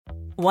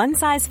One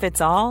size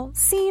fits all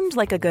seemed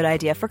like a good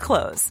idea for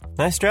clothes.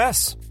 Nice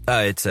dress.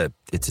 It's a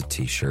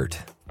t-shirt.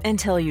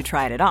 Until you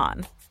tried it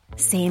on.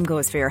 Same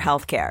goes for your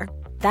healthcare.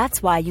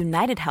 That's why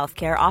United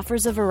Healthcare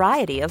offers a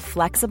variety of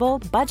flexible,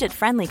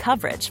 budget-friendly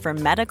coverage for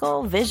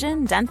medical,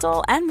 vision,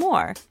 dental, and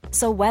more.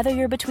 So whether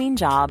you're between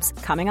jobs,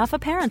 coming off a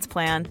parent's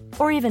plan,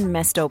 or even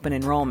missed open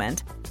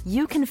enrollment,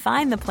 you can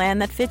find the plan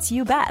that fits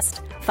you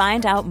best.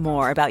 Find out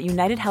more about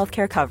United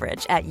Healthcare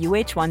coverage at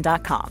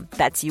uh1.com.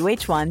 That's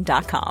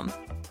uh1.com.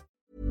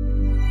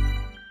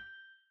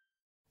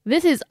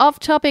 This is Off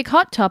Topic,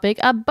 Hot Topic,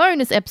 a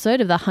bonus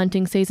episode of the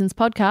Hunting Seasons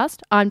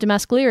podcast. I'm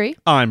Damask Cleary.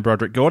 I'm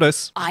Broderick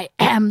Gordis. I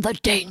am the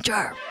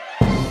danger.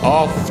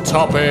 Off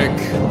Topic,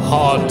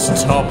 Hot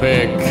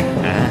Topic.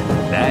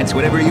 That's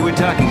whatever you were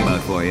talking about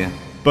for you.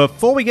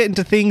 Before we get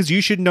into things, you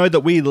should know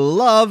that we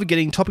love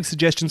getting topic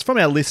suggestions from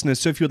our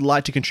listeners, so if you would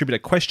like to contribute a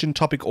question,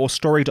 topic, or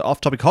story to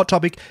Off Topic, Hot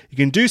Topic, you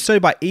can do so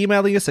by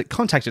emailing us at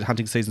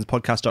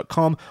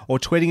contact@huntingseasonspodcast.com or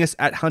tweeting us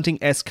at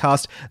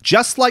huntingscast,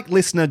 just like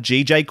listener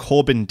GJ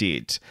Corbin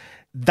did.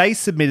 They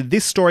submitted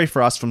this story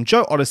for us from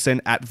Joe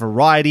Otteson at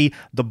Variety,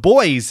 The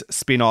Boys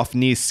spin-off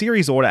near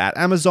series order at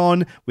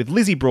Amazon, with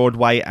Lizzie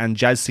Broadway and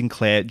Jazz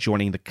Sinclair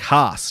joining the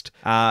cast.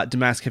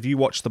 Damask, have you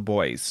watched The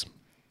Boys?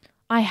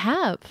 I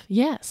have,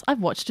 yes.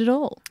 I've watched it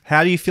all.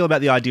 How do you feel about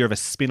the idea of a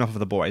spin-off of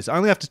The Boys?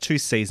 Only after 2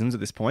 seasons at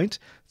this point.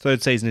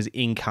 Third season is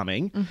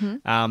incoming.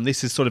 Mm-hmm.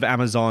 This is sort of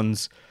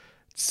Amazon's,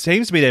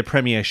 seems to be their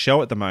premiere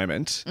show at the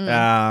moment.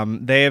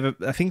 They have,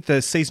 I think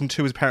the season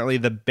 2 is apparently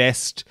the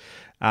best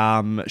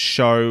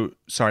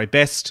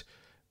best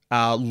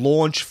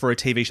launch for a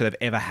TV show they've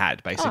ever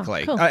had,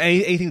 basically. Oh, cool.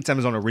 Anything that's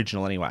Amazon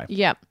original anyway.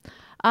 Yep.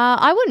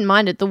 I wouldn't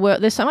mind it.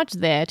 There's so much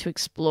there to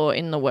explore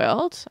in the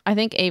world. I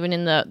think even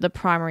in the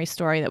primary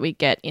story that we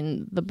get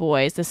in The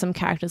Boys, there's some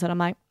characters that I'm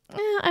like,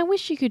 I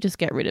wish you could just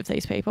get rid of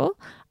these people.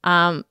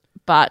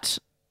 But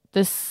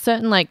there's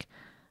certain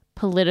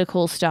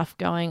political stuff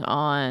going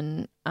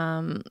on,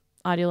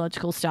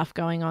 ideological stuff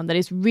going on that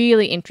is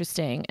really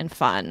interesting and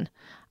fun.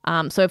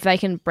 So if they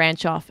can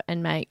branch off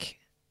and make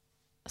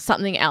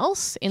something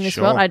else in this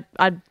world,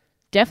 I'd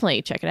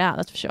definitely check it out,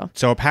 that's for sure.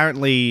 So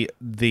apparently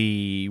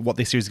what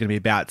this series is going to be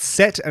about,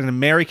 set at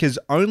America's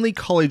only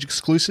college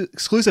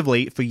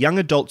exclusively for young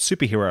adult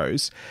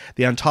superheroes,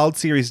 the Untitled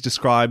series is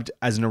described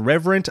as an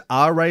irreverent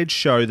R-rated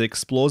show that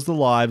explores the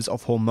lives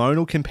of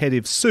hormonal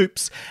competitive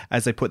supes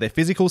as they put their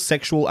physical,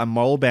 sexual, and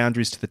moral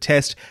boundaries to the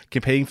test,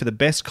 competing for the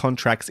best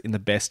contracts in the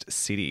best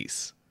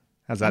cities.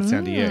 How's that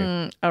sound to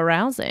you?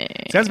 Arousing.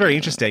 Sounds very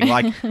interesting.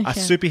 Like a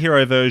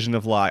superhero version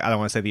of I don't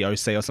want to say the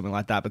OC or something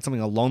like that, but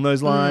something along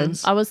those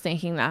lines. I was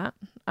thinking that.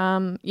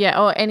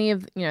 Or any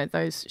of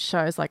those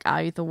shows like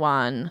Are You the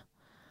One?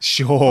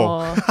 Sure.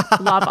 Or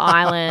Love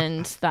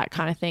Island, that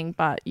kind of thing,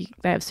 but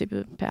they have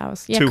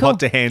superpowers. Yeah, Too cool.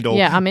 hot to handle,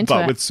 yeah, I'm into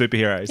but it. with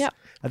superheroes. Yep.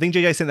 I think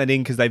JJ sent that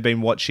in because they've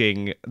been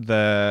watching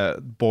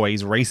The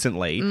Boys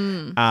recently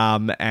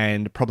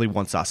and probably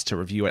wants us to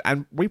review it.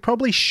 And we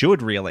probably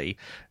should, really,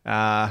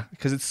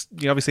 because it's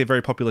obviously a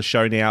very popular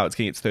show now. It's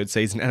getting its 3rd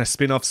season and a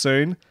spin-off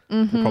soon.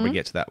 Mm-hmm. We'll probably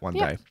get to that one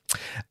day.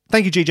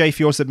 Thank you, GJ,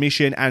 for your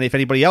submission. And if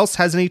anybody else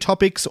has any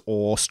topics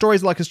or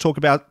stories they'd like us to talk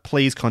about,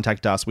 please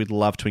contact us. We'd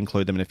love to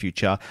include them in a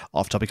future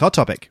Off Topic, Hot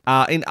Topic.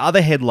 In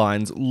other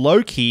headlines,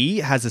 Loki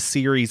has a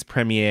series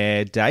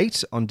premiere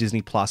date on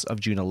Disney Plus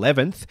of June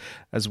 11th.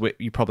 As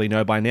you probably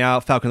know by now,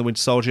 Falcon and the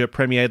Winter Soldier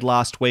premiered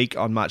last week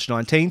on March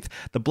 19th.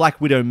 The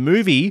Black Widow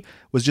movie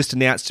was just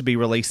announced to be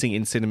releasing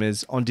in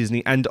cinemas on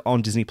Disney and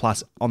on Disney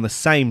Plus on the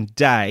same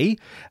day,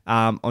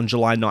 on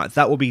July 9th.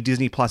 That will be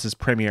Disney Plus's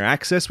premiere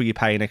access, where you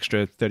pay an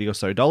extra $30 or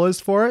so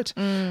for it.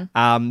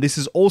 This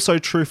is also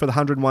true for the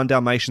 101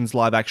 Dalmatians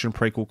live-action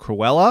prequel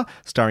Cruella,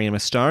 starring Emma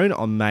Stone,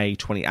 on May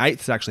 28th.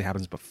 It actually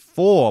happens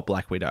before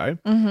Black Widow.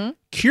 Mm-hmm.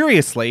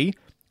 Curiously,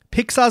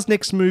 Pixar's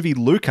next movie,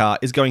 Luca,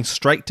 is going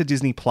straight to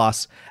Disney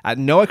Plus at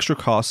no extra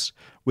cost,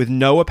 with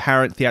no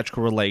apparent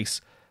theatrical release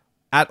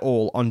at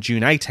all on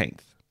June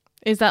 18th.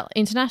 Is that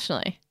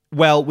internationally?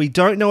 Well, we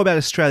don't know about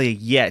Australia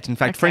yet. In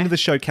fact, friend of the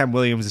show, Cam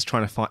Williams, is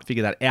trying to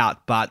figure that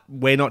out, but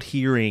we're not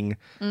hearing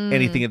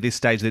anything at this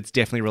stage that's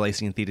definitely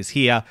releasing in theatres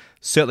here.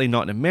 Certainly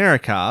not in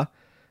America,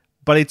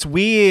 but it's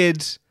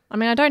weird. I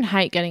mean, I don't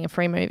hate getting a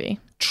free movie.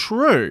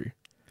 True.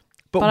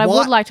 But I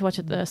would like to watch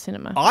it at the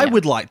cinema. I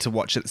would like to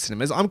watch it at the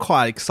cinemas. I'm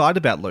quite excited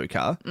about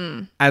Luca.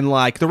 And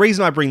the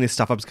reason I bring this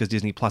stuff up is because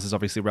Disney Plus is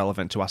obviously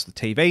relevant to us with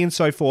TV and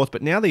so forth,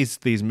 but now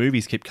these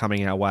movies keep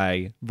coming our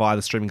way via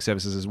the streaming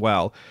services as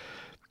well.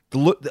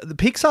 The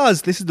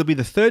Pixar's, this will be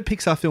the 3rd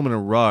Pixar film in a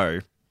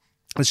row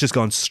that's just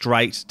gone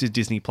straight to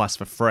Disney Plus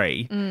for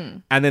free.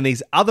 And then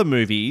these other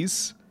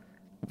movies,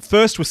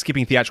 first were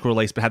skipping theatrical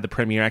release but had the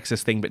premiere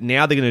access thing, but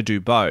now they're going to do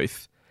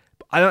both.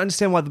 I don't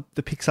understand why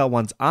the Pixar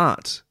ones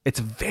aren't. It's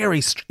a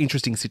very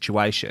interesting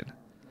situation.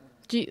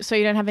 So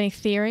you don't have any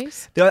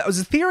theories? There was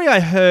a theory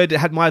I heard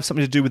might have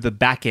something to do with the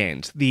back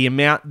end. The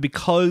amount,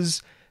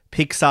 because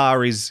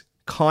Pixar is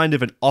kind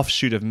of an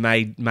offshoot of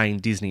main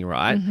Disney,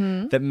 right?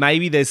 Mm-hmm. That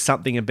maybe there's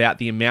something about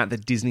the amount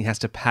that Disney has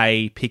to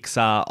pay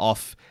Pixar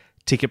off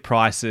ticket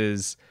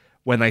prices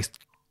when they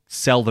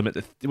sell them at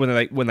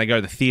when they go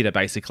to the theater,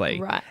 basically.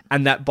 Right.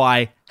 And that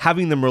by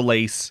having them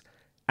release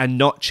and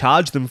not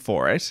charge them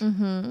for it,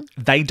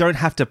 they don't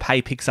have to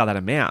pay Pixar that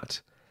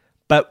amount.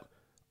 But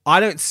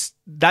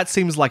that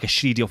seems like a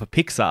shitty deal for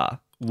Pixar.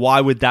 Why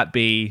would that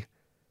be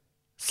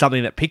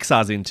something that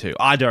Pixar's into?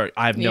 I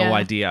have no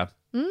idea.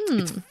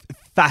 It's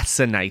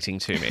fascinating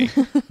to me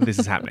this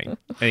is happening.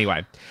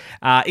 Anyway,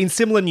 in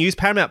similar news,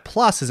 Paramount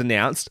Plus has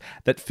announced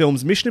that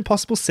films Mission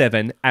Impossible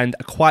 7 and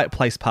A Quiet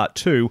Place Part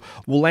 2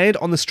 will land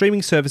on the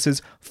streaming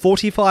services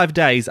 45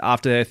 days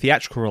after their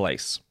theatrical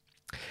release.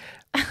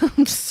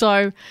 I'm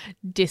so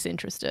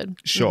disinterested.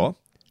 Sure.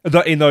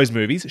 In those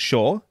movies,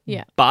 sure.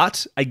 Yeah.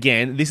 But,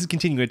 again, this is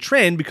continuing a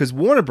trend because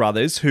Warner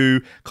Brothers,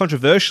 who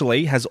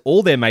controversially has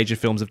all their major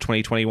films of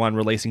 2021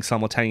 releasing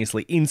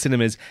simultaneously in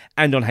cinemas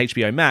and on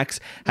HBO Max,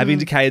 have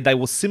indicated they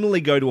will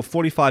similarly go to a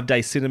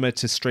 45-day cinema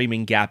to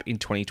streaming gap in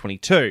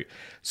 2022.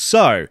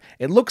 So,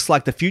 it looks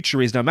like the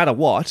future is, no matter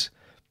what,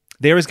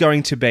 there is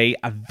going to be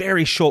a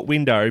very short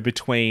window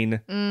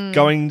between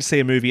going to see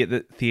a movie at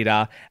the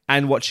theatre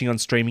and watching on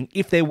streaming,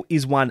 if there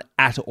is one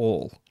at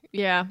all.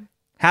 Yeah.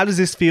 How does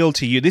this feel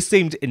to you? This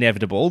seemed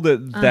inevitable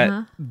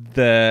that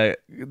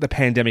the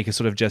pandemic has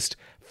sort of just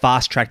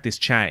fast-tracked this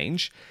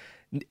change.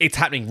 It's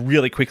happening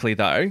really quickly,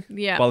 though.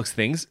 Yeah. By looks of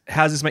things.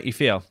 How does this make you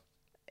feel?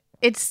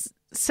 It's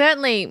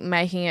certainly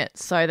making it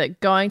so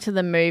that going to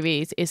the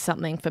movies is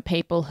something for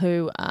people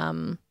who,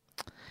 are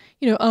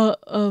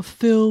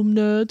film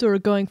nerds or are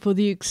going for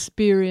the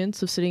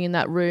experience of sitting in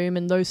that room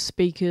and those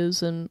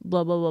speakers and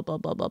blah, blah, blah, blah,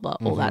 blah, blah, blah,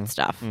 all that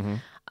stuff.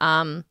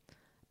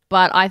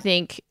 But I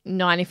think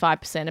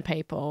 95% of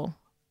people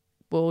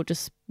will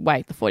just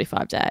wait the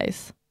 45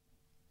 days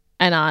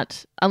and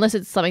aren't, unless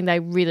it's something they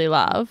really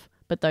love,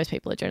 but those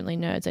people are generally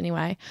nerds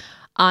anyway,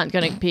 aren't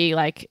going to be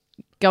like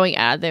going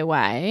out of their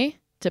way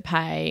to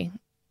pay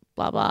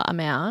blah, blah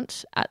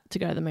amount to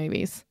go to the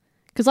movies.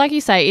 Because like you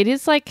say, it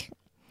is like,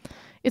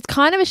 it's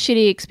kind of a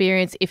shitty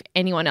experience if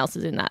anyone else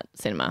is in that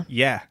cinema.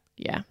 Yeah.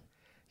 Yeah.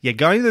 Yeah,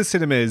 going to the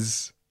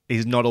cinemas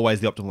is not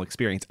always the optimal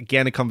experience.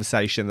 Again, a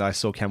conversation that I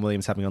saw Cam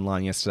Williams having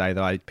online yesterday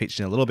that I pitched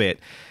in a little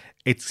bit.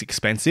 It's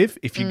expensive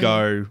if you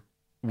go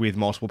with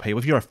multiple people.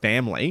 If you're a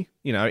family,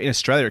 in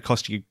Australia it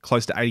costs you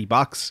close to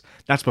 $80.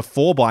 That's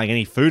before buying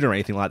any food or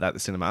anything like that at the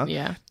cinema.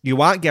 Yeah.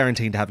 You aren't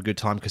guaranteed to have a good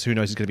time because who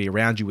knows who's going to be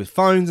around you with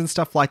phones and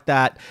stuff like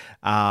that.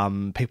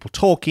 People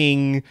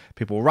talking,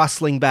 people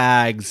rustling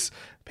bags,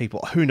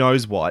 people who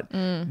knows what.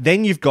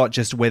 Then you've got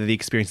just whether the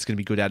experience is going to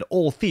be good at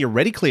all.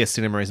 Theoretically, a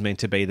cinema is meant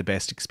to be the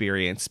best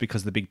experience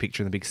because of the big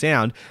picture and the big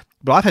sound.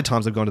 But I've had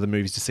times I've gone to the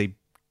movies to see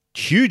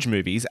huge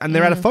movies and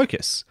they're out of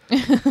focus.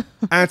 And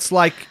it's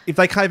like, if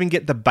they can't even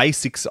get the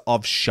basics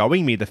of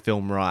showing me the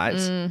film right,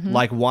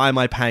 like why am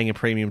I paying a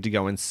premium to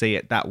go and see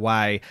it that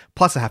way?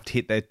 Plus I have to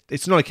hit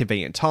it's not a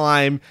convenient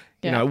time,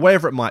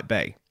 whatever it might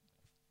be.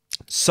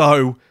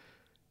 So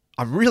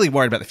I'm really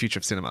worried about the future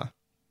of cinema.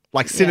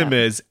 Like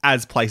cinemas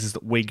as places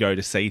that we go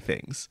to see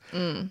things.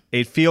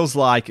 It feels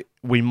like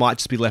we might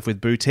just be left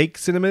with boutique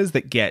cinemas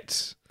that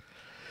get,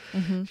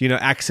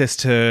 access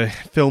to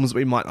films that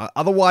we might not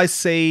otherwise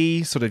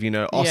see, sort of,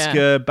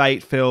 Oscar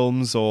bait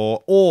films or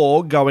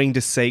go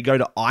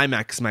to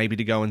IMAX maybe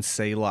to go and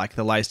see like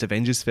the latest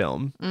Avengers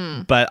film.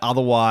 But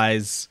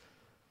otherwise,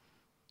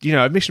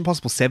 Mission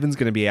Impossible 7 is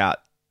going to be out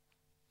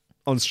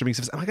on streaming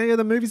service. Am I going to go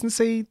to the movies and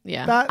see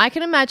that? I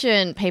can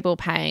imagine people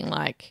paying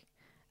like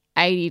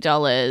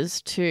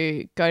 $80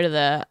 to go to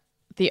the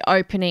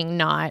opening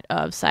night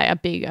of, say, a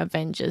big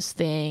Avengers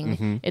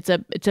thing. It's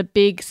a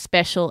big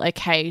special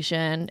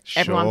occasion.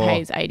 Sure. Everyone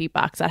pays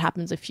 $80. That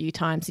happens a few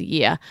times a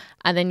year.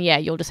 And then,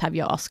 you'll just have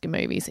your Oscar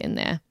movies in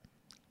there.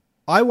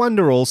 I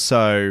wonder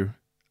also,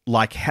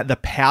 like, the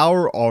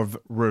power of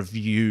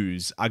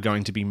reviews are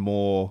going to be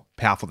more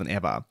powerful than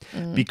ever.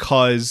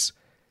 Because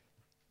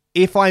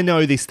if I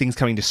know this thing's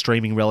coming to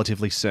streaming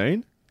relatively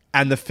soon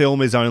and the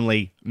film is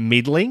only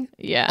middling,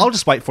 I'll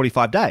just wait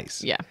 45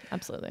 days. Yeah,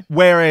 absolutely.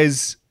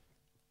 Whereas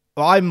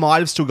I might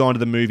have still gone to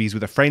the movies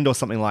with a friend or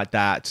something like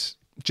that,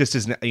 just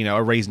as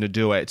a reason to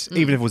do it,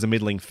 even if it was a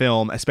middling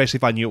film. Especially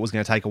if I knew it was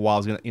going to take a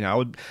while,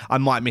 I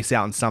might miss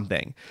out on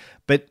something.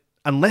 But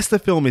unless the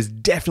film is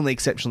definitely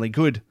exceptionally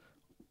good,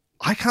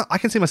 I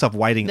can see myself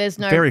waiting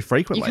very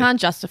frequently. You can't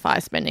justify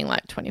spending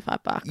like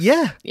 $25.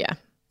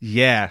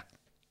 Yeah.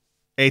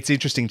 It's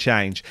interesting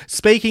change.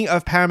 Speaking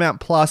of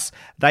Paramount Plus,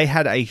 they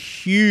had a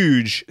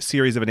huge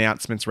series of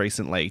announcements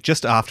recently,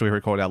 just after we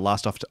recorded our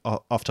last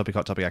off-topic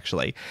hot topic,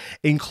 actually,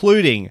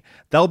 including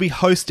they'll be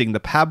hosting the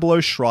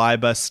Pablo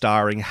Schreiber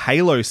starring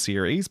Halo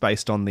series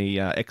based on the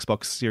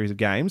Xbox series of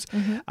games.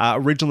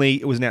 Originally,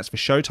 it was announced for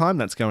Showtime.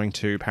 That's going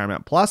to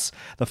Paramount Plus.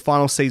 The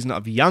final season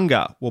of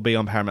Younger will be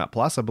on Paramount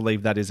Plus. I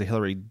believe that is a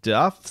Hilary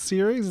Duff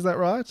series. Is that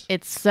right?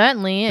 It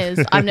certainly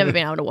is. I've never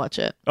been able to watch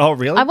it. Oh,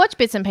 really? I've watched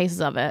bits and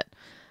pieces of it.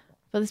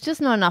 But there's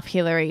just not enough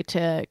Hillary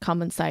to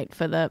compensate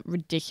for the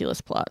ridiculous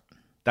plot.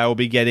 They will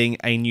be getting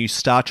a new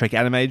Star Trek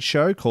animated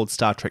show called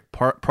Star Trek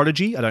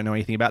Prodigy. I don't know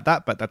anything about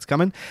that, but that's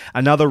coming.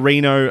 Another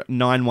Reno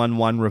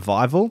 911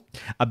 revival,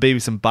 a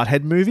Beavis and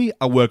Butthead movie,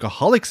 a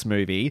Workaholics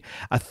movie,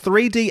 a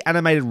 3D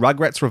animated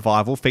Rugrats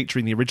revival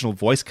featuring the original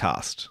voice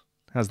cast.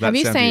 How's that Have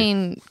you sound to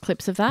seen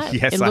clips of that?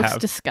 Yes, it I looks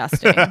have.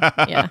 disgusting.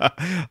 Yeah.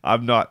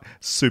 I'm not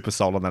super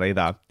sold on that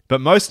either. But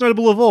most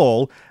notable of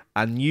all,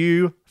 a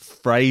new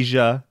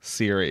Frasier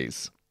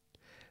series.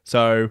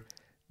 So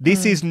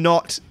this is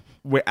not,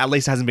 at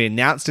least hasn't been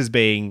announced as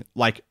being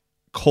like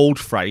called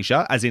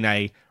Frasier, as in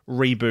a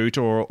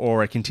reboot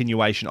or a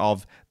continuation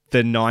of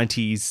the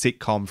 90s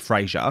sitcom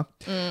Frasier,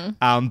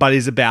 but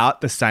is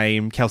about the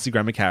same Kelsey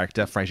Grammer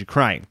character, Frasier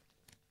Crane.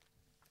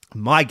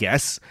 My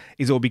guess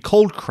is it will be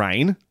called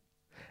Crane,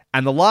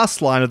 and the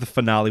last line of the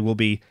finale will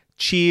be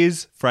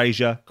 "Cheers,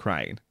 Frasier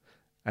Crane,"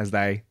 as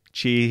they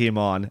cheer him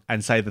on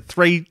and say the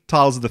 3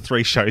 titles of the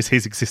 3 shows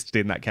he's existed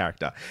in that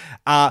character.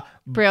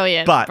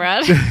 Brilliant, But-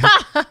 Brad.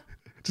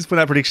 Just put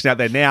that prediction out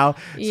there now.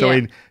 So Yeah.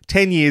 in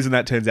 10 years, and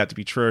that turns out to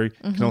be true,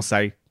 you can all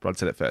say Rod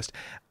said it first.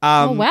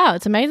 Oh, wow.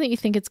 It's amazing that you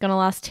think it's going to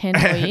last 10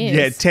 more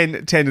years.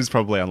 Yeah, 10 is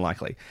probably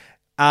unlikely.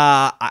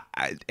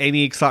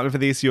 Any excitement for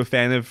this? You a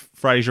fan of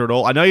Frasier at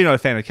all? I know you're not a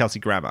fan of Kelsey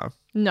Grammer.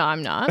 No,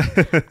 I'm not.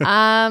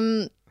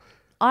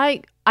 I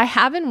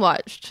haven't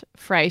watched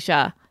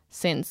Frasier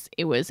since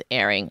it was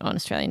airing on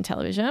Australian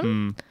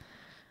television.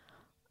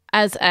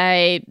 As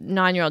a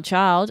 9-year-old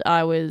child,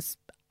 I was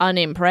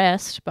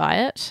unimpressed by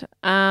it.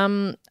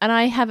 And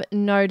I have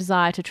no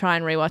desire to try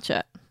and rewatch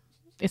it,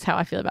 is how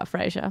I feel about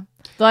Frasier.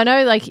 Though I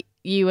know like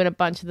you and a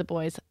bunch of the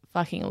boys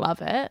fucking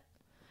love it.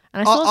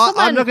 And I saw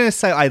someone... I'm not going to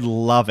say I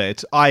love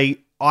it. I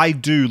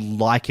do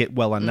like it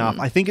well enough.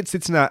 I think it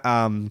sits in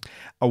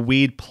a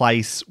weird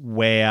place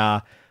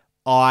where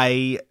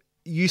I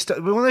used to...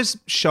 One of those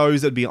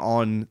shows that would be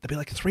on... There'd be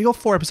like 3 or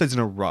 4 episodes in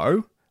a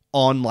row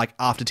on like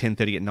after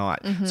 10:30 at night.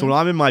 So when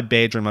I'm in my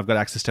bedroom, I've got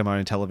access to my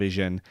own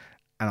television,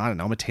 and I don't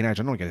know, I'm a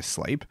teenager, I don't want to go to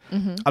sleep.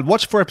 I'd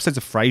watch 4 episodes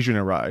of Frasier in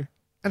a row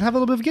and have a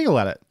little bit of a giggle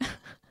at it.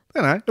 I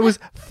don't know. It was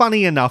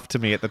funny enough to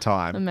me at the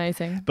time.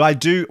 Amazing.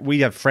 But we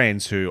have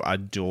friends who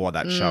adore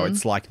that show.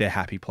 It's like their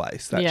happy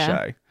place, that Yeah.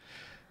 show.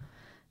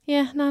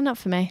 Yeah, no, not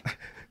for me.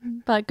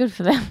 But good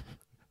for them.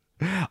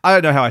 I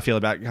don't know how I feel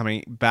about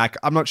coming back.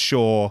 I'm not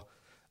sure.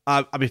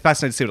 I'd be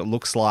fascinated to see what it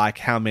looks like,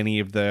 how many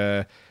of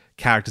the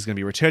characters are going to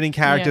be returning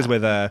characters,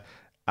 Yeah.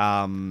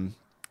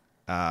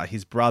 whether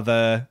his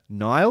brother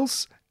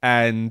Niles,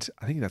 and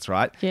I think that's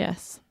right,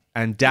 Yes.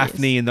 and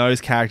Daphne and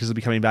those characters will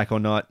be coming back or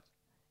not.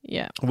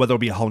 Yeah. Whether it'll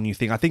be a whole new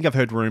thing. I think I've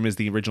heard rumors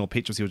the original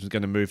pitch was he was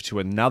going to move to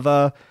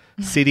another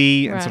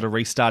city and Right. sort of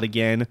restart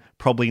again.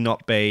 Probably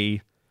not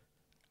be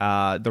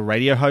the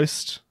radio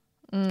host.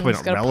 Probably he's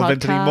not got a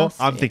relevant anymore. podcast.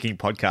 I'm thinking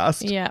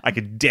podcast. Yeah. I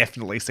could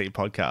definitely see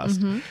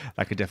podcast.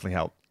 That could definitely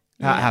help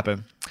Yeah.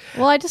 happen.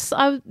 Well, I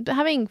was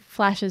having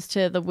flashes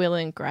to the Will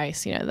and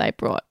Grace, they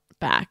brought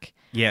back.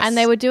 Yes. And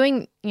they were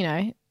doing,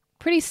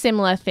 pretty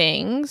similar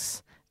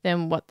things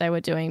than what they were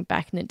doing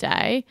back in the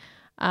day.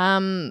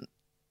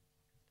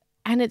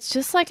 And it's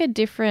just like a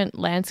different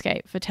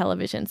landscape for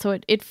television. So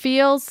it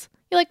feels,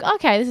 you're like,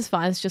 okay, this is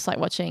fine. It's just like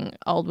watching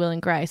old Will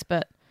and Grace.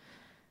 But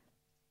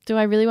do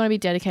I really want to be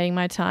dedicating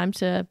my time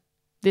to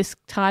this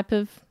type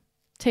of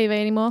TV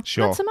anymore?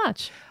 Sure. Not so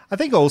much. I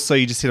think also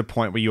you just hit a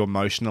point where you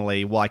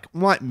emotionally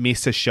might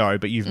miss a show,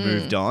 but you've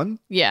moved on.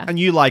 Yeah. And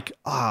you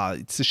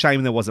it's a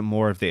shame there wasn't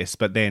more of this,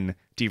 but then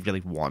do you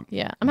really want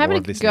Yeah, I'm more happy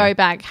of to this go now?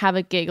 back, have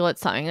a giggle at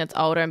something that's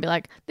older and be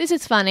like, this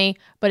is funny,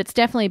 but it's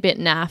definitely a bit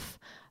naff.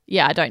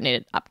 Yeah, I don't need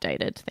it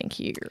updated. Thank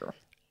you.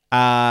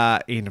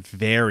 In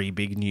very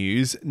big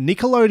news,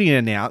 Nickelodeon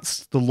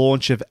announced the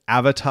launch of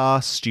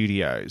Avatar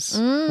Studios,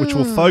 which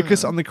will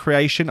focus on the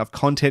creation of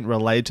content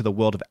related to the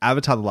world of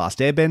Avatar The Last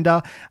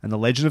Airbender and The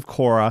Legend of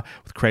Korra,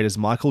 with creators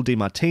Michael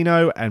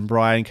DiMartino and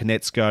Brian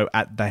Konietzko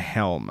at the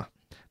helm.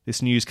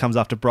 This news comes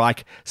after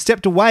Bryke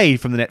stepped away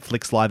from the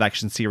Netflix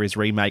live-action series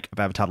remake of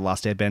Avatar The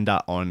Last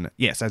Airbender on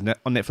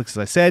Netflix, as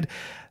I said.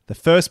 The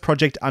first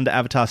project under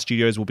Avatar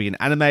Studios will be an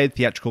animated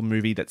theatrical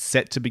movie that's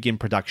set to begin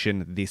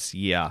production this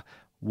year.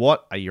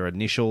 What are your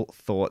initial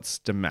thoughts,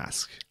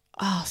 Damask?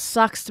 Oh,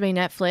 sucks to be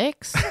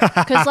Netflix.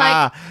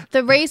 Because,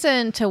 the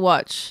reason to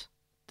watch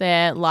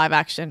their live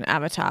action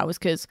Avatar was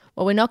because,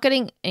 we're not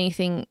getting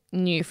anything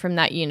new from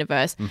that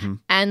universe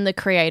and the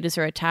creators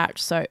are attached.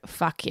 So,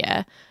 fuck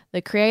yeah.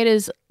 The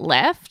creators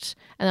left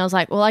and I was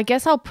like, well, I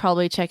guess I'll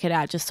probably check it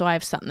out just so I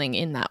have something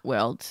in that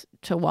world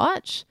to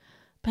watch.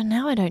 But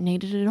now I don't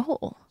need it at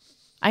all.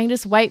 I can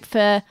just wait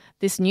for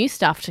this new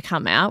stuff to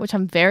come out, which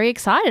I'm very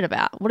excited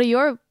about. What are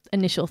your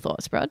initial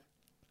thoughts, Brad?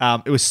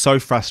 It was so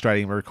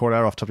frustrating. We recorded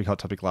our off-topic hot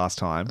topic last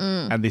time,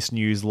 and this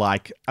news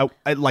like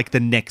the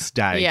next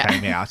day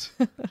came out.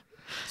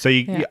 So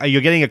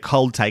you're getting a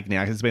cold take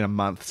now because it's been a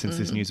month since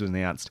this news was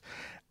announced.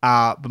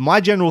 But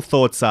my general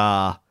thoughts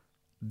are,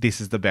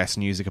 this is the best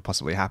news that could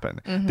possibly happen.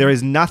 There is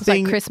It's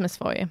nothing. like Christmas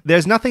for you.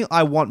 There's nothing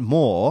I want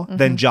more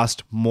than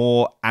just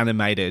more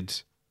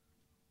animated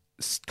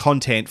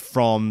content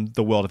from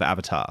the world of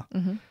Avatar.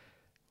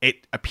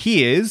 It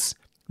appears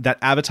that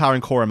Avatar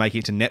and Korra making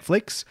it to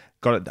Netflix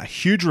got a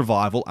huge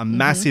revival, a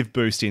massive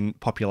boost in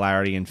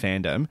popularity and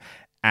fandom,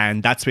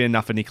 and that's been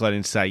enough for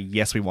Nickelodeon to say,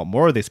 yes, we want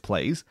more of this,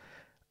 please.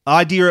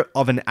 Idea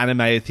of an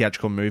animated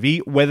theatrical movie,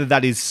 whether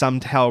that is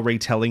somehow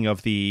retelling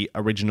of the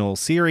original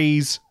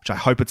series, which I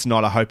hope it's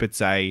not. I hope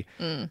it's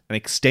an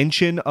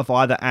extension of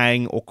either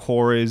Aang or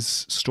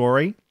Korra's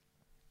story.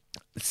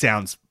 It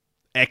sounds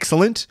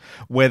excellent.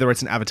 Whether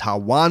it's an Avatar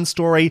 1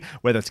 story,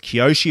 whether it's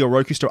Kyoshi or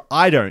Roku story,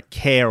 I don't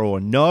care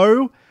or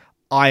know.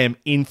 I am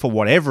in for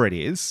whatever it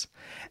is.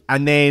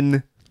 And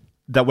then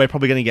that we're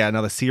probably going to get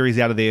another series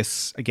out of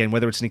this. Again,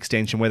 whether it's an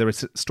extension, whether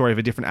it's a story of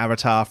a different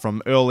Avatar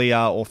from earlier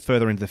or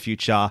further into the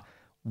future,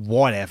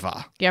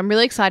 whatever. Yeah, I'm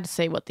really excited to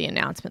see what the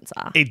announcements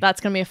are.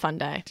 That's going to be a fun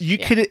day. You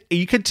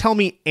could tell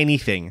me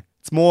anything.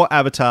 It's more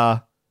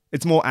Avatar.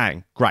 It's more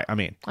Aang. Great,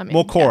 I'm in.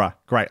 More Korra. Yeah.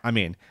 Great, I'm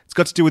in. It's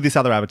got to do with this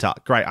other Avatar.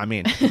 Great, I'm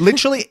in.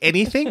 Literally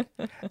anything.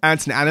 And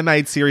it's an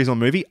animated series or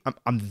movie.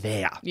 I'm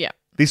there. Yeah.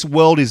 This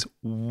world is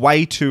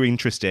way too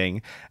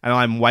interesting, and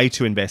I'm way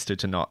too invested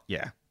to not.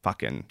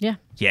 Fucking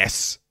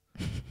yes,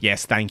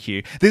 thank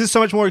you. This is so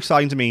much more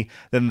exciting to me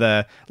than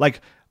the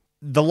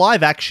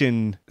live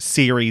action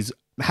series.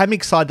 Had me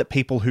excited that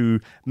people who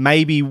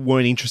maybe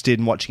weren't interested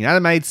in watching an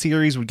animated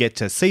series would get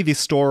to see this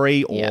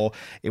story, or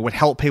it would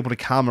help people to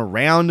come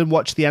around and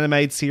watch the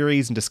animated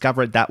series and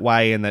discover it that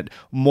way, and that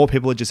more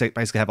people would just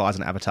basically have eyes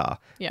on Avatar.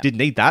 Didn't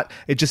need that.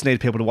 It just needed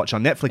people to watch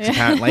on Netflix,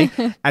 apparently.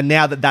 And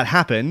now that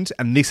happened,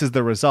 and this is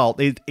the result,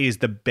 it is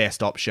the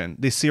best option.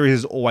 This series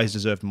has always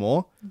deserved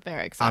more.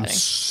 Very exciting. I'm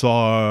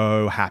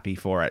so happy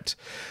for it.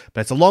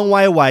 But it's a long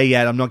way away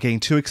yet. I'm not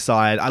getting too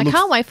excited. I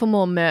can't wait for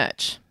more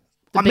merch.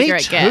 The bigger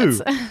it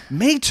gets.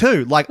 Me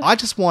too. Like, I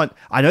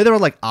know there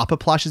are upper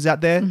plushes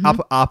out there,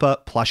 upper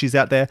plushies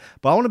out there,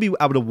 but I want to be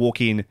able to walk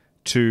in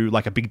to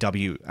like a Big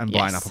W and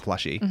buy an upper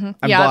plushie.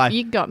 And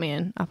you got me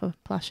an upper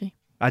plushie.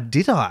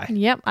 Did I?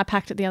 Yep, I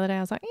packed it the other day. I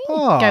was like,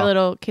 gave a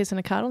little kiss and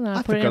a cuddle, and then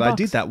I put it in a box. I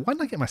did that. Why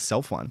didn't I get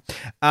myself one?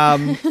 Go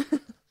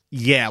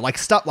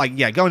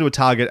into a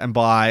Target and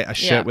buy a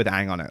shirt with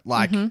Aang on it.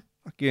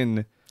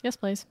 Fucking... Yes,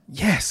 please.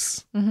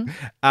 Yes.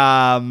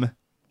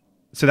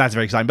 So that's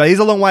very exciting. But it is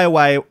a long way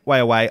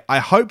away. I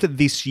hope that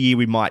this year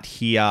we might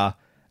hear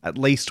at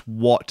least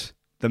what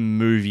the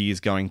movie is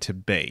going to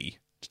be.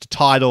 Just a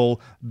title,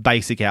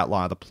 basic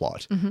outline of the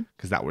plot,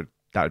 because that would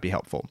be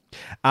helpful.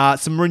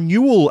 Some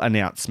renewal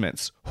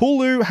announcements.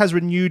 Hulu has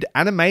renewed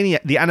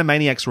the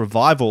Animaniacs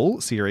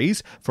Revival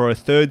series for a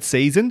third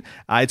season.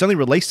 It's only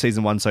released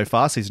season 1 so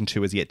far. Season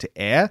 2 is yet to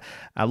air.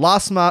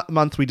 Last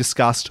month we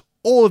discussed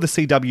all of the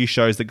CW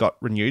shows that got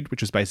renewed,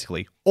 which was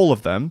basically all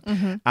of them.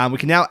 We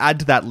can now add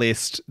to that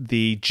list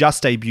the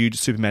just debuted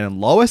Superman and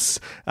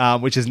Lois,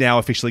 which is now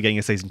officially getting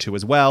a season 2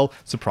 as well,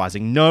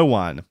 surprising no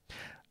one.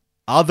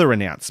 Other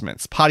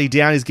announcements. Party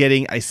Down is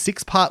getting a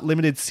 6-part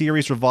limited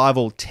series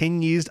revival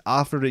 10 years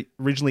after it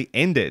originally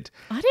ended.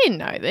 I didn't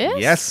know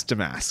this. Yes,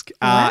 Damask.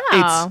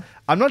 Wow.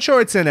 I'm not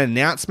sure it's an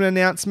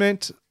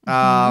announcement.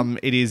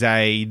 It is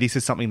this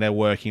is something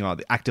they're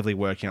actively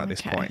working on at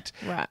this point.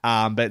 Right.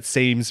 But it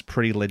seems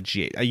pretty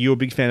legit. Are you a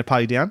big fan of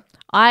Party Down?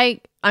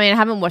 I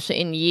haven't watched it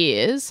in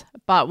years,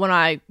 but when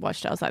I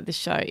watched it, I was like, this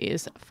show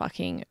is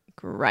fucking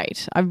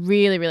great. I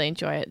really, really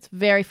enjoy it. It's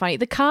very funny.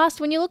 The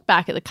cast, when you look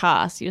back at the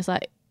cast, you're just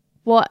like,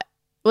 what?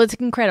 Well, it's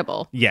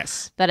incredible.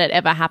 Yes. That it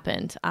ever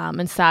happened.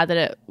 And sad that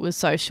it was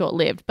so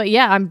short-lived. But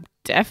yeah, I'm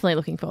definitely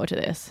looking forward to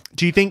this.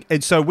 Do you think,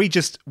 and so we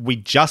just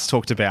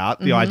talked about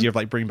the idea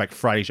of bringing back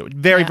Frasier.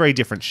 Very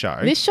different show.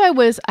 This show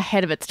was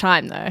ahead of its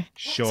time though.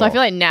 Sure. So I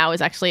feel like now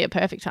is actually a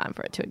perfect time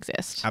for it to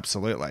exist.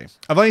 Absolutely.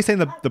 I've only seen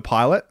the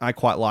pilot. I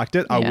quite liked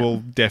it. I will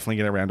definitely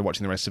get around to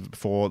watching the rest of it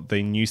before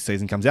the new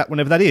season comes out,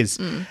 whenever that is.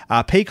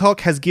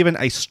 Peacock has given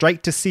a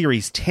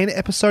straight-to-series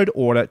 10-episode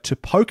order to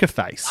Poker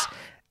Face,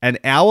 an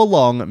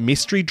hour-long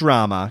mystery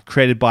drama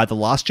created by The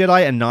Last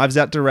Jedi and Knives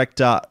Out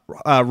director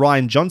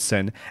Rian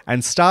Johnson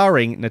and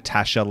starring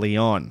Natasha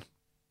Lyonne.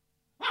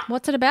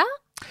 What's it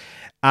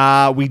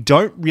about? We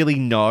don't really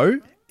know.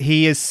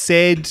 He has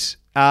said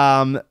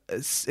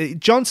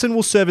Johnson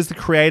will serve as the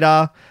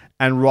creator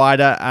and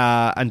writer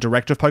and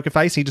director of Poker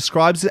Face. He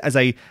describes it as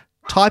a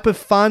type of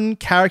fun,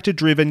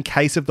 character-driven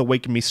case of the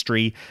week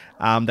mystery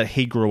that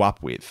he grew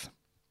up with.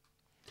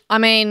 I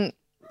mean,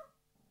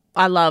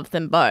 I love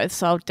them both,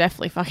 so I'll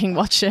definitely fucking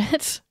watch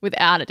it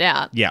without a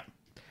doubt. Yeah.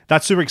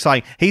 That's super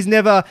exciting. He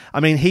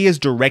has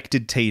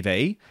directed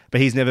TV, but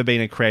he's never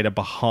been a creator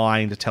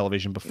behind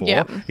television before.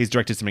 Yep. He's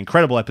directed some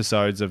incredible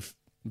episodes of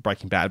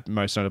Breaking Bad,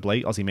 most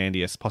notably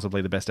Ozymandias,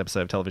 possibly the best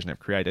episode of television ever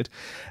created.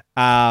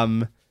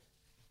 And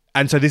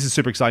so this is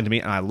super exciting to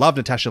me, and I love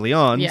Natasha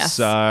Lyonne,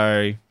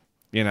 so,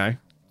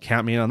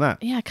 count me in on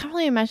that. Yeah, I can't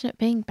really imagine it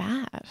being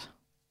bad,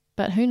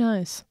 but who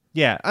knows?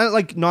 Yeah,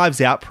 like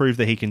Knives Out proved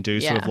that he can do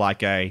sort of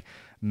like a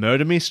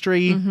murder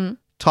mystery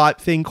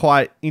type thing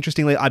quite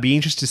interestingly. I'd be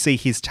interested to see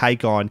his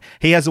take on...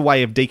 He has a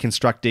way of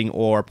deconstructing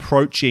or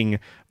approaching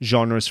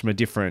genres from a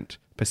different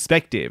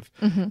perspective.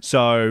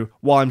 So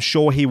while I'm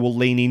sure he will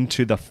lean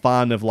into the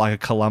fun of like a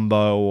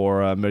Columbo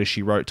or a Murder,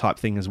 She Wrote type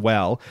thing as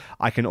well,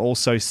 I can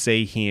also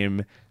see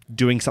him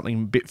doing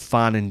something a bit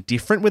fun and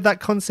different with that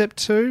concept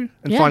too,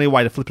 and Yeah. finding a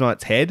way to flip it on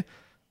its head,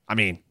 I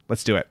mean,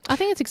 let's do it. I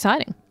think it's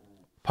exciting.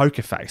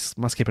 Poker Face.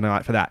 Must keep an eye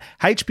out for that.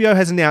 HBO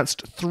has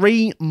announced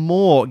 3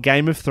 more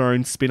Game of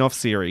Thrones spin-off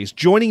series.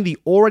 Joining the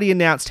already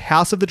announced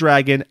House of the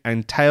Dragon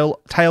and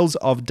Tales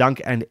of Dunk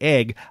and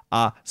Egg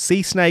are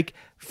Sea Snake,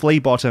 Flea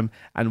Bottom,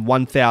 and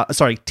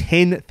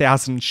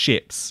 10,000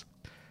 Ships.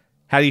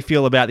 How do you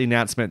feel about the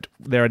announcement?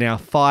 There are now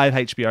 5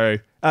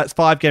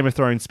 Game of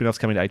Thrones spin-offs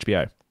coming to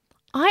HBO.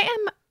 I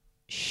am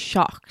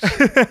shocked.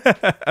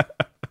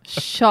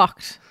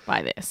 Shocked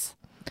by this.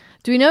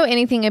 Do we know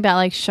anything about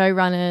like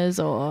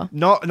showrunners or?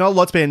 Not a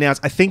lot's been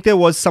announced. I think there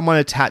was someone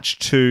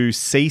attached to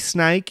Sea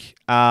Snake,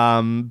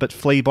 but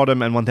Flea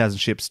Bottom and 1,000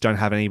 Ships don't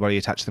have anybody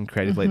attached to them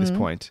creatively at this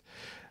point.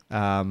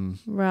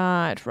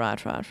 Right.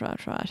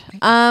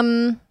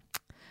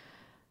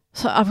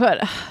 So I've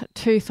got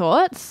 2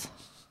 thoughts.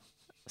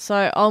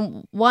 So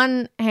on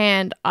one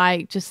hand,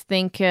 I just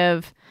think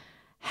of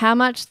how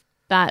much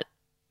that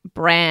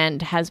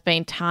brand has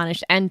been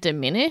tarnished and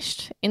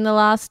diminished in the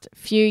last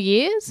few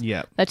years.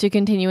 Yeah. That to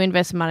continue to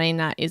invest money in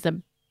that is a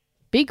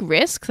big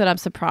risk that I'm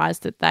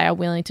surprised that they are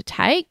willing to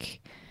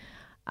take.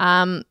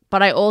 But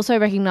I also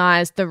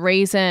recognize the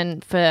reason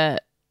for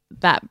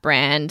that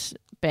brand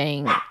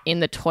being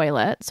in the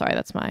toilet. Sorry,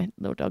 that's my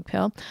little dog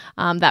pill.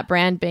 That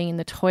brand being in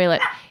the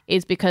toilet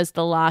is because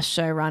the last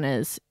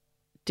showrunners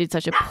did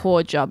such a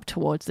poor job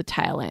towards the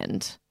tail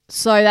end.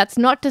 So that's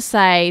not to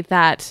say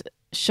that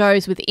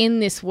shows within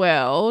this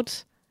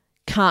world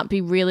can't be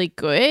really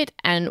good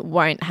and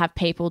won't have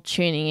people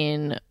tuning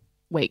in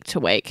week to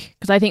week,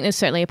 because I think there's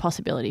certainly a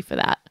possibility for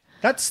that.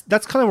 That's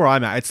kind of where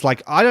I'm at. It's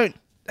like I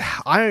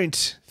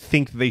don't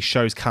think these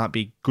shows can't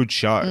be good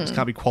shows,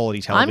 can't be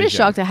quality television. I'm just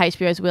shocked that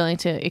HBO is willing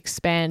to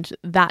expand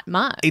that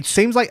much. It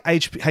seems like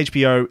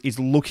HBO is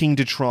looking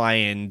to try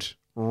and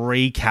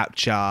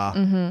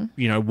recapture,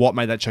 what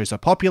made that show so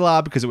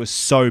popular, because it was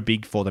so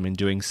big for them in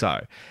doing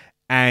so,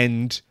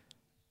 and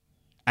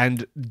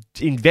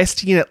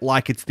investing in it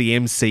like it's the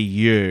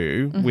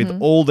MCU with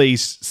all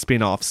these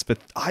spin-offs, but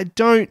I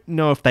don't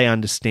know if they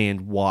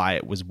understand why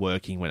it was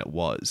working when it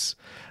was.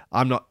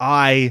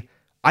 I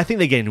think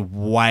they're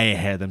getting way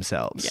ahead of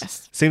themselves.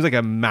 Yes. Seems like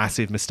a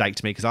massive mistake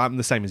to me, because I'm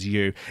the same as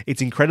you.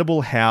 It's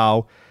incredible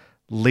how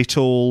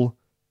little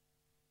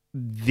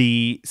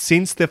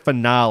since the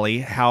finale,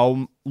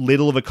 how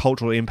little of a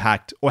cultural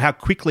impact, or how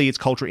quickly its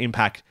cultural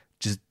impact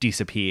just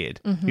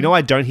disappeared. You know what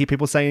I don't hear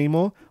people say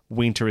anymore?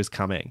 Winter is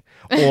coming.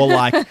 Or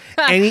like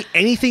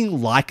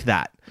anything like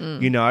that.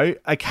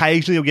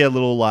 Occasionally you'll get a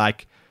little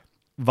like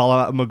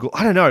Vala Magul.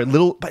 I don't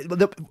know,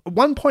 but at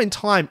one point in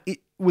time it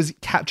was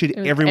captured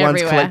everyone's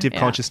everywhere, collective yeah.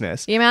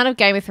 consciousness. The amount of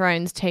Game of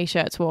Thrones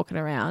t-shirts walking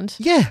around.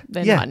 Yeah.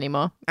 They're not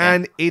anymore. Yeah.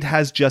 And it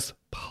has just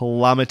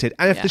plummeted.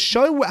 And if the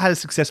show had a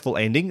successful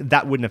ending,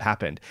 that wouldn't have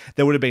happened.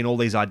 There would have been all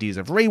these ideas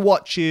of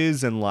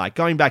rewatches and like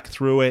going back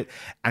through it,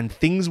 and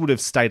things would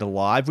have stayed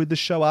alive with the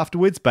show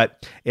afterwards,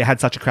 but it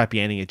had such a crappy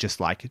ending, it just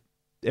like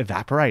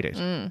evaporated.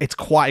 It's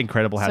quite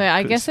incredible how So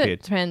I it guess it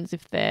disappeared. depends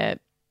if they're,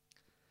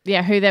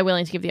 who they're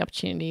willing to give the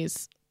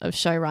opportunities of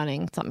show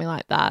running, something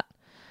like that,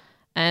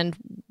 and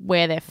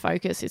where their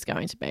focus is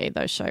going to be,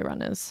 those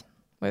showrunners,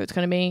 whether it's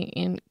going to be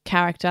in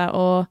character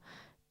or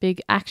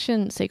big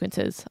action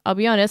sequences. I'll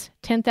be honest,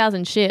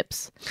 10,000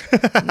 Ships,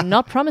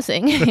 not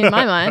promising in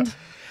my mind.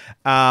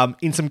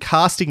 In some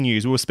casting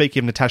news, we were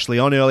speaking of Natasha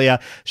Lyonne earlier.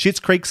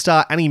 Schitt's Creek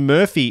star Annie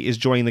Murphy is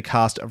joining the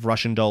cast of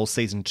Russian Doll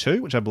Season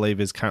 2, which I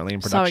believe is currently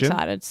in production.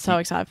 So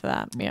excited for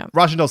that. Yeah.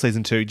 Russian Doll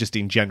Season 2, just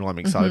in general, I'm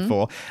excited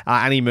for.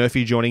 Annie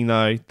Murphy joining,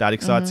 though, that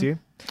excites you?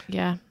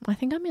 Yeah, I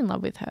think I'm in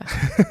love with her.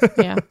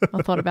 Yeah,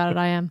 I thought about it.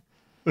 I am.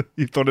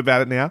 You've thought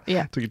about it now?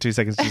 Yeah. Took you 2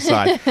 seconds to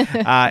decide.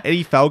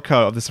 Eddie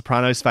Falco of The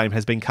Sopranos fame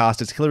has been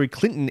cast as Hillary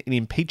Clinton in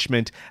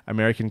Impeachment: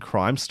 American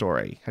Crime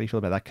Story. How do you feel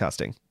about that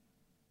casting?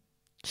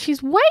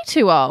 She's way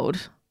too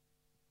old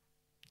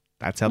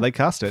That's how they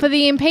cast it. for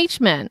the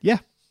impeachment. Yeah.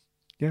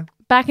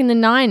 Back in the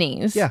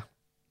 90s. Yeah.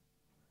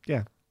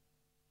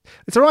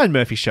 It's a Ryan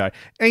Murphy show.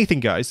 Anything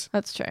goes.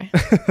 That's true.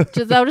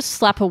 They'll just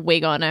slap a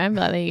wig on her and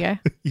be like, there you go.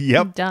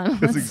 Yep. Done.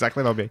 That's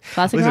exactly what I'll be.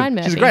 Classic Ryan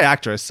Murphy. She's a great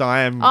actress, so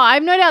I am... Oh,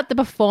 I've no doubt the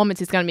performance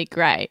is going to be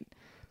great.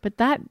 But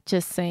that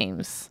just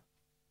seems...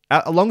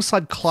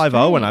 alongside Clive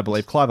strange. Owen, I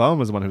believe. Clive Owen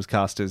was the one who was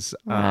cast as...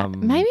 Right.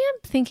 Maybe I'm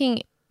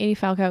thinking Edie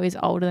Falco is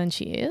older than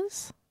she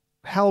is.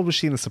 How old was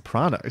she in The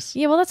Sopranos?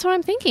 Yeah, well, that's what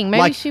I'm thinking.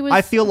 Maybe she was...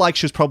 I feel like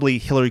she was probably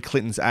Hillary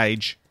Clinton's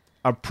age,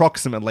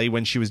 approximately,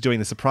 when she was doing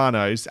The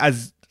Sopranos.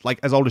 As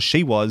old as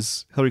she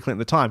was, Hillary Clinton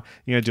at the time.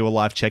 You gonna do a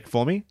live check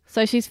for me?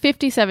 So she's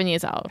 57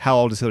 years old. How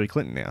old is Hillary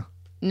Clinton now?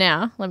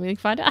 Now, let me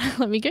find out.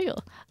 Let me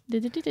Google.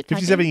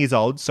 57 years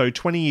old. So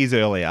 20 years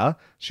earlier,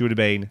 she would have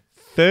been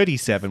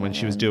 37 when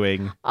she was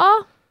doing...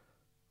 Oh.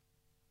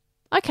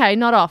 Okay,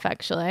 not off,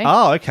 actually.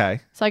 Oh, okay.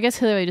 So I guess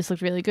Hillary just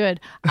looked really good.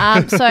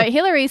 So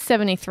Hillary's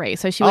 73,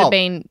 so she would have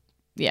been...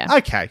 Yeah.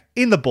 Okay,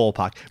 in the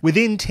ballpark.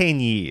 Within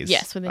 10 years.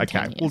 Yes, within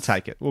 10 years. We'll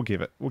take it. We'll give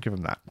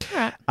them that.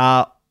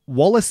 All right.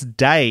 Wallace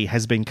Day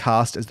has been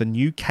cast as the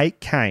new Kate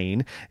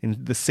Kane in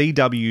the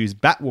CW's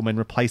Batwoman,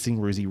 replacing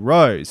Ruby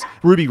Rose.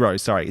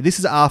 This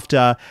is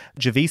after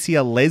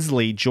Javicia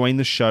Leslie joined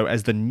the show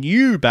as the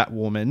new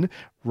Batwoman,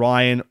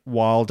 Ryan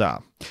Wilder.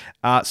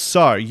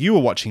 So you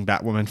were watching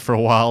Batwoman for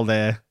a while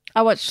there.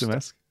 I watched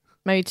Damask.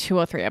 maybe 2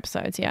 or 3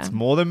 episodes, yeah. It's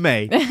more than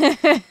me.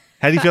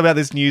 How do you feel about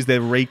this news?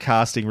 They're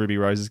recasting Ruby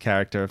Rose's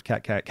character of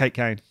Kate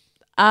Kane.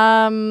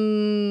 How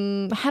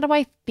do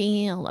I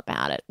feel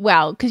about it?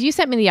 Well, because you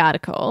sent me the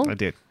article. I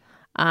did.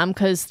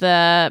 Because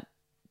the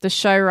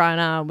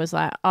showrunner was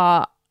like,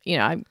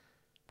 I'm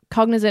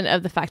cognizant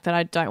of the fact that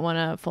I don't want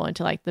to fall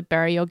into like the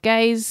bury your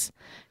gays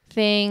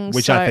thing.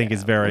 Which so I think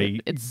is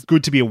it's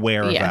good to be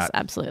aware of yes, that.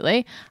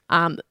 Absolutely.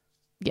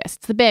 Yes,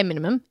 it's the bare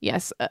minimum.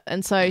 Yes.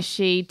 And so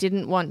she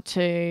didn't want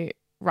to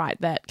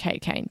write that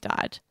Kate Kane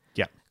died.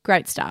 Yeah.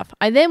 Great stuff.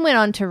 I then went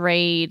on to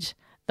read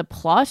the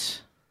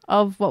plot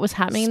of what was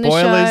happening in the show.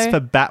 Spoilers for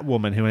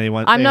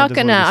Batwoman. I'm not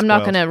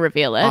gonna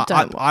reveal it.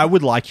 I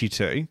would like you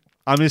to.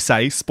 I'm going to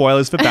say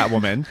spoilers for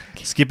Batwoman.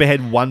 Skip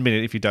ahead 1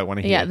 minute if you don't want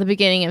to hear. Yeah, the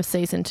beginning of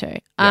season 2. Yeah.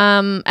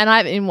 And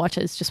I didn't watch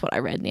it. It's just what I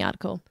read in the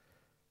article.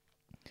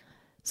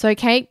 So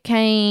Kate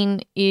Kane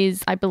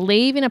is, I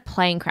believe, in a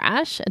plane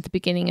crash at the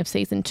beginning of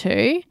season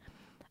 2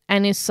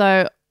 and is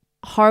so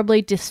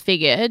horribly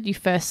disfigured. You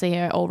first see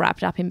her all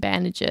wrapped up in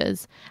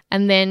bandages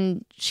and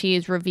then she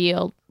is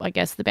revealed, I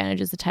guess the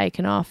bandages are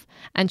taken off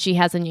and she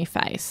has a new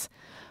face,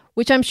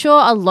 which I'm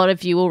sure a lot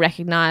of you will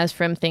recognize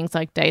from things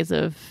like Days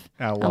of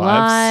Our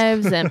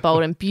Lives and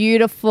Bold and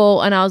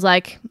Beautiful. And I was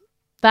like,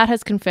 that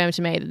has confirmed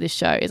to me that this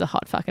show is a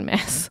hot fucking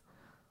mess,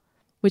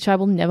 which I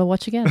will never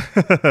watch again.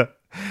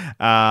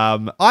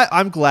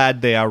 I'm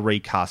glad they are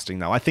recasting,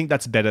 though. I think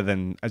that's better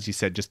than, as you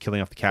said, just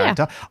killing off the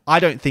character. Yeah. I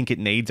don't think it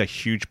needs a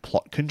huge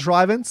plot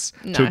contrivance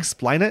to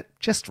explain it.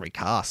 Just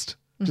recast.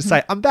 Just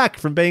say, I'm back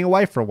from being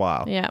away for a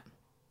while. Yeah.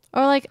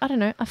 Or like, I don't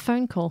know, a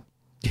phone call.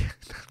 Yeah,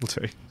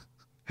 that'll do.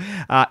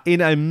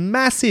 In a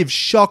massive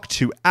shock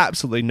to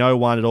absolutely no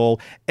one at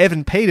all,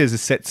 Evan Peters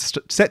is set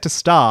to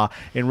star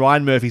in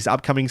Ryan Murphy's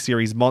upcoming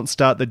series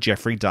Monster, the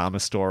Jeffrey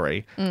Dahmer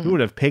story. Who would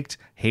have picked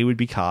he would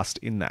be cast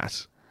in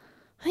that?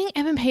 I think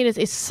Evan Peters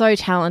is so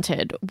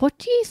talented. What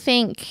do you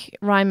think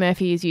Ryan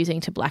Murphy is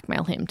using to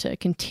blackmail him to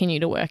continue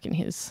to work in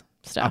his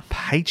stuff? A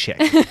paycheck.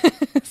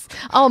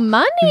 Oh,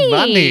 money.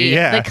 Money,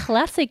 yeah. The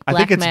classic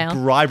blackmail. I think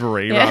it's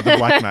bribery rather than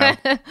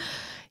blackmail.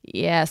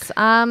 Yes.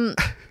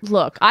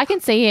 Look, I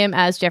can see him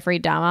as Jeffrey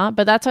Dahmer,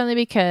 but that's only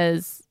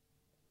because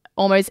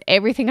almost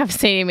everything I've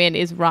seen him in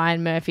is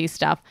Ryan Murphy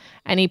stuff,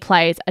 and he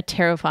plays a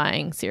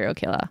terrifying serial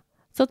killer.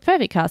 So it's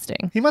perfect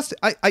casting. He must.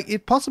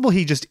 It's possible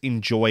he just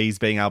enjoys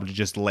being able to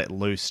just let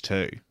loose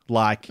too.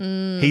 Like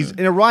he's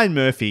in a Ryan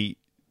Murphy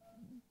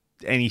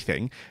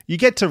anything, you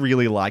get to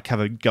really like have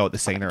a go at the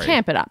scenery,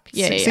 camp it up.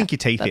 Yeah, sink your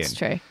teeth in. That's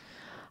true.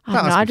 I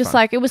don't know. I just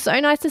like it was so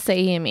nice to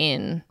see him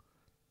in.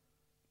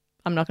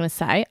 I'm not going to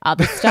say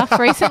other stuff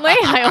recently.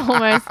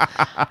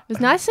 It was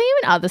nice to see him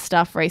in other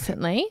stuff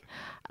recently.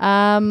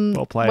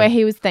 Well played. Where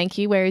he was,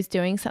 where he's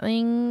doing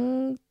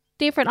something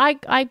different.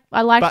 I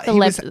liked the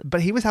levity.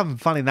 But he was having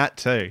fun in that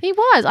too. He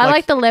was. I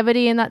like the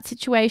levity in that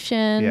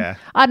situation. Yeah.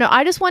 I don't know.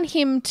 I just want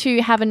him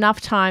to have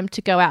enough time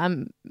to go out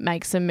and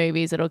make some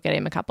movies that'll get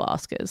him a couple of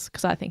Oscars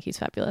because I think he's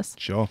fabulous.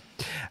 Sure.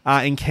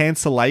 In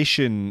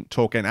cancellation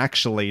talk, and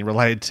actually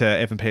related to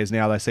Evan Peters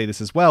now, they see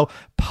this as well,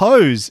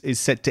 Pose is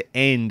set to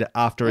end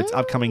after its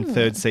upcoming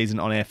third season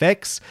on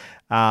FX.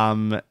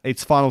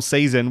 Its final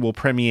season will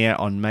premiere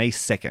on May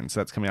 2nd, so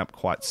that's coming up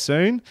quite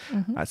soon.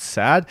 That's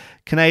sad.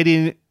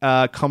 Canadian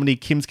comedy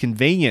Kim's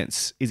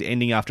Convenience is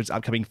ending after its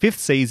upcoming 5th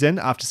season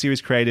after series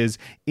creators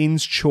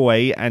Ins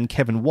Choi and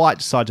Kevin White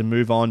decided to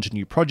move on to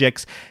new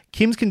projects.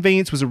 Kim's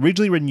Convenience was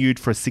originally renewed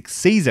for a 6th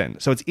season,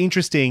 so it's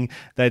interesting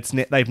that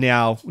they've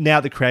now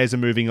the creators are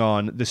moving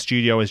on, the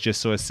studio has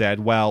just sort of said,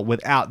 well,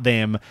 without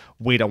them,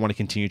 we don't want to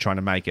continue trying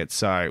to make it,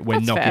 so we're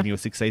not giving you a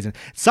 6th season.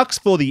 It sucks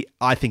for the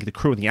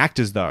crew and the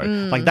actors,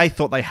 though. Like, they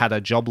thought they had a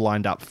job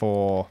lined up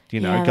for,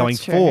 going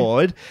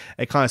forward.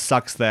 It kind of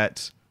sucks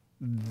that's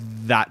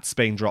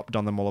being dropped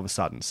on them all of a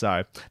sudden.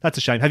 So that's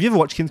a shame. Have you ever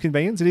watched Kim's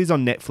Convenience? It is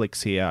on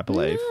Netflix here, I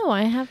believe. No,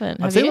 I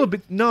haven't. I've seen a little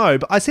bit. No,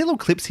 but I see little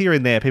clips here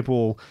and there.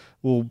 People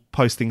will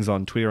post things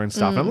on Twitter and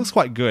stuff. And it looks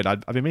quite good.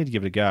 I've been meaning to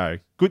give it a go.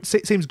 Good.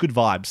 Seems good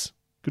vibes.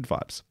 Good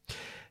vibes.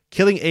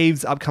 Killing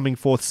Eve's upcoming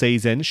 4th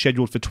season,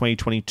 scheduled for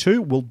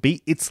 2022, will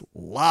be its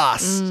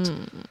last.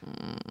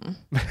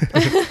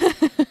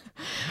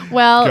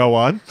 Well, go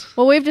on.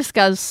 Well, we've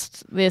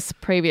discussed this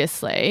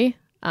previously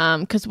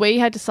because we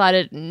had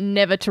decided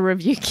never to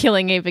review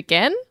Killing Eve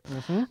again.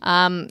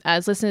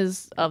 As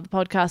listeners of the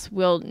podcast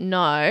will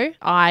know,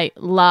 I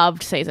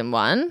loved season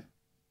 1.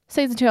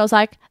 Season 2, I was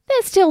like,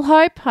 there's still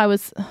hope. I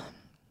was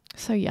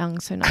so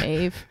young, so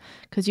naive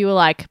because you were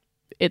like,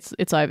 it's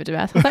over,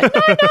 Damask. I was like,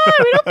 no,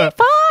 it'll be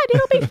fine.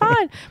 It'll be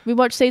fine. We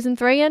watched season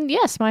 3 and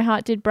yes, my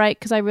heart did break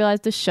because I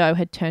realized the show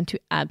had turned to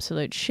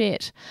absolute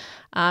shit.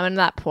 And at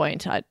that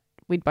point,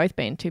 we'd both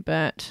been too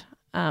burnt.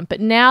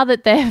 But now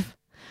that they've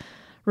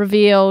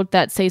revealed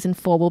that season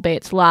 4 will be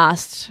its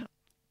last,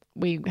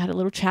 we had a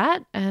little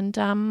chat, and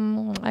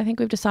I think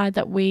we've decided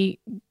that we've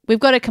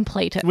got to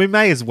complete it. We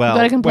may as well. We've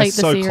got to complete We're the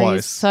so series,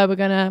 close. so we're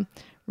going to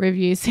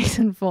review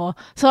season 4.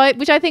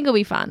 which I think will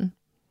be fun,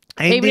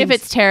 even if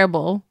it's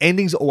terrible.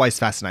 Endings always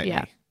fascinate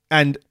Yeah. me.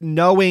 And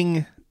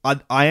knowing,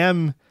 I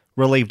am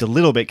relieved a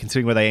little bit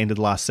considering where they ended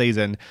last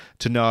season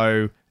to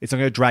know it's not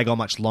going to drag on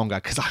much longer,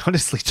 because I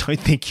honestly don't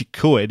think you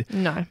could.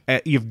 No.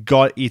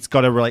 It's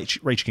got to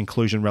reach a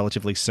conclusion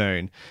relatively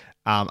soon.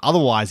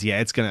 Otherwise,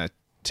 it's going to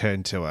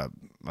turn to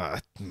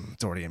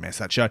it's already a mess,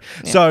 that show.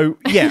 Yeah. So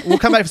we'll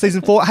come back for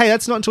season 4. Hey,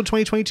 that's not until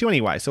 2022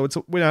 anyway, so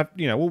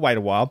we'll wait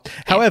a while.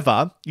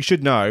 However, you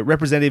should know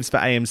representatives for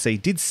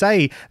AMC did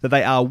say that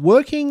they are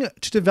working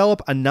to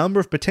develop a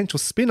number of potential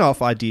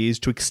spin-off ideas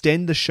to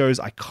extend the show's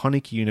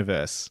iconic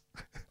universe.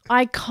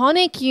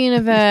 Iconic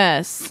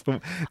universe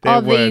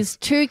of these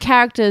 2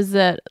 characters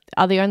that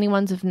are the only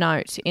ones of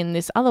note in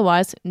this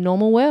otherwise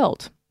normal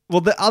world.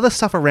 Well, the other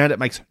stuff around it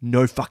makes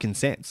no fucking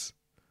sense.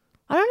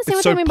 I don't understand It's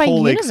what so they mean by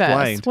poorly universe.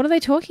 explained. What are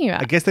they talking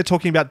about? I guess they're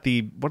talking about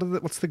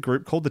what's the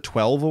group called? The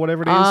 12 or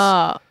whatever it is?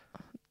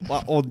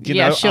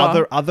 Or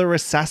sure. other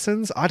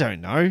assassins? I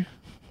don't know.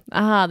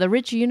 The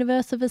rich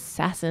universe of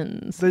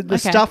assassins. The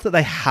stuff that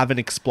they haven't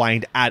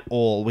explained at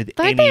all with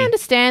Don't they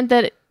understand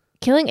that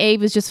Killing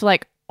Eve is just for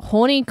like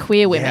horny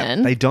queer women?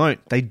 Yeah, they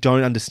don't. They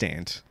don't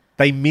understand.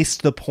 They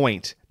missed the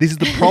point. This is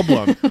the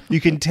problem.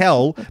 You can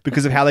tell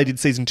because of how they did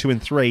season 2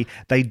 and 3,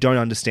 they don't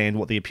understand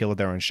what the appeal of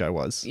their own show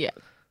was. Yeah.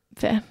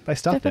 Fair. They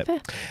stuffed Fair.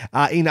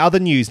 it. In other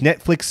news,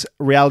 Netflix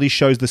reality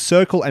shows The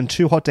Circle and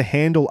Too Hot to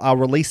Handle are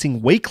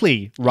releasing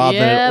weekly rather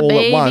than all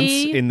at once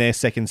in their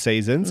second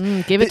seasons.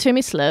 Give it to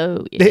me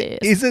slow. Yes.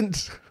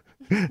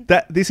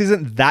 This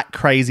isn't that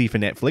crazy for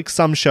Netflix.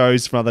 Some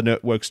shows from other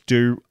networks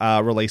do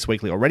release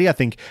weekly already. I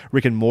think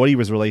Rick and Morty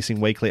was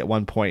releasing weekly at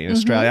one point in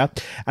Australia.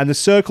 And The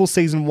Circle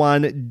season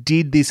 1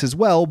 did this as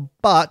well.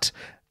 But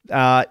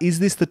is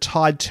this the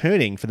tide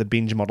turning for the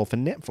binge model for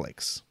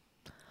Netflix?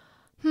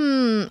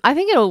 I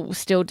think it'll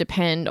still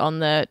depend on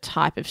the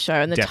type of show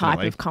and the type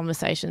Definitely. of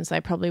conversations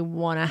they probably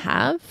want to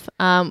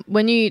have.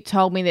 When you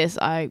told me this,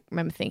 I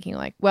remember thinking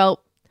like,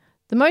 well,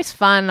 the most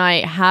fun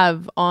I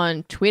have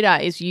on Twitter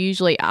is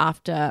usually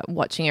after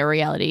watching a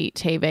reality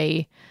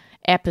TV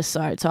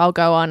episode. So I'll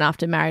go on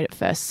after Married at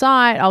First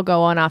Sight. I'll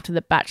go on after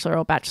The Bachelor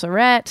or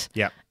Bachelorette.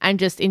 Yep. And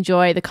just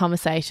enjoy the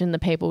conversation, the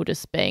people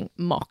just being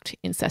mocked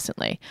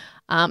incessantly.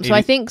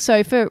 I think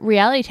so for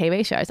reality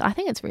TV shows, I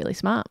think it's really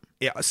smart.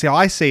 Yeah, see,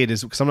 I see it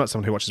as, because I'm not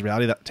someone who watches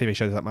reality TV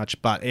shows that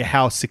much, but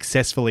how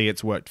successfully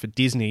it's worked for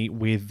Disney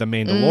with The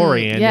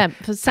Mandalorian.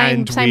 For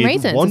same with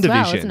reasons as well,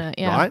 WandaVision, isn't it?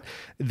 Yeah. Right?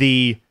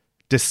 The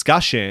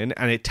discussion,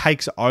 and it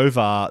takes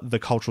over the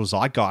cultural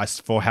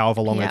zeitgeist for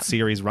however long that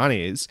series run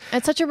is.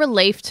 It's such a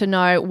relief to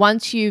know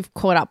once you've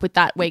caught up with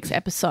that week's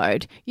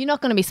episode, you're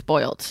not going to be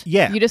spoiled.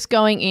 Yeah. You're just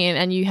going in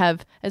and you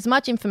have as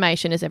much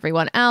information as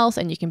everyone else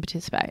and you can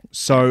participate.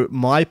 So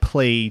my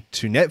plea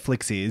to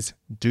Netflix is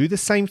do the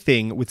same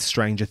thing with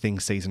Stranger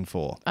Things season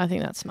 4. I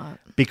think that's smart.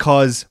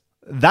 Because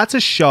that's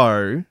a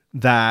show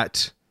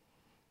that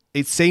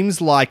it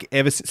seems like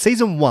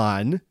season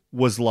 1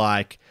 was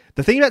like,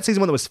 the thing about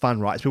season 1 that was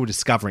fun, right, is people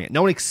discovering it.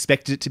 No one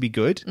expected it to be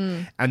good,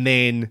 and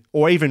then,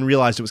 or even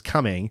realized it was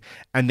coming.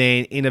 And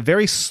then in a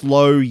very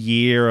slow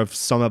year of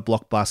summer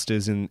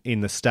blockbusters in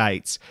the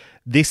States,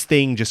 this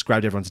thing just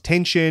grabbed everyone's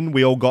attention.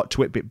 We all got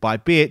to it bit by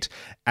bit,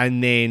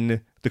 and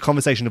then the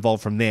conversation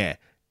evolved from there.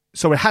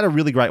 So it had a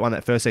really great one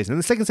that first season. And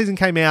the second season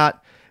came out,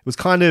 it was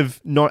kind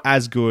of not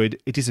as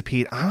good. It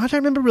disappeared. I don't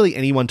remember really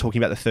anyone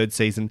talking about the third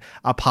season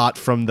apart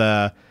from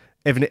the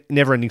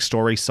Never-Ending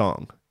Story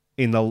song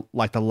in the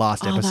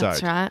last episode.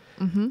 That's right.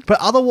 Mm-hmm. But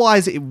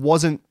otherwise, it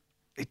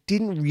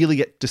didn't really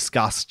get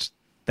discussed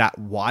that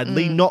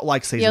widely, not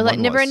like season 1 like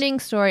was. Never-Ending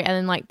Story and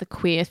then like the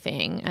queer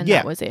thing, and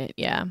that was it.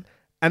 Yeah.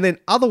 And then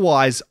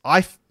otherwise,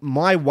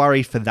 my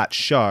worry for that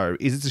show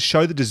is it's a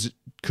show that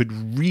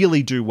could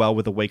really do well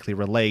with a weekly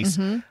release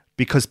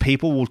because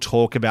people will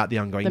talk about the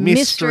ongoing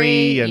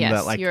mystery and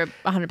yes, you're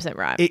 100%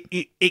 right.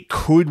 It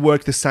could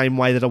work the same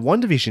way that a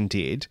WandaVision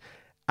did,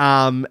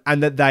 and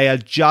that they are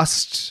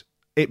just.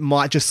 It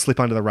might just slip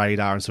under the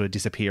radar and sort of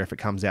disappear if it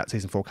comes out,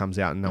 season 4 comes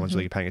out and no one's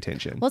really paying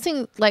attention. Well, I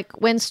think like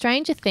when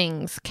Stranger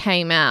Things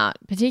came out,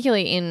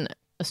 particularly in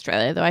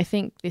Australia, though I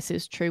think this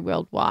is true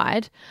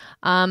worldwide,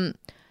 there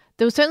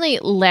was certainly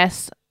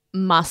less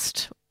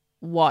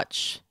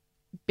must-watch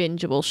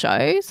bingeable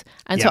shows.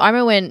 And so I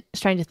remember when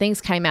Stranger Things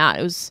came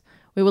out,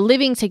 we were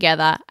living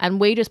together and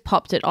we just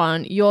popped it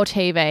on your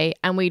TV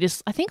and we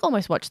just, I think,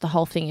 almost watched the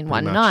whole thing in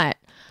one night.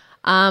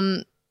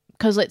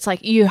 Because it's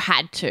like you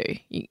had to.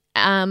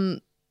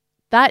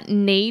 That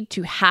need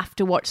to have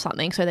to watch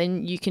something so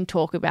then you can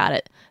talk about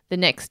it the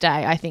next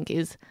day, I think,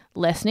 is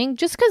lessening.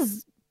 Just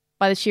because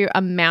by the sheer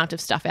amount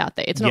of stuff out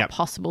there, it's not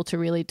possible to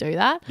really do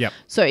that. Yep.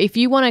 So if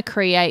you want to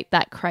create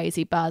that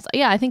crazy buzz,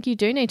 I think you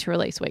do need to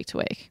release week to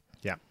week.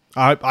 Yeah.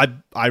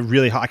 I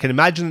really I can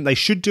imagine that they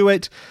should do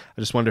it.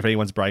 I just wonder if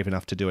anyone's brave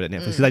enough to do it at Netflix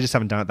because they just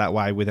haven't done it that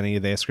way with any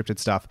of their scripted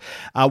stuff.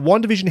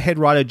 WandaVision head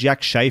writer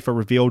Jack Schaefer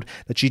revealed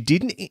that she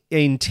didn't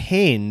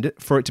intend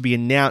for it to be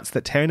announced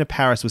that Teyonah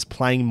Parris was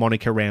playing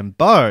Monica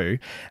Rambeau,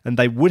 and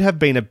they would have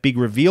been a big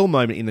reveal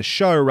moment in the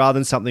show rather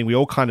than something we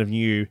all kind of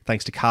knew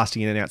thanks to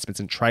casting and announcements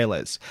and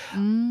trailers. I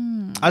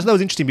thought that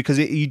was interesting because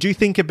you do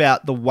think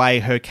about the way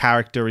her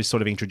character is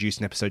sort of introduced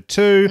in episode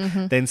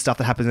 2, then stuff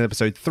that happens in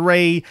episode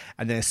 3,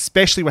 and then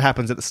especially what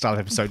happens at the start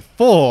of episode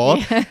 4,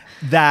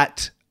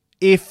 that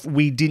if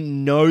we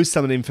didn't know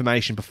some of the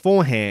information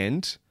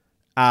beforehand,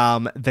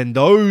 then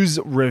those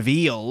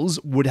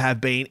reveals would have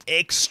been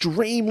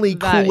extremely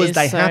cool as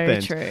they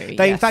happened. True.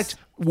 They, in fact,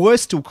 were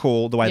still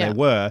cool the way they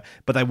were,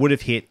 but they would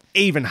have hit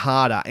even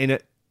harder. And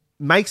it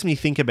makes me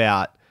think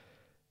about,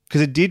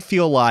 because it did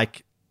feel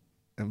like,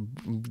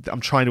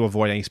 I'm trying to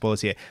avoid any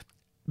spoilers here,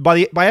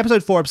 by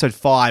episode 4, episode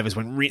 5 is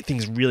when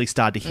things really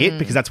started to hit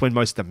because that's when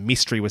most of the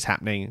mystery was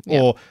happening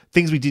or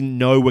things we didn't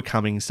know were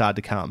coming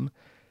started to come.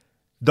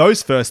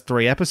 Those first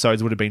 3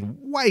 episodes would have been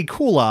way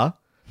cooler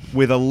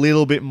with a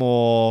little bit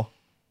more,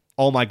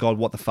 oh my God,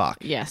 what the fuck?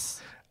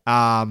 Yes.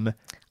 Oh,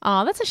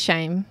 that's a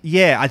shame.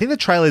 Yeah, I think the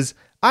trailers,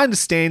 I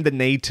understand the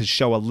need to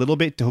show a little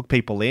bit to hook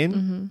people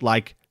in.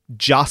 Like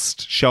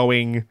just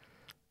showing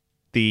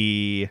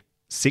the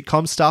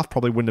sitcom stuff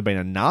probably wouldn't have been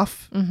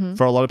enough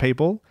for a lot of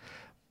people.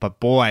 But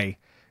boy,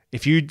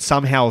 if you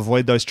somehow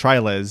avoid those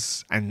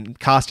trailers and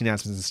cast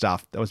announcements and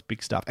stuff, that was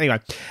big stuff. Anyway,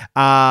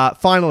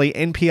 finally,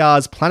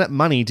 NPR's Planet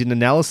Money did an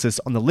analysis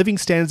on the living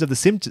standards of The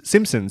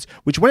Simpsons,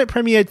 which when it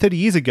premiered 30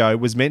 years ago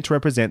was meant to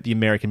represent the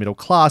American middle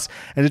class,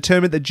 and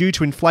determined that due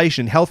to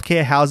inflation,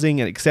 healthcare,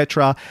 housing, and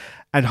etc.,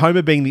 and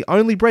Homer being the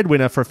only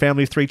breadwinner for a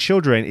family of 3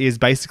 children is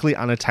basically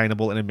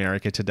unattainable in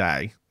America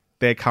today.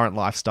 Their current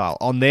lifestyle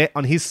on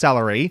his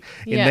salary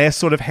in their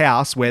sort of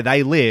house where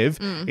they live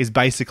is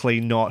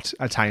basically not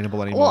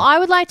attainable anymore. Well, I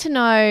would like to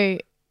know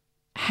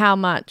how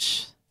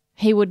much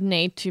he would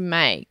need to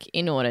make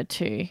in order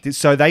to.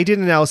 So they did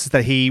an analysis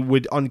that he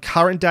would, on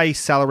current day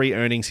salary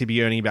earnings, he'd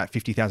be earning about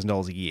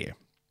 $50,000 a year.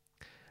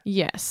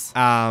 Yes,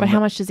 but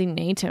how much does he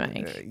need to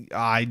make?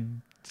 I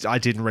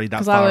didn't read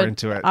that far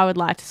into it. I would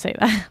like to see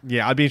that.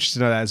 Yeah, I'd be interested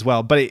to know that as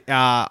well. But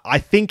I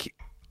think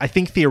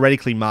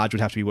theoretically Marge would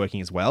have to be working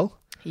as well.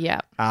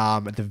 Yeah.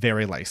 At the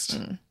very least.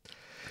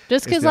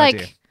 Just because,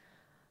 like,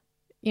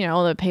 you know,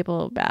 all the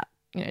people about,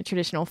 you know,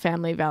 traditional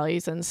family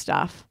values and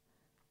stuff,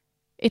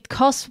 it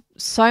costs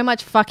so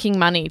much fucking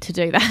money to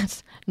do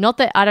that. Not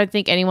that I don't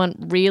think anyone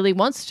really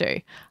wants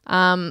to.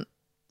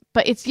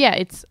 But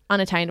it's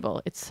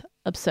unattainable. It's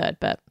absurd,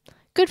 but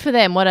good for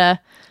them. What a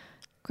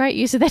great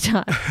use of their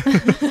time.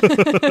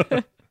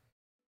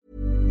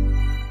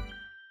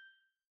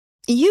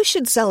 You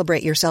should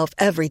celebrate yourself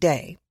every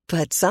day.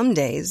 But some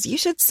days you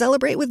should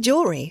celebrate with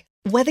jewelry.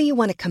 Whether you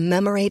want to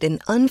commemorate an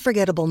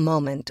unforgettable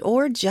moment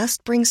or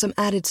just bring some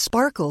added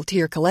sparkle to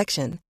your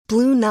collection,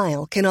 Blue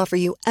Nile can offer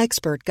you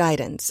expert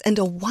guidance and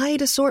a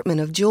wide assortment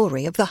of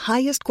jewelry of the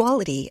highest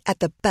quality at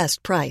the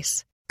best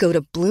price. Go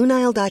to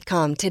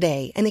BlueNile.com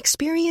today and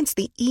experience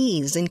the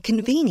ease and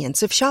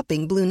convenience of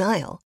shopping Blue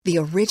Nile, the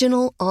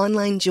original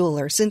online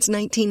jeweler since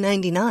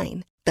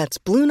 1999. That's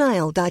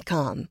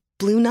BlueNile.com.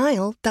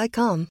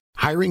 BlueNile.com.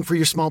 Hiring for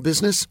your small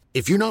business?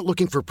 If you're not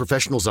looking for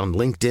professionals on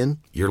LinkedIn,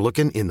 you're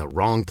looking in the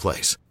wrong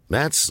place.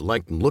 That's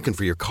like looking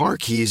for your car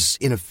keys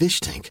in a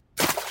fish tank.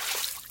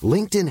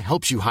 LinkedIn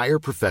helps you hire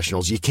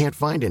professionals you can't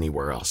find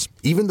anywhere else,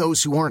 even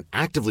those who aren't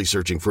actively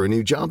searching for a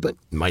new job but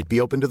might be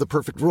open to the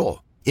perfect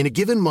role. In a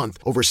given month,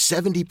 over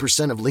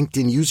 70% of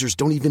LinkedIn users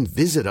don't even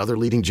visit other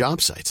leading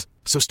job sites.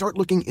 So start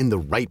looking in the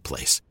right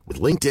place.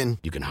 With LinkedIn,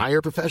 you can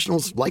hire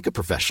professionals like a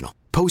professional.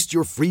 Post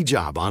your free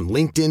job on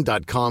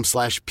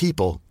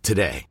linkedin.com/people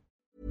today.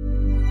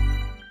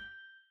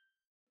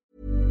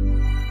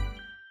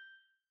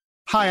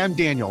 Hi, I'm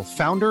Daniel,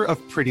 founder of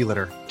Pretty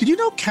Litter. Did you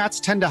know cats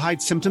tend to hide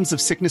symptoms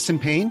of sickness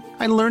and pain?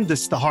 I learned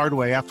this the hard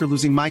way after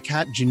losing my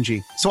cat,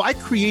 Gingy. So I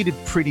created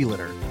Pretty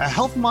Litter, a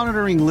health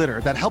monitoring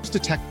litter that helps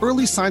detect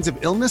early signs of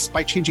illness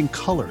by changing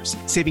colors,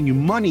 saving you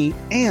money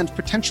and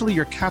potentially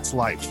your cat's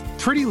life.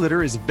 Pretty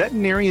Litter is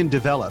veterinarian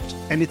developed,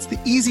 and it's the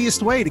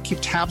easiest way to keep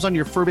tabs on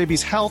your fur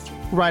baby's health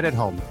right at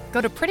home.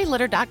 Go to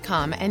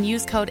prettylitter.com and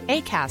use code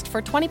ACAST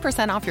for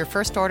 20% off your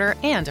first order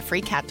and a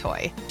free cat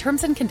toy.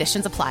 Terms and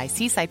conditions apply.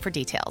 See site for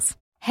details.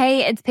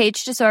 Hey, it's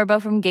Paige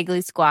DeSorbo from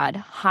Giggly Squad.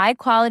 High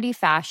quality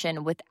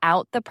fashion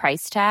without the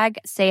price tag.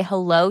 Say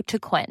hello to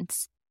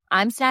Quince.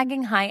 I'm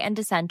snagging high-end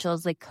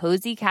essentials like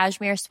cozy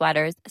cashmere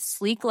sweaters,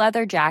 sleek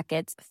leather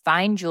jackets,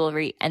 fine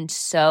jewelry, and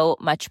so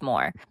much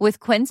more. With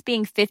Quince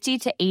being 50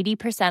 to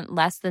 80%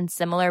 less than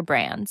similar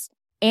brands.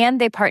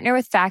 And they partner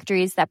with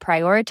factories that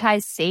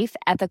prioritize safe,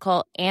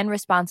 ethical, and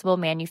responsible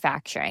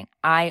manufacturing.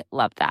 I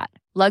love that.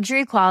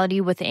 Luxury quality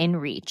within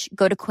reach.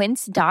 Go to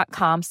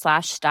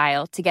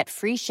quince.com/style to get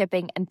free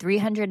shipping and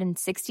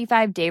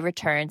 365-day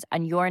returns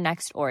on your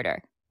next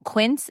order.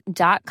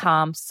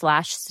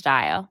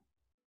 Quince.com/style.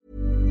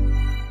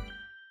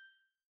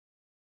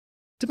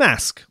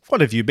 Damask,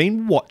 what have you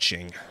been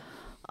watching?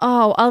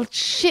 a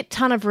shit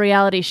ton of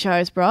reality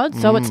shows, Brod.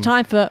 So it's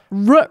time for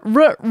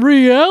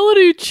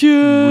reality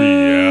check.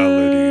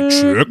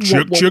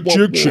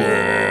 Reality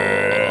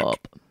check.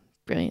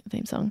 Brilliant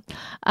theme song.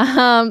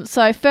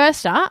 So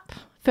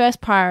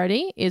first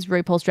priority is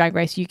RuPaul's Drag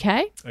Race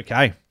UK,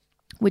 Okay.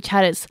 which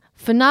had its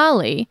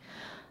finale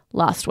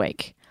last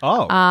week.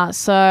 Oh.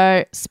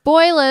 So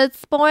spoilers.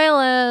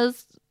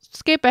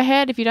 Skip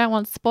ahead if you don't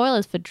want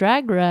spoilers for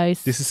Drag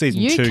Race. This is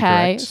season UK, 2,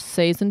 correct?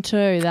 Season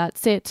 2,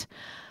 that's it.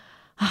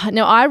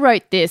 Now, I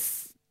wrote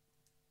this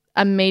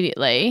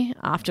immediately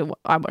after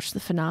I watched the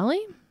finale.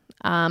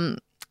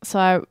 So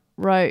I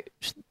wrote,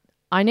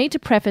 I need to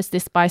preface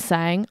this by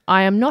saying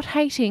I am not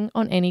hating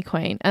on any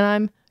queen, and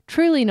I'm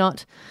truly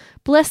not.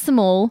 Bless them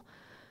all.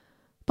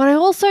 But I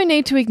also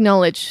need to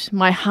acknowledge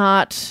my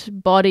heart,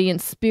 body,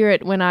 and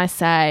spirit when I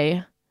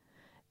say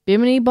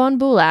Bimini Bon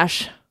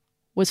Boulash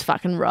was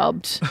fucking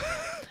robbed.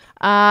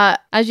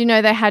 As you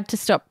know, they had to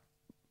stop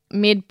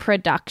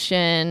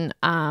mid-production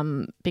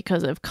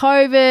because of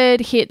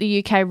COVID, hit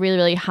the UK really,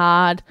 really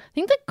hard. I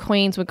think the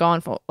Queens were gone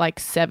for like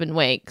 7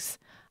 weeks.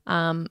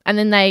 And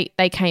then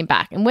they came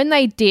back. And when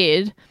they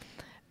did,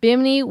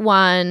 Bimini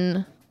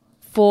won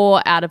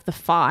 4 out of the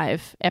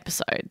 5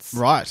 episodes.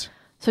 Right.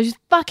 So she's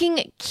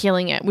fucking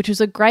killing it, which was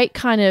a great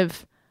kind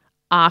of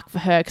arc for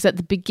her because at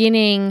the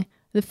beginning,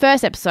 the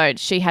first episode,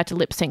 she had to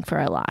lip sync for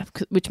her life,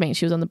 which means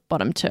she was on the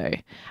bottom 2.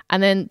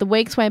 And then the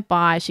weeks went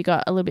by, she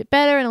got a little bit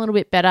better and a little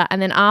bit better. And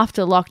then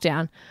after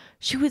lockdown,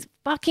 she was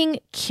fucking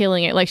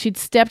killing it. Like she'd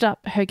stepped up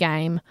her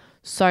game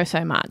so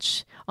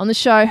much. On the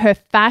show, her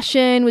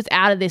fashion was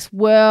out of this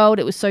world.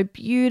 It was so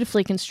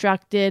beautifully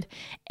constructed,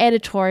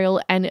 editorial,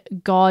 and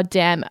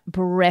goddamn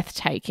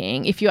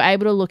breathtaking. If you're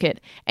able to look at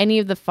any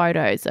of the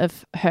photos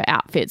of her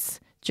outfits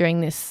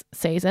during this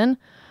season,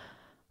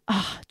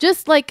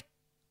 just like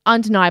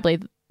undeniably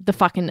the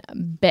fucking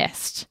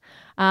best.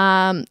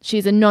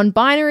 She's a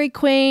non-binary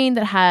queen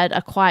that had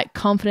a quiet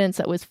confidence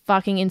that was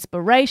fucking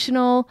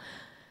inspirational.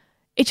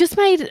 It just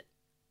made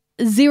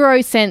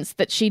zero sense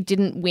that she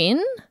didn't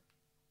win.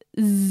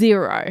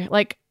 Zero.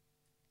 Like,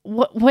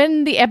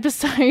 when the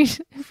episode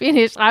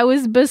finished, I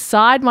was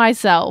beside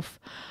myself.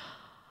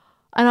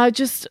 And I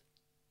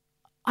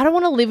don't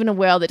want to live in a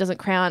world that doesn't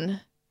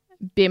crown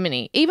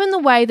Bimini. Even the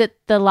way that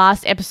the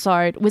last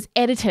episode was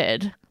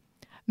edited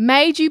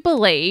made you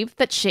believe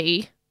that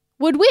she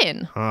would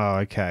win. Oh,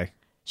 okay.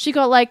 She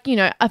got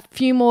a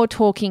few more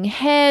talking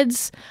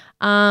heads.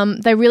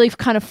 They really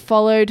kind of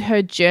followed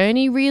her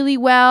journey really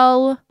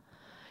well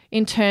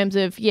in terms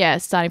of,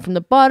 starting from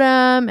the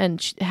bottom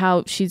and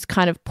how she's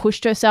kind of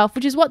pushed herself,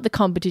 which is what the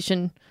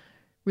competition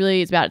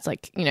really is about. It's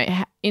like,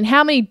 in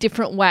how many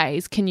different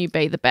ways can you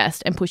be the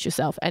best and push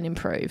yourself and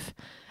improve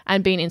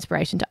and be an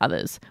inspiration to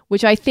others,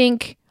 which I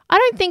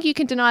don't think you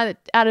can deny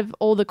that out of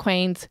all the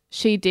queens,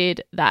 she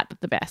did that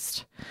the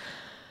best.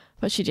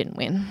 But she didn't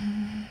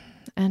win.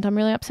 And I'm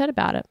really upset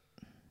about it.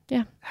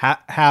 Yeah.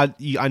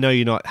 I know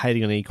you're not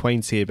hating on any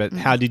queens here, but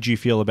how did you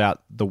feel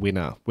about the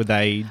winner? Were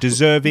they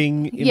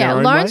deserving in their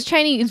own Lawrence way?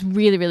 Chaney is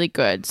really, really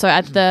good. So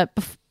at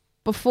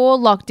before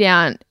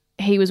lockdown,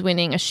 he was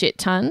winning a shit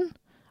ton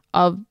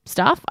of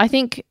stuff. I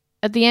think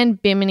at the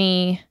end,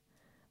 Bimini,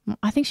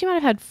 I think she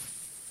might have had,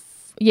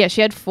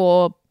 she had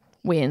 4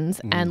 wins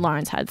and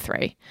Lawrence had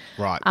 3.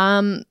 Right.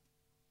 And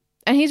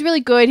he's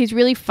really good. He's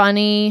really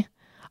funny.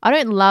 I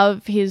don't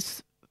love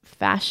his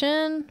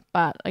fashion,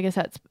 but I guess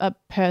that's a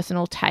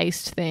personal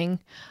taste thing.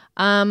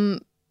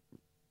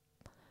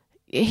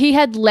 He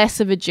had less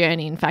of a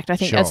journey. In fact, I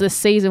think as the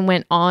season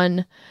went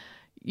on,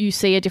 you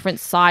see a different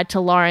side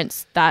to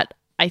Lawrence that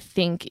I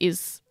think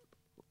is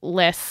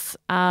less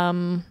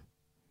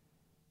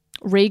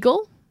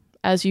regal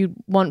as you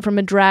want from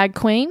a drag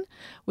queen,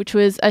 which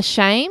was a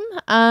shame.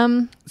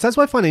 So that's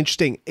what I find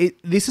interesting.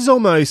 This is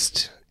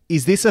almost,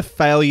 is this a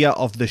failure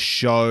of the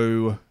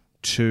show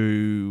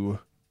to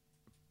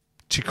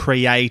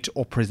create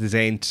or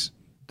present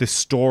the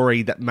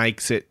story that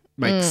makes it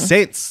make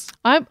sense?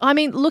 I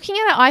mean, looking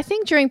at it, I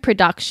think during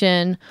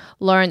production,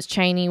 Lawrence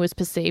Chaney was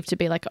perceived to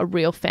be like a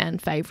real fan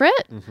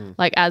favorite,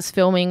 like as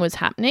filming was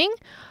happening.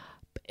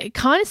 It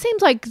kind of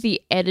seems like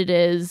the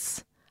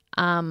editors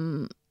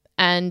and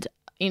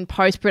in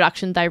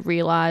post-production, they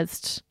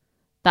realised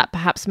that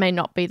perhaps may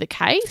not be the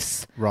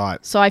case.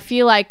 Right. So I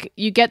feel like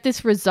you get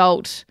this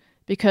result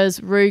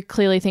because Rue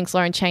clearly thinks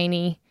Lawrence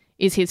Chaney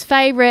is his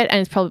favourite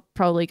and is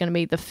probably going to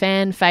be the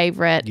fan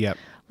favourite. Yep.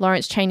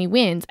 Lawrence Chaney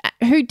wins,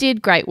 who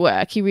did great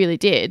work. He really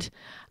did.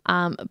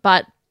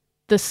 But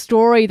the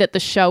story that the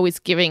show is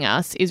giving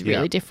us is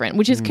really different,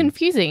 which is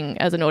confusing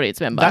as an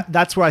audience member.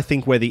 That's where I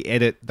think where the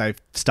edit,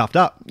 they've stuffed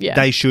up. Yeah.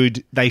 They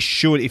should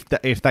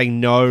if they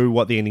know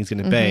what the ending's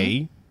going to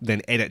be,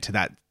 then edit to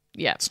that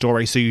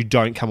story so you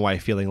don't come away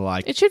feeling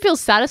like... It should feel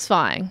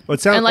satisfying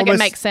it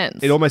makes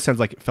sense. It almost sounds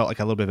like it felt like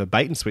a little bit of a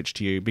bait and switch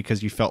to you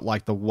because you felt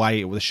like the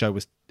way the show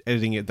was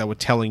editing it, they were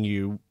telling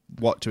you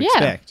what to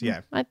expect.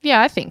 Yeah.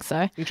 I think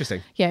so.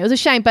 Interesting. Yeah, it was a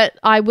shame, but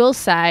I will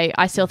say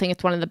I still think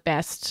it's one of the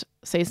best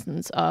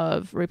seasons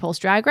of RuPaul's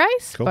Drag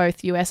Race,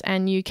 both US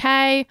and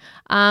UK.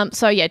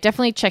 So yeah,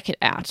 definitely check it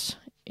out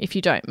if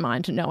you don't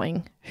mind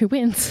knowing who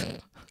wins.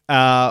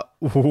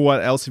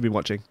 What else have you been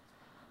watching?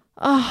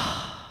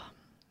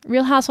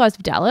 Real Housewives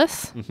of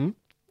Dallas.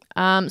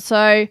 Mm-hmm.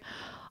 So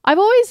I've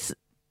always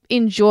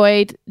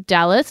enjoyed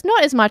Dallas,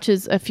 not as much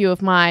as a few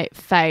of my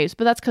faves,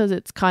 but that's because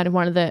it's kind of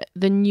one of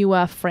the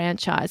newer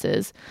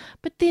franchises.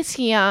 But this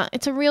year,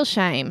 it's a real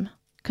shame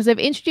because they've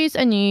introduced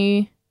a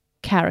new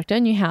character,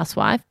 new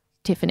housewife,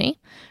 Tiffany,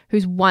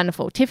 who's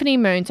wonderful. Tiffany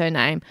Moon's her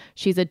name.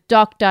 She's a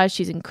doctor.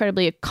 She's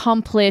incredibly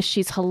accomplished.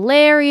 She's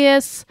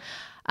hilarious.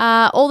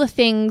 All the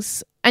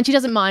things, and she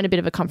doesn't mind a bit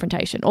of a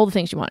confrontation. All the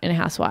things you want in a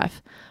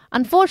housewife.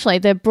 Unfortunately,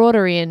 they brought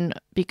her in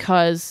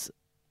because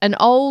an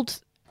old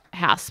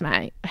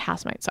housewife,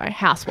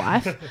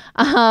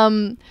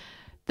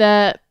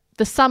 the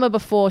summer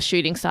before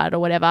shooting started or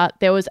whatever,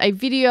 there was a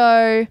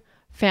video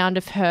found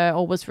of her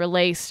or was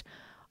released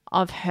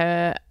of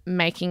her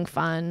making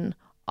fun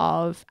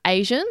of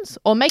Asians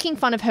or making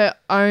fun of her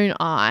own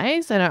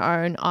eyes and her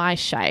own eye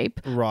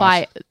shape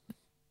by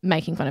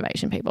making fun of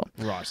Asian people.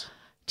 Right.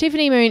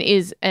 Tiffany Moon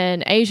is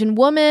an Asian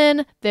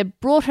woman. They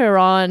brought her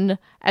on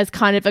as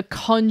kind of a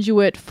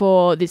conduit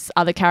for this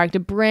other character,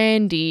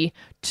 Brandy,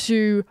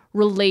 to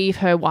relieve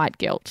her white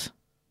guilt,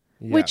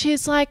 which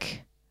is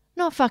like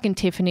not fucking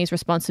Tiffany's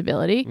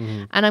responsibility.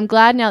 Mm-hmm. And I'm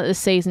glad now that the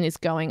season is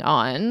going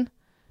on,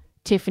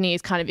 Tiffany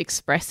is kind of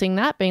expressing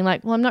that, being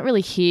like, well, I'm not really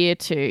here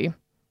to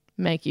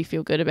make you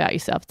feel good about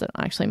yourself. That's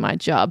actually my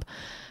job.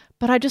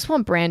 But I just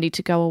want Brandy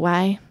to go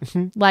away.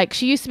 Like,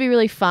 she used to be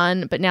really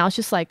fun, but now it's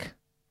just like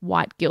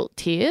white guilt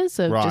tears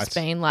of just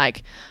being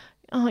like,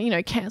 oh, you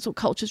know, cancel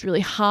culture is really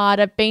hard.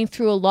 I've been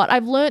through a lot.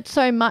 I've learnt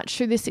so much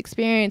through this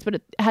experience, but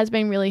it has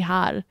been really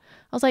hard.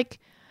 I was like,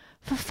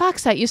 for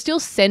fuck's sake, you're still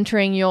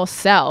centering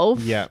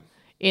yourself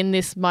in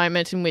this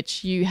moment in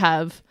which you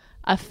have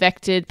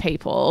affected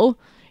people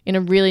in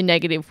a really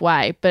negative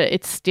way, but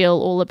it's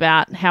still all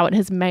about how it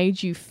has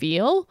made you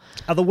feel.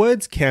 Are the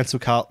words cancel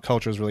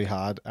culture is really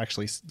hard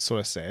actually sort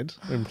of said,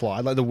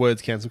 implied? Like the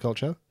words cancel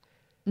culture?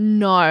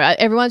 No,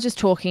 everyone's just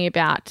talking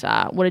about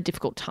what a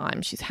difficult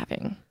time she's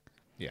having.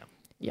 Yeah.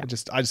 Yeah.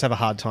 I just have a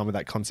hard time with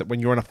that concept when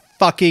you're on a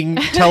fucking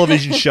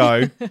television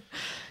show.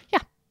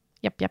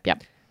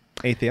 Yep.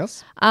 Anything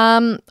else?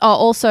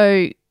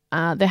 Also,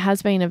 there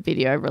has been a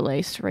video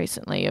released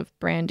recently of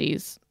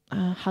Brandy's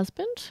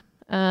husband.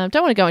 Don't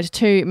want to go into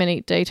too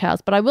many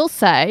details, but I will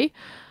say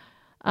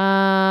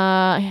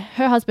her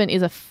husband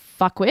is a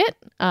fuckwit.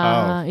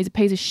 He's a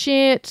piece of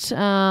shit.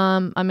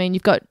 I mean,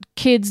 you've got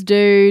kids,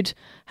 dude.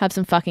 Have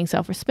some fucking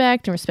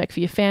self-respect and respect for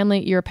your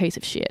family. You're a piece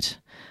of shit.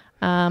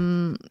 So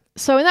in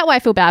that way, I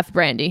feel bad for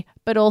Brandy,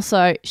 but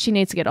also she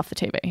needs to get off the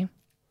TV.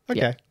 Okay.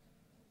 Yeah.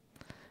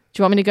 Do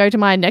you want me to go to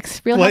my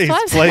next Real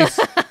Housewives?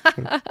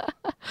 Please.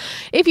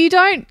 If you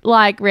don't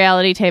like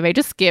reality TV,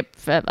 just skip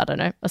for, I don't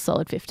know, a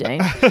solid 15.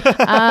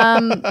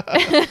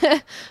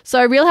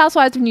 So Real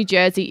Housewives of New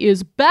Jersey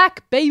is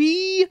back,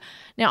 baby.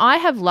 Now, I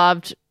have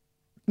loved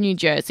New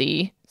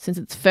Jersey since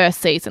its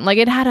first season. Like,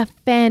 it had a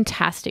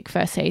fantastic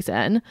first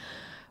season.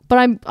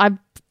 But I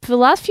for the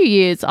last few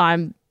years,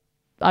 I've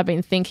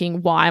been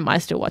thinking, why am I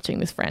still watching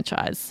this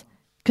franchise?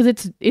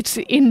 Because it's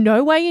in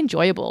no way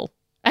enjoyable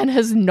and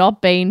has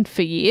not been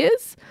for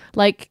years.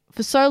 Like,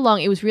 for so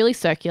long, it was really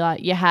circular.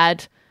 You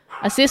had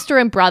a sister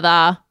and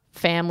brother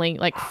family,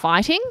 like,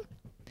 fighting.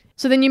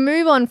 So then you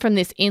move on from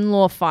this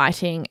in-law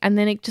fighting, and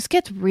then it just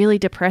gets really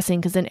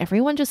depressing because then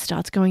everyone just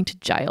starts going to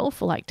jail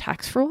for, like,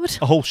 tax fraud.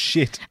 Oh,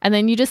 shit. And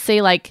then you just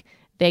see, like,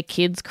 their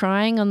kids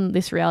crying on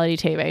this reality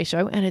TV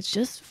show, and it's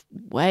just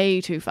way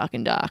too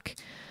fucking dark.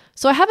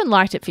 So I haven't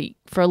liked it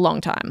for a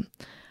long time.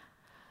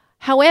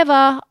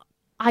 However,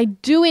 I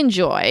do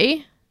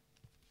enjoy,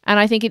 and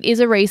I think it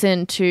is a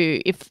reason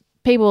to, if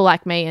people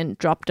like me and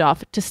dropped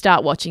off, to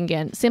start watching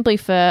again, simply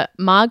for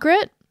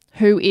Margaret,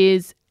 who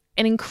is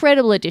an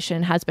incredible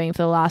addition, has been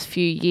for the last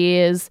few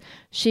years.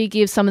 She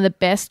gives some of the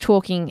best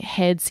talking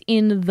heads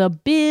in the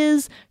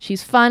biz.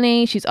 She's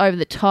funny. She's over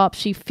the top.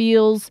 She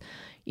feels,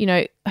 you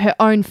know, her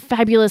own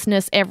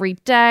fabulousness every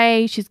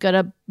day. She's got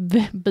a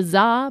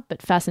bizarre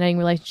but fascinating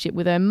relationship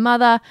with her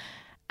mother,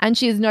 and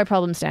she has no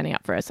problem standing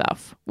up for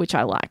herself, which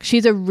I like.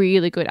 She's a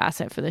really good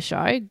asset for the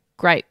show.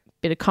 Great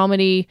bit of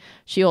comedy.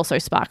 She also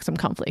sparks some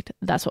conflict.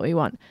 That's what we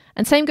want.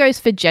 And same goes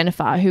for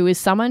Jennifer, who is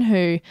someone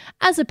who,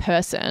 as a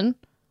person,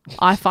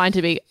 I find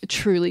to be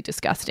truly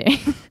disgusting.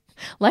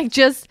 Like,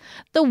 just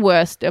the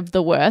worst of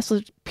the worst.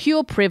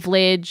 Pure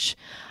privilege,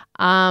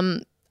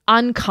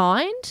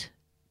 unkind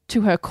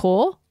to her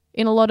core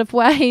in a lot of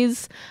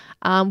ways,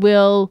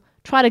 will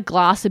try to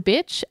glass a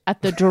bitch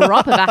at the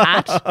drop of a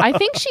hat. I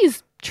think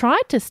she's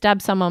tried to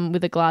stab someone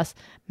with a glass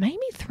maybe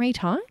 3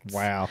 times.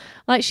 Wow.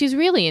 Like, she's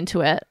really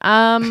into it.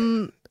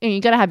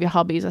 You got to have your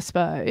hobbies, I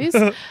suppose.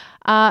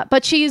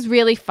 But she is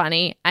really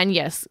funny and,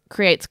 yes,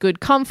 creates good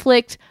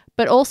conflict,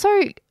 but also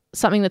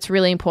something that's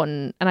really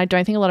important, and I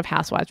don't think a lot of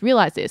housewives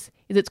realize this,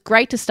 is it's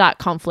great to start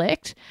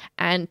conflict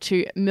and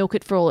to milk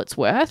it for all it's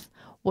worth.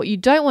 What you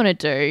don't want to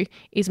do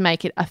is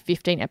make it a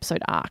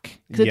 15-episode arc,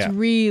 because it's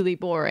really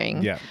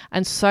boring. Yeah.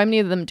 And so many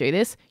of them do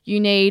this. You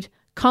need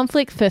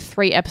conflict for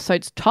 3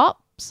 episodes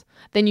tops, relationships.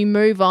 Then you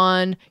move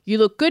on, you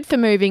look good for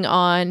moving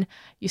on,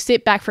 you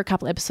sit back for a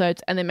couple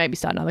episodes and then maybe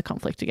start another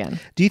conflict again.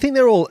 Do you think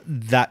they're all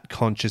that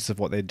conscious of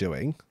what they're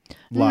doing?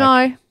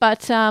 No,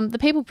 but the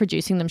people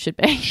producing them should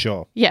be.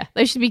 Sure. Yeah,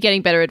 they should be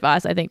getting better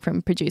advice, I think,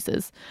 from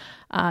producers,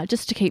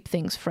 just to keep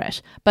things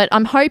fresh. But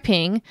I'm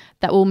hoping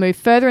that we'll move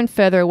further and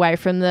further away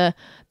from the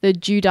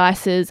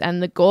Giudices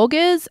and the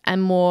Gorgas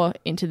and more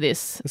into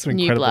this Some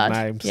new incredible blood.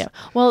 names. Yeah.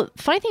 Well,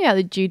 the funny thing about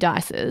the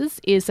Giudices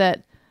is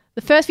that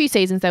the first few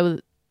seasons they were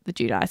the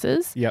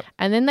Giudices. Yep.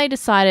 And then they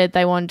decided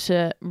they wanted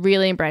to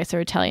really embrace their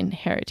Italian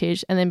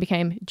heritage and then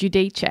became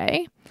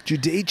Giudice.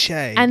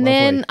 Giudice. And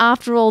then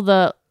after all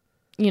the,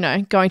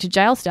 going to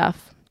jail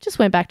stuff, just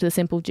went back to the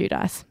simple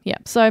Giudice. Yeah.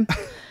 So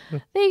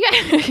there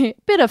you go.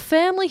 Bit of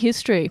family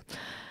history.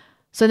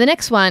 So the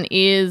next one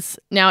is,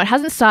 now it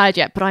hasn't started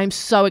yet, but I'm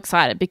so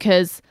excited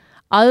because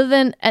other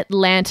than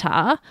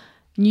Atlanta,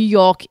 New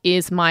York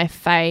is my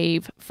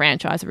fave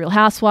franchise of Real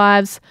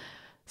Housewives.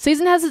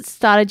 Season hasn't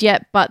started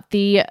yet, but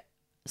the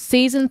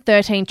season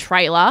 13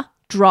 trailer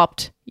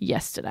dropped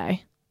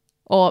yesterday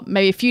or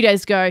maybe a few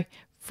days ago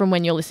from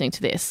when you're listening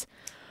to this.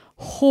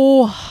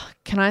 Oh,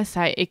 can I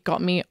say it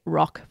got me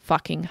rock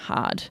fucking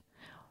hard.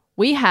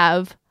 We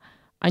have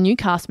a new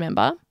cast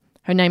member.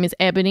 Her name is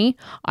Ebony.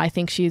 I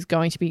think she's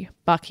going to be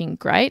fucking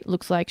great.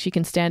 Looks like she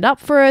can stand up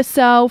for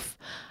herself.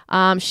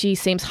 She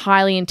seems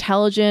highly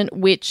intelligent,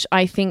 which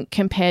I think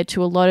compared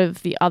to a lot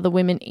of the other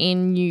women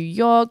in New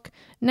York,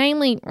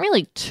 namely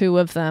really two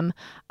of them,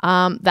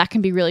 that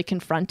can be really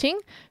confronting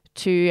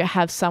to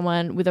have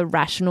someone with a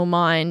rational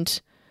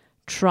mind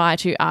try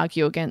to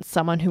argue against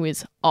someone who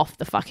is off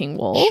the fucking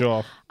wall.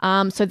 Sure.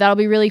 So that'll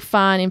be really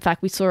fun. In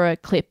fact, we saw a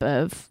clip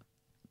of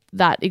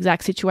that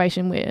exact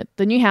situation where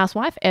the new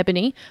housewife,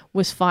 Ebony,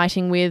 was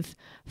fighting with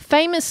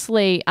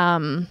famously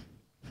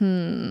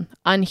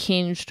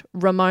unhinged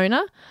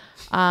Ramona.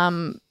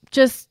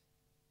 Just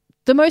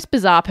the most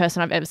bizarre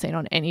person I've ever seen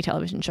on any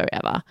television show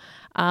ever.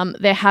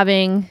 They're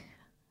having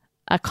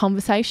a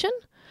conversation.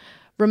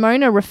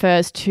 Ramona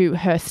refers to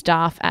her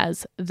staff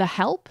as the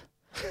help.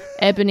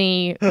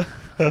 Ebony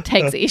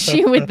takes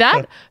issue with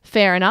that.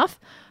 Fair enough.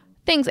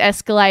 Things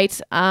escalate,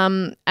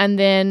 and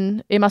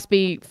then it must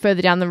be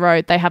further down the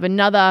road. They have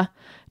another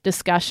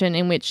discussion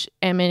in which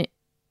Ebony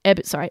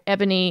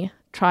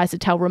tries to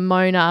tell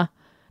Ramona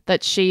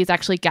that she is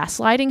actually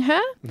gaslighting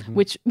her,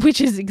 which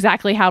is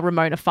exactly how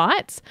Ramona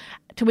fights.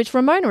 To which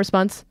Ramona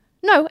responds,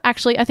 "No,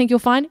 actually, I think you'll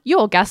find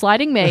you're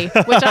gaslighting me,"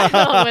 which I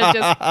thought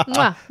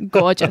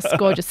was just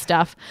gorgeous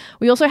stuff.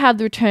 We also have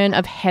the return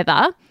of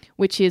Heather,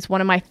 which is one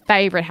of my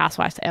favorite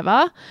housewives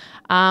ever.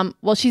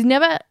 Well, she's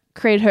never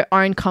created her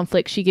own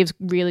conflict. She gives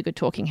really good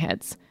talking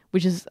heads,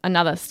 which is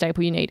another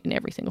staple you need in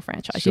every single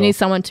franchise. Sure. You need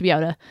someone to be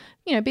able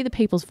to, be the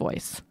people's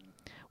voice,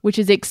 which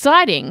is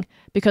exciting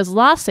because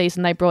last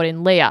season they brought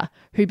in Leah,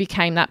 who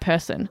became that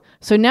person.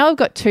 So now we've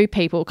got two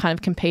people kind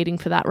of competing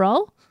for that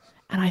role,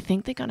 and I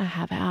think they're going to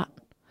have out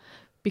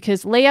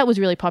because Leah was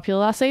really popular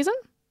last season.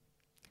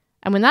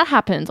 And when that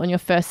happens on your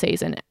first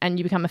season and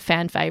you become a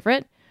fan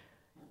favorite,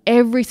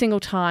 every single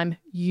time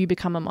you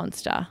become a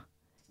monster.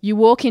 You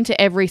walk into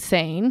every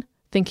scene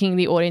thinking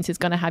the audience is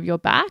going to have your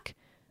back,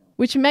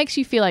 which makes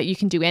you feel like you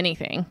can do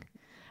anything.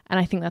 And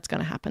I think that's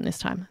going to happen this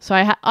time. So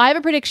I have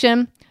a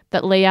prediction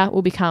that Leah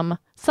will become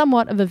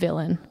somewhat of a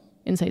villain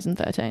in season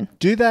 13.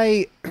 Do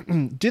they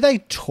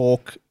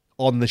talk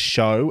on the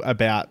show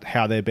about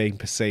how they're being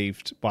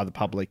perceived by the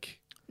public?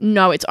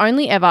 No, it's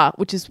only ever,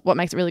 which is what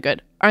makes it really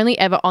good, only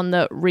ever on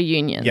the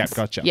reunions. Yeah,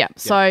 gotcha. Yeah.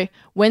 So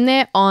when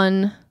they're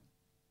on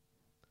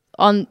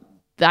the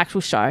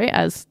actual show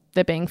as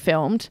they're being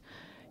filmed,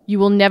 you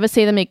will never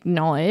see them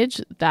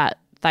acknowledge that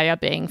they are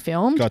being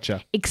filmed.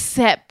 Gotcha.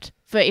 Except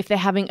for if they're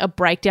having a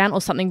breakdown or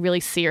something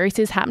really serious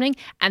is happening,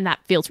 and that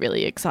feels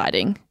really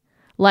exciting.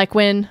 Like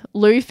when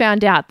Lou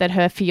found out that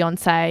her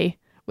fiancé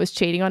was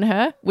cheating on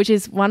her, which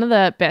is one of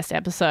the best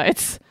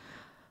episodes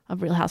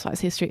of Real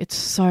Housewives history. It's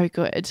so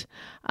good.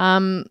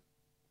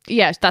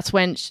 Yeah, that's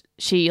when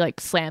she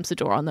slams the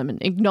door on them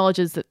and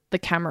acknowledges that the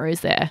camera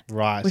is there.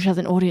 Right. Which has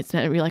an audience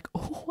now to be like,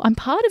 oh, I'm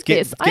part of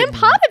this. I am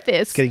part of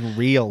this. It's getting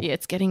real. Yeah,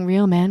 it's getting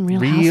real, man.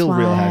 Real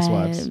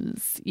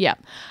Housewives. Yeah.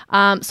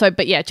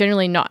 But yeah,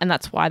 generally not. And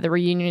that's why the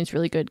reunion is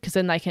really good because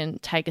then they can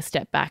take a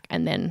step back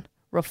and then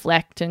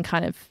reflect and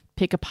kind of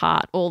pick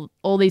apart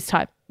all these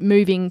type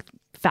moving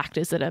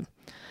factors that are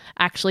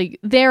actually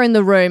there in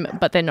the room,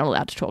 but they're not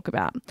allowed to talk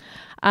about.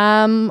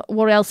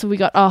 What else have we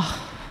got?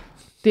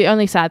 The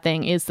only sad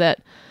thing is that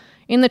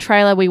in the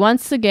trailer, we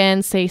once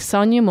again see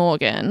Sonia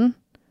Morgan,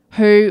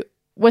 who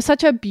was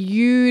such a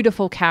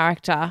beautiful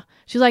character.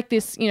 She's like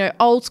this,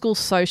 old school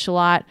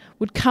socialite,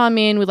 would come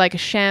in with a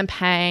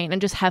champagne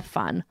and just have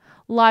fun,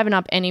 liven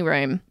up any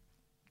room.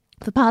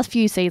 For the past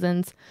few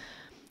seasons,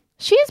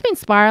 she has been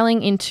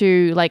spiraling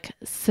into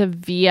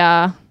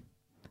severe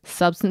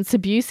substance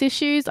abuse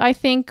issues, I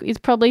think is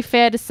probably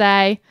fair to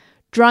say.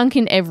 Drunk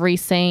in every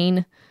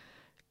scene.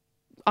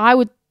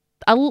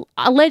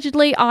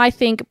 Allegedly, I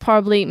think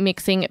probably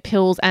mixing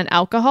pills and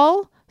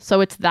alcohol. So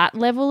it's that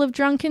level of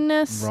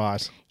drunkenness.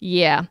 Right.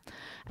 Yeah.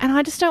 And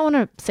I just don't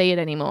want to see it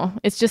anymore.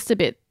 It's just a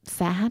bit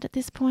sad at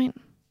this point.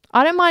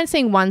 I don't mind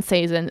seeing one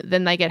season,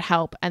 then they get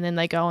help, and then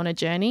they go on a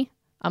journey.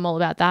 I'm all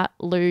about that.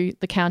 Lou,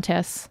 the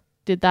Countess,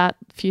 did that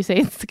a few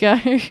seasons ago.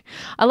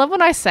 I love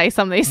when I say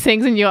some of these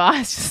things and your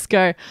eyes just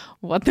go,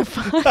 what the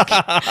fuck?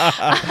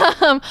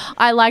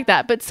 I like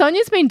that. But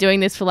Sonia's been doing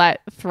this for like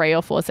 3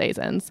 or 4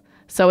 seasons.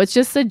 So it's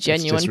just a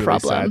genuine really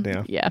problem. sad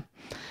now. Yeah.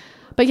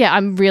 But yeah,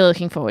 I'm really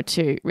looking forward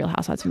to Real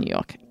Housewives of New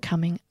York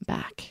coming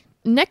back.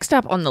 Next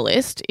up on the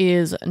list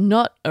is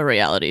not a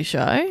reality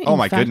show. Oh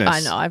my goodness. I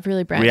know, I've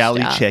really branched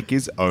Reality out. check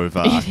is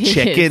over. It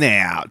Checking is.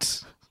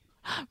 out.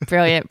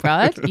 Brilliant,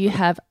 Brad. You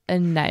have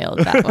nailed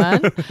that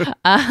one.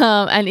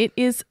 And it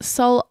is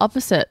Soul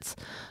Opposites.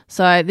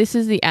 So this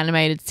is the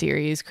animated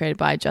series created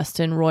by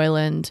Justin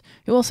Roiland,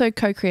 who also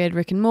co-created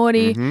Rick and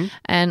Morty,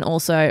 and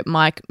also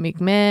Mike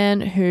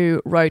McMahon,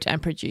 who wrote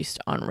and produced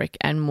on Rick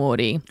and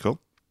Morty. Cool.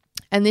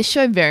 And this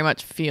show very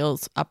much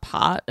feels a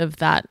part of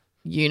that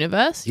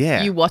universe.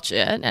 Yeah. You watch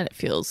it and it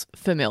feels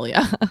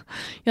familiar.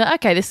 You're like,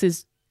 okay, this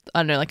is, I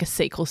don't know, like a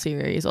sequel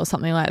series or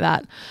something like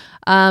that.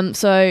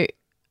 So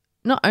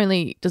not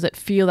only does it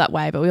feel that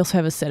way, but we also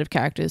have a set of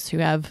characters who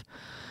have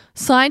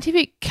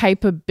scientific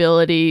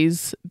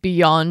capabilities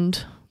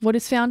beyond what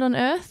is found on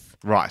Earth.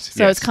 Right.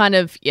 So it's kind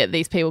of,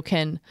 these people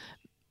can,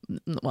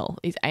 well,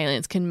 these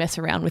aliens can mess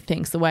around with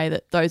things the way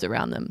that those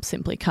around them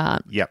simply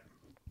can't. Yep.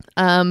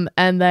 And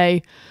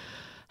they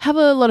have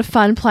a lot of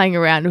fun playing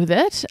around with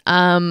it,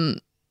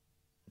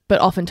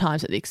 but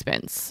oftentimes at the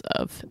expense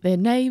of their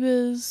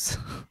neighbours,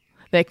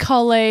 their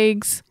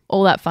colleagues,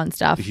 all that fun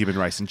stuff. The human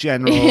race in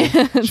general.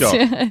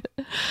 Sure.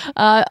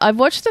 I've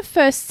watched the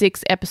first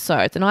 6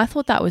 episodes and I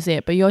thought that was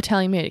it, but you're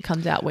telling me it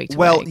comes out week to week.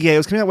 Well, yeah, it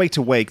was coming out week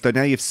to week, though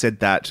now you've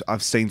said that,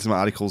 I've seen some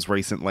articles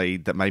recently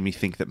that made me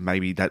think that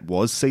maybe that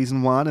was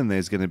season 1 and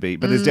there's going to be,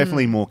 but there's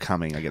definitely more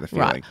coming, I get the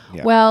feeling. Right.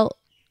 Yeah. Well,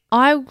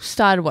 I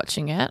started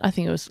watching it. I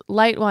think it was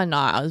late one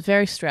night. I was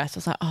very stressed. I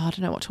was like, I don't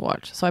know what to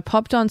watch. So I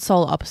popped on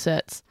Soul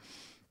Opposites,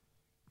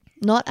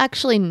 not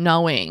actually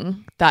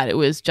knowing that it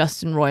was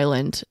Justin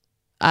Roiland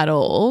at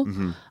all.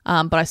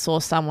 But I saw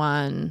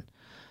someone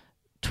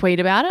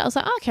tweet about it. I was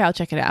like, okay, I'll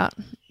check it out.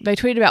 They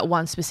tweeted about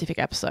one specific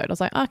episode. I was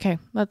like, okay,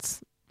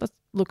 that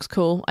looks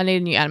cool. I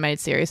need a new animated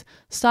series.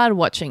 Started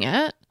watching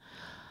it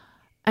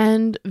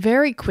and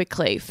very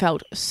quickly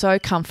felt so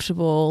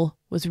comfortable,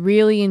 was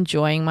really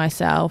enjoying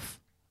myself.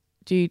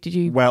 Did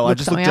you? Well, I look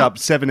just something looked up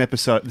 7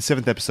 episode. The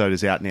 7th episode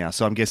is out now,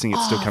 so I'm guessing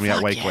it's still coming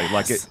out weekly. yes.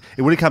 Like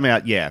it would have come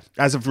out,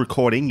 as of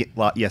recording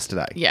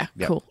yesterday. Yeah,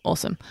 Yep. cool,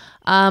 awesome.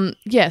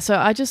 So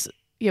I just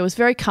was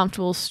very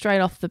comfortable straight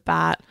off the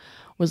bat.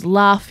 Was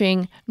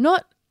laughing,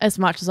 not as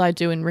much as I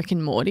do in Rick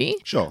and Morty.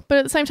 Sure. But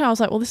at the same time, I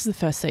was like, well, this is the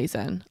first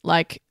season.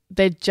 Like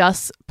they're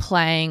just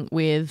playing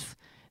with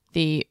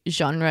the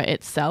genre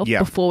itself. Yeah.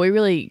 Before we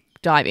really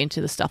dive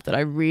into the stuff that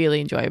I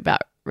really enjoy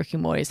about Rick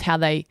and Morty is how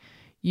they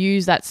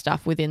use that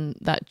stuff within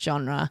that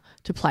genre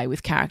to play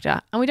with character.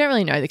 And we don't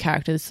really know the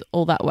characters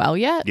all that well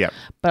yet. Yep.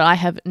 But I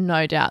have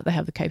no doubt they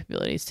have the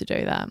capabilities to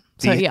do that.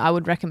 So I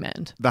would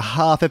recommend. The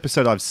half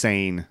episode I've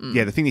seen,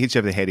 the thing that hits you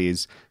over the head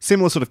is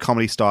similar sort of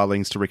comedy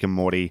stylings to Rick and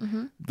Morty.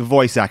 The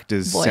voice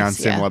actors sound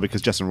similar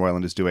because Justin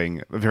Roiland is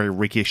doing a very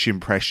Rickish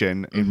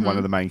impression in one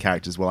of the main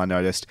characters. Well, I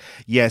noticed.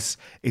 Yes,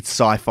 it's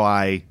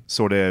sci-fi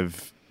sort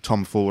of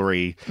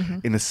tomfoolery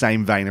in the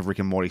same vein of Rick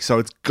and Morty. So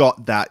it's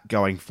got that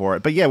going for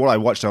it. But yeah, what I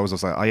watched, I was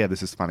just like, oh yeah,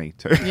 this is funny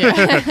too. Yeah.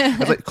 I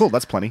was like, cool,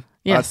 that's plenty.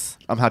 Yes.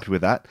 I'm happy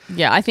with that.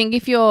 Yeah, I think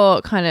if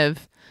you're kind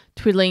of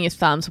twiddling your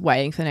thumbs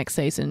waiting for the next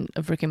season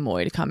of Rick and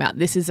Morty to come out,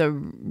 this is a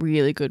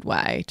really good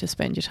way to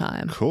spend your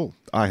time. Cool.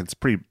 It's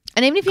pretty.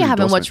 And even if you good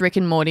haven't endorsement. watched Rick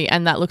and Morty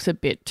and that looks a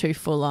bit too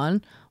full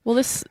on, well,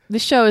 this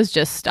show has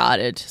just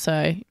started,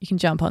 so you can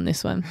jump on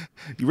this one.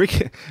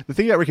 The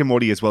thing about Rick and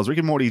Morty as well is Rick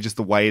and Morty is just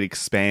the way it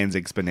expands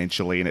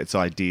exponentially in its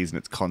ideas and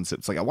its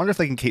concepts. Like, I wonder if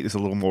they can keep this a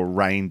little more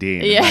reined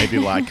in. Yeah. And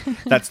maybe like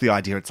that's the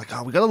idea. It's like,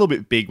 oh, we got a little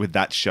bit big with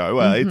that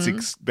show. It's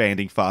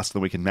expanding faster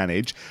than we can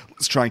manage.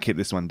 Let's try and keep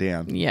this one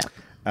down. Yeah.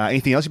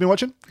 Anything else you've been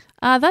watching?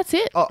 That's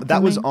it. Oh,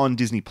 that was on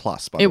Disney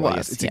Plus, by the way.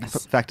 Was, In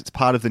fact, it's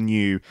part of the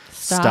new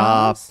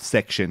Star Stars.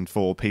 section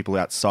for people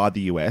outside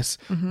the US.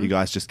 You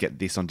guys just get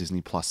this on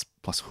Disney Plus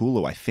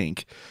Hulu, I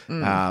think.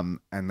 And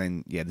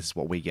then, this is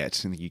what we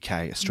get in the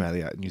UK,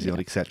 Australia, New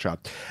Zealand, etc.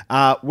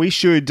 We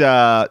should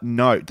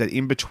note that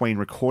in between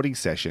recording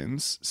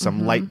sessions,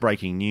 some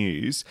late-breaking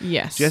news.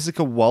 Yes.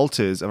 Jessica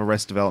Walters of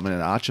Arrested Development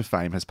and Archer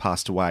fame has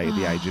passed away at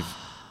the age of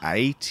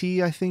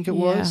 80, I think it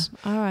was.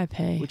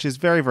 R.I.P. Which is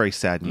very, very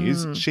sad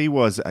news. She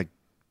was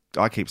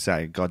I keep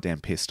saying,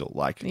 goddamn pistol.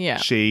 Like,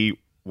 she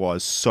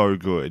was so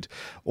good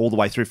all the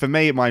way through. For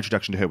me, my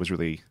introduction to her was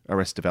really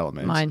Arrested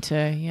Development. Mine too,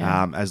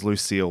 yeah. As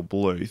Lucille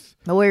Bluth.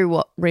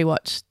 We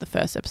rewatched the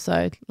first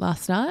episode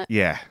last night.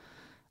 Yeah.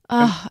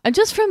 And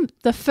just from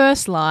the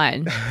first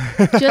line,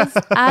 just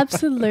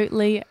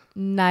absolutely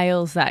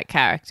nails that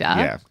character.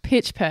 Yeah.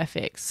 Pitch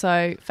perfect.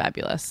 So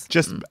fabulous.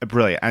 Just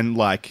brilliant. And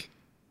like,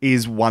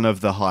 is one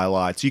of the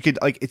highlights. You could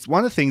it's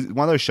one of the things,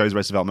 one of those shows,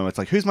 Arrested Development, where it's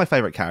like, who's my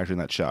favorite character in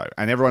that show?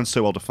 And everyone's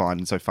so well defined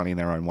and so funny in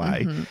their own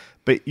way. Mm-hmm.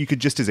 But you could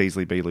just as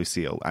easily be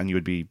Lucille, and you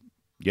would be,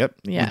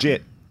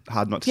 legit.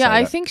 Hard not to say. Yeah,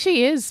 I that. think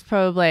she is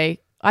probably.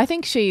 I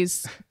think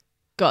she's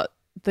got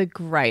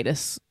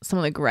some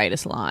of the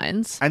greatest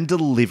lines and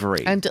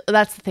delivery, and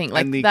that's the thing.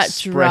 Like and the that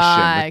expression,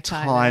 dry the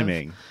kind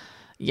timing. of,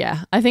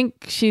 yeah, I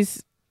think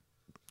she's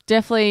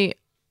definitely,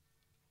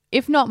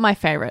 if not my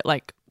favorite,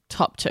 like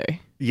top 2.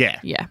 Yeah.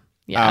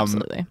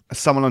 Absolutely.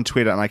 Someone on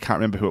Twitter, and I can't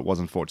remember who it was,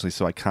 unfortunately,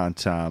 so I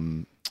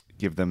can't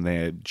give them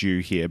their due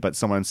here, but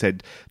someone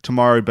said,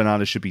 tomorrow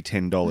bananas should be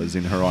 $10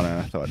 in her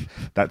honor. I thought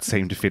that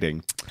seemed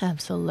fitting.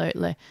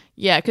 Absolutely.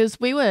 Yeah, because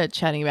we were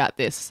chatting about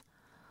this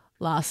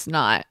last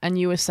night, and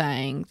you were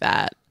saying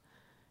that,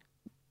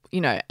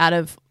 out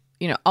of,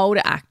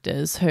 older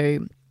actors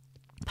who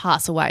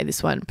pass away,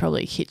 this one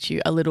probably hits you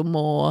a little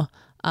more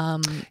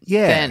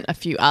than a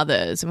few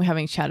others. And we're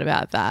having a chat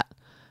about that.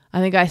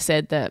 I think I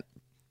said that,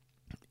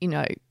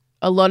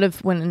 a lot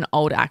of when an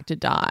old actor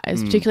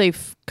dies, particularly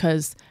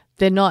because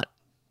they're not,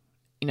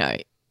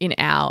 in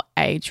our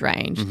age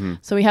range. Mm-hmm.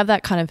 So we have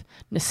that kind of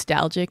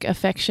nostalgic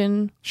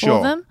affection Sure.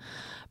 for them.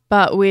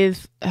 But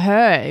with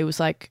her, it was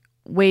like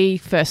we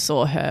first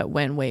saw her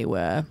when we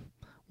were,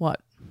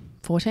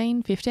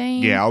 14,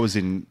 15? Yeah, I was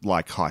in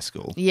high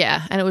school.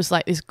 Yeah, and it was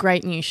like this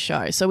great new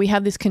show. So we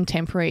have this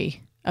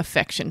contemporary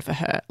affection for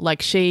her.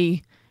 Like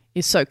she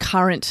is so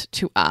current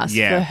to us.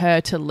 Yeah. For her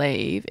to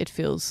leave, it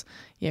feels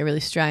really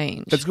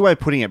strange. That's a good way of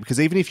putting it, because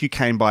even if you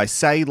came by,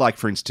 say,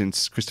 for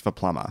instance, Christopher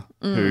Plummer,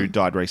 who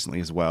died recently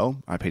as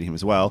well, I paid him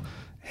as well,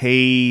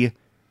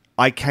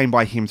 I came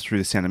by him through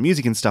The Sound of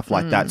Music and stuff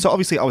like that. So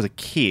obviously I was a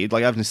kid,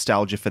 I have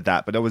nostalgia for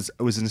that, but it was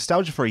a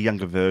nostalgia for a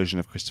younger version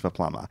of Christopher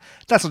Plummer.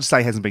 That's not to say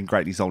he hasn't been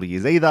great in his older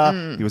years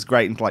either. He was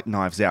great in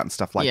Knives Out and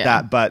stuff like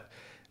that,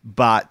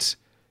 but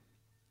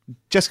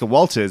Jessica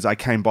Walters, I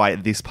came by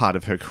at this part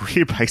of her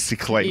career,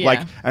 basically.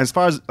 Yeah. And as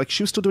far as,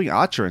 she was still doing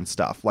Archer and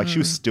stuff. She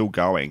was still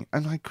going.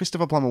 And,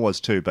 Christopher Plummer was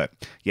too. But,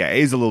 yeah, it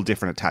is a little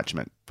different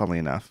attachment, funnily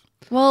enough.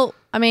 Well,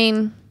 I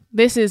mean,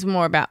 this is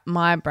more about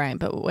my brain,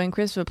 but when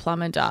Christopher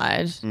Plummer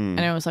died, and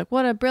it was like,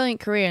 what a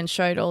brilliant career, and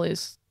showed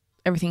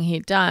everything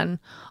he'd done,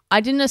 I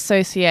didn't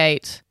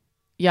associate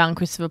young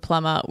Christopher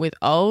Plummer with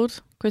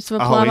old Christopher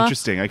Plummer. Oh,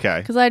 interesting. Okay.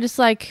 Because I just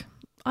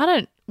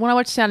when I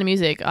watch Sound of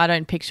Music, I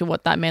don't picture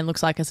what that man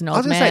looks like as an old I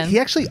was going man.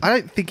 to say, I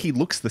don't think he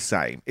looks the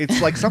same. It's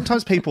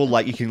sometimes people,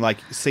 you can,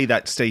 see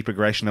that steady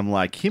progression. I'm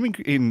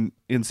him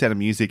in Sound of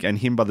Music and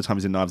him by the time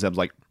he's in Knives Out, I was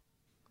like,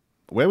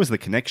 where was the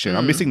connection?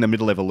 I'm missing the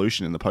middle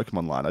evolution in the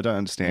Pokemon line. I don't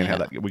understand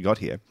how we got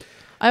here.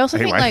 I also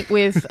think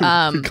with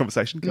Good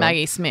conversation. Go on.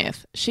 Maggie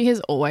Smith, she has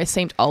always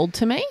seemed old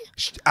to me.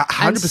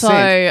 100%. And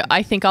so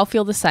I think I'll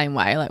feel the same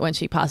way when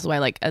she passes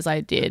away, as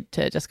I did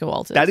to Jessica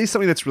Walters. That is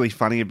something that's really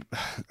funny.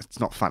 It's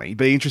not funny,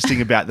 but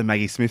interesting about the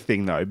Maggie Smith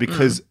thing, though,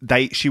 because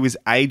she was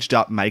aged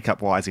up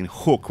makeup-wise in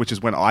Hook, which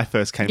is when I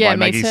first came by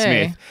Maggie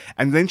Smith.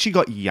 And then she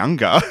got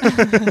younger.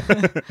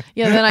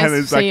 Yeah, then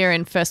I see her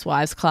in First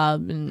Wives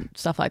Club and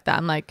stuff like that.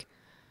 I'm like,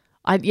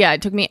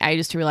 it took me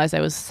ages to realize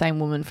they was the same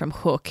woman from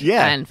Hook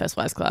and First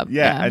Wives Club.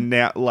 Yeah, and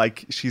now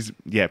she's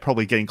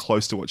probably getting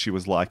close to what she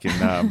was like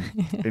in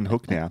in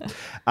Hook now.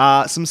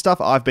 Some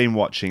stuff I've been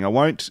watching. I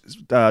won't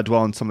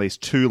dwell on some of these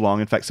too long.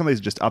 In fact, some of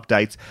these are just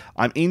updates.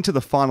 I'm into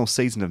the final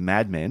season of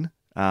Mad Men,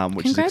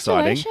 which is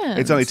exciting.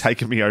 It's only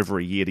taken me over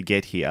a year to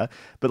get here,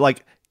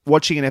 but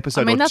watching an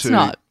episode. I mean, that's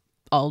not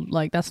old.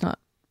 That's not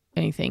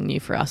anything new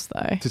for us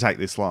though. To take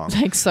this long. It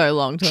takes so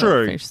long to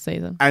finish the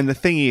season. And the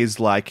thing is,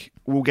 we'll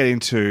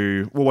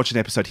watch an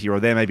episode here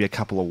or there, maybe a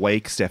couple of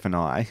weeks, Steph and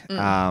I.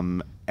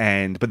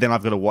 But then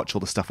I've got to watch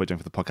all the stuff we're doing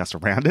for the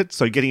podcast around it.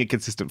 So getting a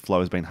consistent flow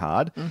has been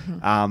hard.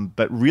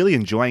 But really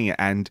enjoying it.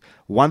 And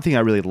one thing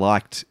I really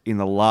liked in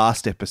the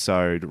last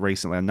episode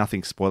recently, and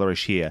nothing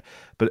spoilerish here,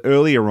 but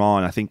earlier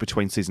on, I think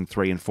between season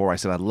 3 and 4, I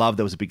said I love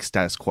there was a big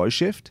status quo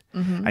shift.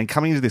 And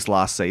coming into this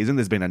last season,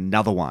 there's been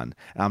another one.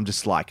 And I'm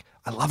just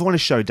I love when a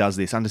show does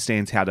this,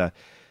 understands how to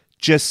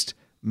just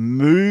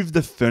move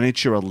the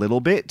furniture a little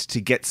bit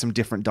to get some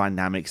different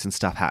dynamics and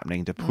stuff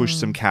happening, to push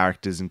some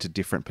characters into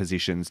different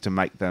positions, to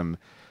make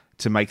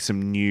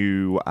some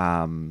new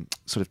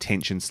sort of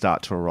tension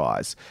start to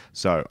arise.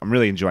 So I'm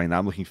really enjoying that.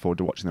 I'm looking forward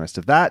to watching the rest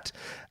of that.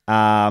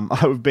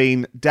 I've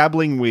been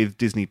dabbling with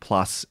Disney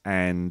Plus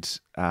and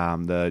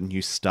the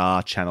new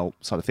Star Channel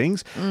sort of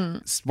things.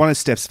 One of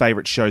Steph's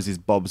favourite shows is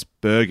Bob's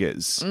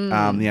Burgers, the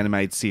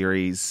animated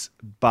series,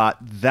 but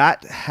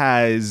that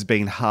has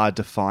been hard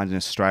to find in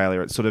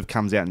Australia. It sort of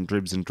comes out in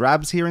dribs and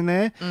drabs here and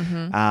there.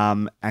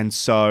 And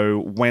so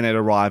when it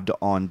arrived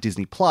on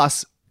Disney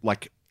Plus,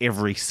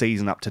 every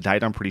season up to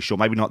date, I'm pretty sure.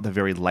 Maybe not the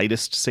very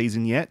latest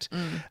season yet,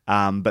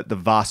 but the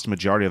vast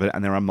majority of it,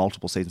 and there are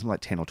multiple seasons,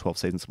 10 or 12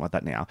 seasons, something like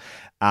that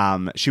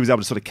now. She was able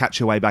to sort of catch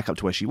her way back up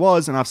to where she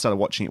was, and I've started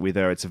watching it with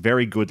her. It's a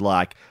very good,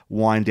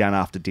 wind down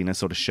after dinner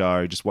sort of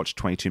show. Just watch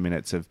 22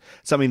 minutes of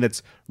something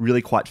that's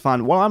really quite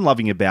fun. What I'm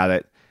loving about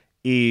it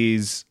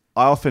is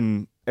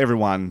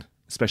everyone,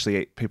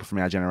 especially people from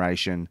our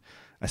generation,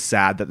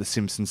 sad that The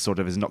Simpsons sort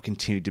of has not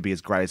continued to be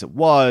as great as it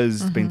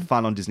was. It's been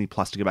fun on Disney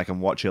Plus to go back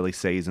and watch early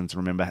seasons and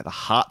remember the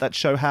heart that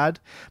show had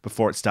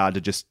before it started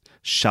to just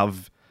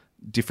shove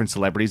different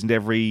celebrities into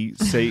every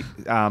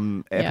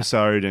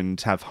episode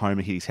and have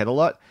Homer hit his head a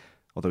lot.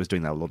 Although he was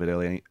doing that a little bit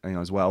earlier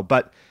as well.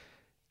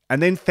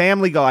 And then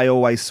Family Guy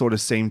always sort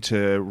of seemed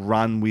to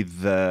run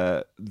with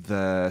the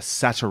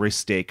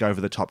satiristic,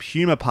 over-the-top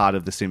humor part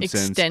of The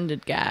Simpsons.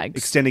 Extended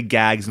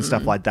gags and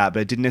stuff like that. But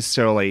it didn't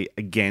necessarily,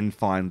 again,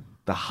 find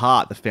the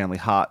family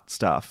heart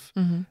stuff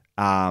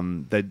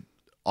that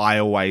I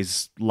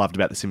always loved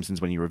about The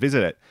Simpsons when you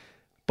revisit it.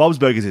 Bob's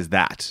Burgers is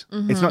that.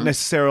 It's not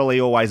necessarily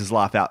always as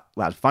laugh out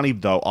loud funny,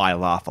 though I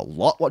laugh a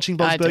lot watching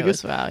Bob's Burgers. I do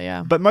as well,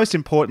 yeah. But most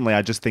importantly,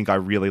 I just think I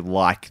really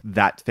like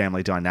that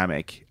family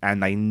dynamic,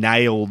 and they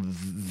nailed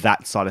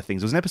that side of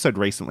things. There was an episode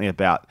recently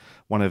about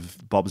one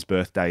of Bob's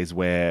birthdays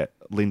where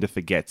Linda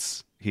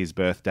forgets his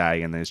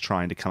birthday and then is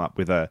trying to come up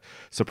with a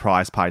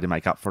surprise party to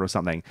make up for it or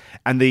something.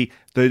 And the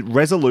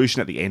resolution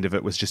at the end of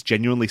it was just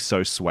genuinely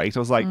so sweet. I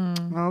was like,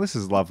 oh, this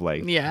is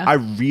lovely. Yeah. I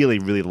really,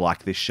 really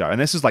like this show. And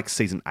this was like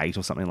season 8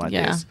 or something like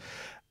this.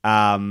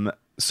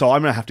 So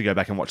I'm going to have to go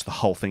back and watch the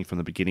whole thing from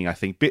the beginning, I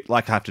think. Bit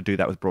like I have to do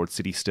that with Broad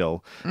City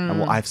still.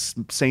 And I've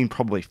seen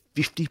probably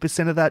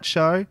 50% of that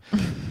show.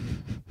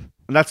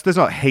 And there's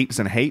not heaps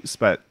and heaps,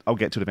 but I'll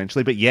get to it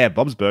eventually. But yeah,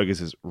 Bob's Burgers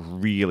is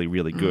really,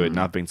 really good, and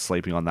I've been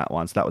sleeping on that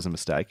one, so that was a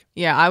mistake.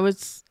 Yeah,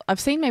 I've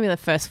seen maybe the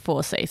first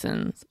 4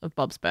 seasons of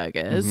Bob's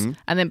Burgers, and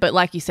then, but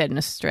like you said, in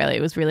Australia,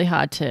 it was really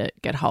hard to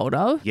get hold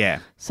of. Yeah.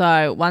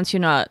 So once you're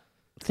not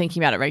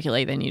thinking about it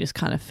regularly, then you just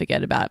kind of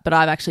forget about it. But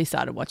I've actually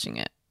started watching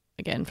it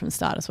again from the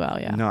start as well,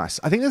 yeah. Nice.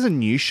 I think there's a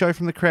new show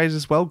from the creators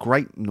as well,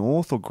 Great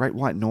North or Great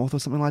White North or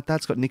something like that.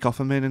 It's got Nick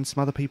Offerman and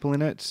some other people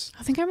in it.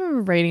 I think I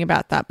remember reading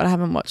about that, but I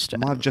haven't watched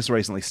it. I've just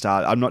recently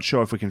started. I'm not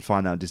sure if we can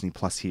find that on Disney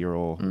Plus here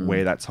or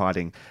where that's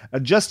hiding.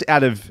 Just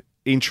out of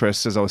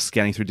interest, as I was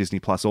scanning through Disney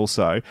Plus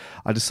also,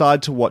 I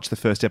decided to watch the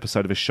first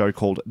episode of a show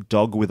called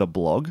Dog with a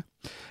Blog.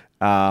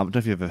 I don't know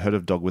if you've ever heard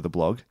of Dog with a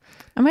Blog.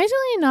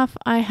 Amazingly enough,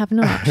 I have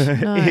not.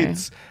 No.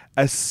 It's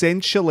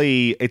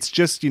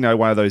just,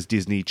 one of those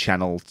Disney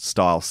Channel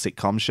style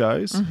sitcom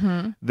shows.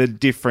 The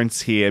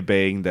difference here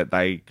being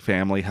that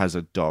family has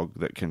a dog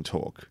that can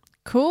talk.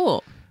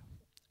 Cool.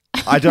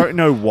 I don't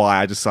know why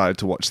I decided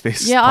to watch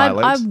this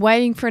pilot. I'm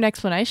waiting for an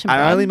explanation.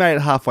 I only made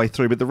it halfway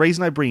through, but the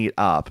reason I bring it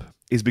up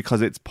is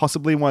because it's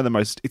possibly one of the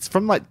most... It's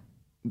from like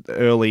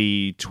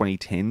early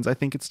 2010s, I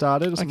think it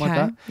started, or something like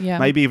that. Yeah.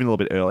 Maybe even a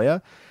little bit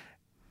earlier.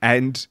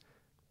 And...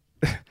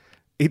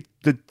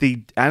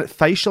 The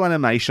facial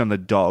animation on the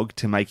dog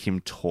to make him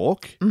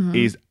talk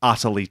is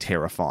utterly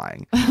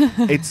terrifying.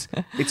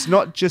 It's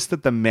not just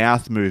that the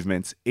mouth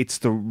movements, it's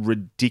the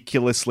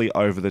ridiculously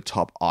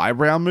over-the-top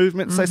eyebrow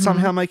movements they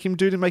somehow make him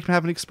do to make him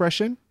have an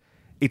expression.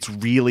 It's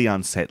really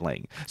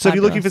unsettling. So if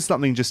you're looking for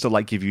something just to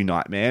like give you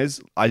nightmares,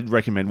 I'd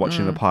recommend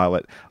watching the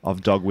pilot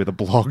of Dog with a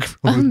Blog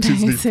on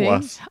Disney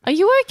Plus. Are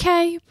you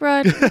okay,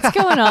 Brad? What's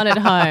going on at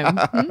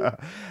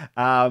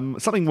home?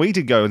 Something we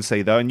did go and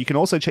see though, and you can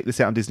also check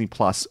this out on Disney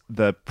Plus.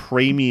 The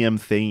premium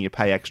thing, you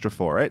pay extra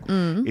for it,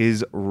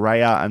 is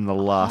Raya and the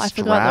Last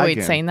Dragon. I forgot that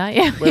we'd seen that.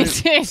 Yeah, we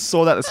did.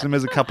 Saw that at the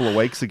cinemas a couple of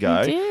weeks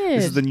ago. We did.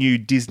 This is the new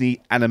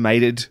Disney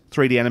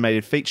 3D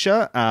animated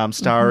feature,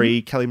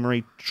 starring Kelly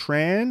Marie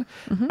Tran,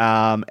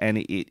 and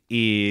it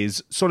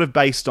is sort of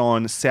based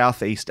on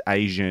Southeast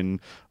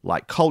Asian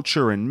like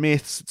culture and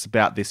myths. It's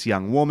about this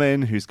young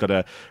woman who's got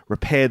to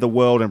repair the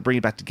world and bring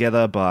it back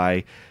together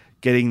by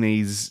getting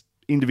these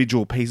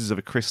individual pieces of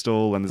a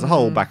crystal, and there's a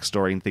whole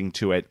backstory and thing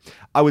to it.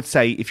 I would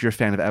say if you're a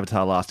fan of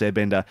Avatar: Last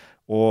Airbender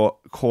or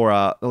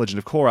Korra, The Legend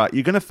of Korra,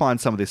 you're going to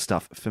find some of this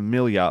stuff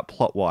familiar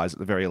plot-wise at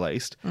the very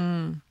least.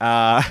 And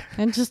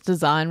just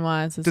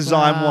design-wise as well.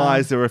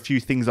 Design-wise, there were a few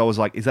things I was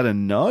like, is that a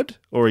nod?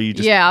 Or are you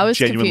just I was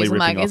genuinely confused.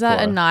 ripping off Is that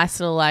Korra? a nice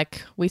little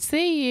like, we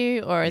see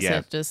you, or is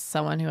it just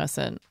someone who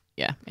hasn't...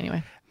 Yeah,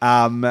 anyway.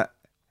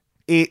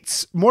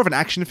 It's more of an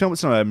action film.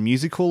 It's not a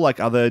musical like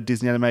other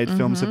Disney animated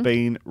films have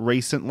been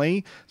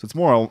recently. So it's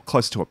more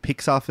closer to a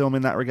Pixar film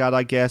in that regard,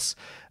 I guess.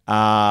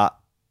 How'd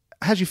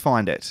you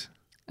find it?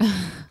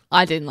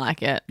 I didn't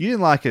like it. You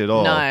didn't like it at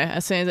all? No.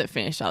 As soon as it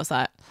finished, I was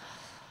like...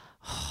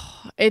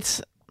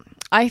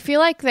 I feel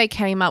like they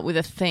came up with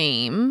a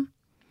theme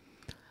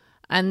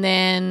and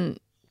then...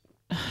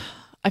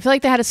 I feel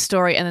like they had a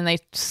story and then they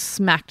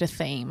smacked a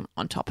theme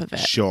on top of it.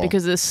 Sure.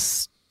 Because the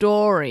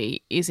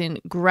story is in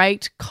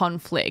great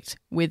conflict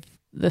with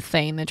the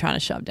theme they're trying to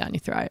shove down your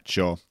throat.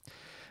 Sure.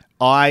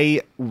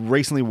 I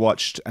recently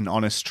watched an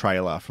Honest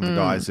trailer from the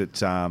guys at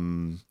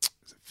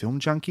Film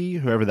Junkie,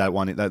 whoever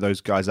those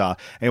guys are.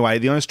 Anyway,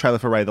 the Honest trailer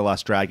for Raya the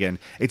Last Dragon.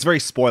 It's very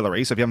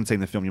spoilery, so if you haven't seen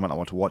the film, you might not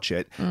want to watch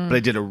it. But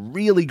it did a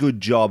really good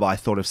job, I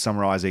thought, of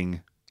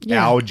summarizing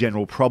our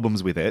general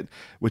problems with it,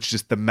 which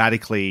just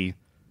thematically,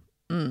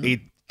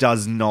 it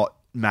does not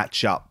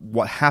match up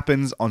what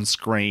happens on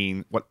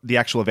screen, what the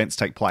actual events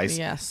take place,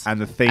 Yes.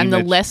 and the theme And the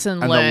lesson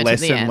learned at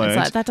the end. learned.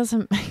 It's like, that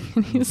doesn't make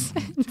any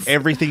sense.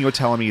 Everything you're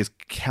telling me is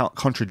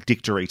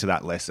contradictory to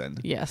that lesson.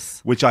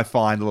 Yes. Which I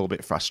find a little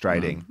bit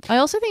frustrating. I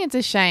also think it's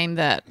a shame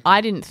that I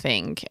didn't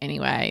think,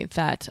 anyway,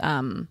 that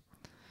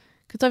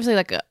because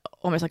obviously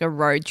almost like a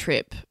road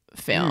trip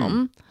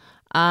film.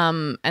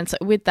 And so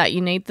with that,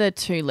 you need the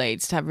two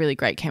leads to have really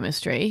great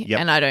chemistry.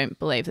 Yep. And I don't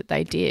believe that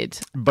they did.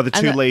 But the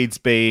two leads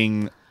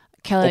being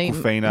Kelly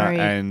Awkwafina Marie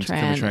and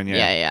Kimber Tran,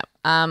 yeah.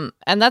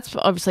 And that's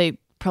obviously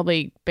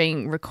probably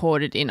being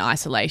recorded in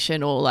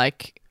isolation or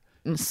like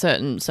in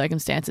certain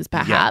circumstances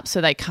perhaps,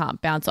 so they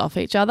can't bounce off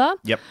each other.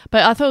 Yep.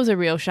 But I thought it was a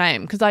real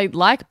shame because I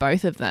like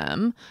both of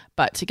them,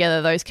 but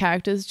together those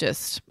characters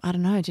just, I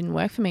don't know, it didn't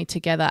work for me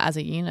together as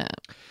a unit.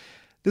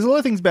 There's a lot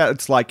of things about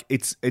it's like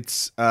it's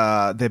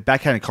they're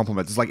backhanded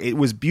compliments. It's like it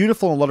was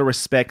beautiful in a lot of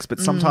respects, but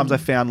sometimes I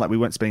found like we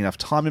weren't spending enough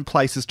time in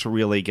places to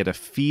really get a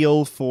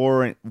feel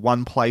for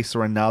one place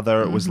or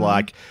another. It was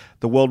like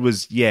the world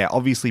was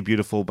obviously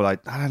beautiful, but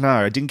I don't know,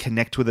 I didn't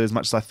connect with it as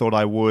much as I thought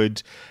I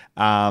would.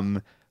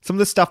 Some of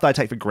the stuff that I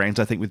take for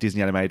granted, I think, with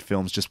Disney animated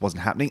films just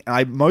wasn't happening. And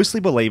I mostly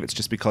believe it's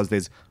just because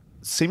there's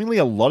seemingly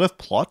a lot of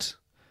plot.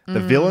 The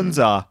villains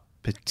are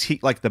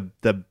like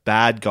the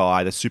bad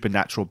guy, the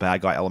supernatural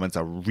bad guy elements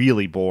are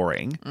really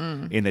boring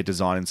in their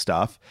design and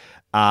stuff.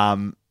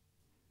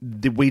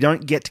 We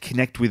don't get to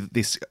connect with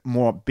this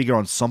more bigger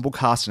ensemble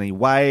cast in any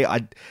way.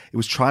 It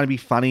was trying to be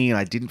funny and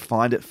I didn't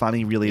find it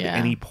funny really at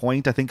any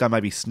point. I think I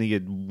maybe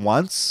sniggered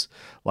once.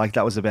 Like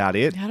that was about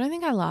it. I don't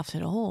think I laughed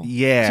at all.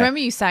 Yeah. So I remember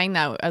you saying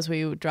that as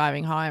we were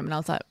driving home and I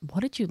was like,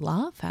 what did you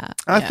laugh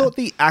at? I thought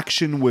the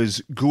action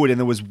was good and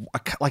there was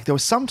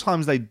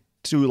sometimes they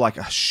do like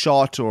a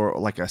shot or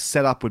like a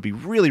setup would be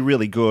really,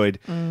 really good.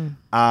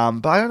 But I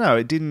don't know,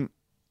 it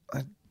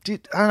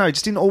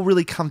just didn't all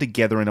really come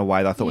together in a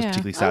way that I thought was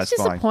particularly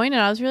satisfying. I was disappointed.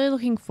 I was really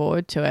looking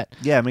forward to it.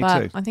 Yeah, me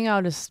too. I think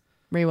I'll just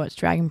rewatch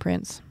Dragon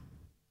Prince.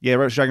 Yeah,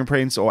 rewatch Dragon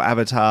Prince or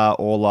Avatar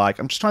or like,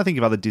 I'm just trying to think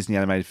of other Disney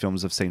animated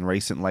films I've seen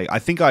recently. I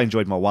think I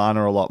enjoyed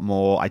Moana a lot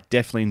more. I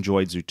definitely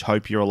enjoyed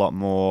Zootopia a lot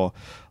more.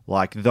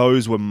 Like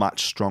those were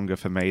much stronger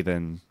for me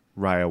than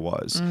Raya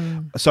was.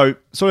 So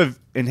sort of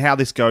in how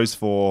this goes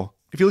for,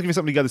 if you're looking for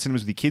something to go to the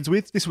cinemas with your kids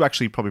with, this will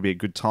actually probably be a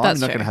good time.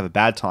 You're not going to have a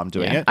bad time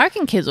doing it. I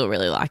reckon kids will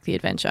really like the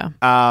adventure.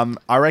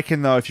 I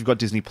reckon though, if you've got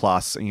Disney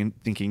Plus and you're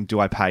thinking, do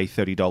I pay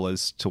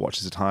 $30 to watch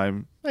this at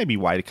home? Maybe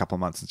wait a couple of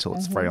months until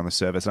it's free on the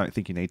service. I don't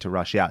think you need to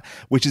rush out,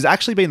 which has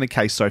actually been the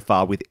case so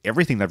far with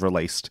everything they've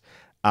released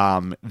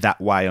that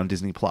way on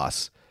Disney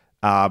Plus.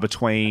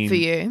 Between for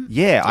you,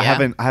 I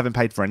haven't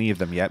paid for any of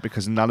them yet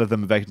because none of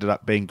them have ended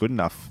up being good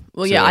enough.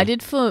 Well, I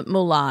did for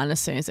Mulan as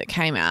soon as it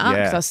came out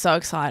because I was so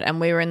excited, and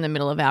we were in the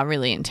middle of our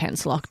really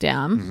intense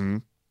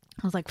lockdown.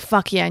 I was like,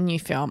 "Fuck yeah, new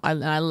film!" I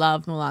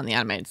love Mulan the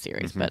animated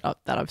series, but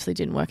that obviously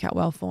didn't work out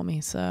well for me.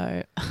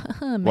 So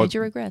major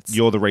regrets.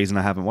 You're the reason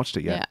I haven't watched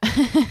it yet.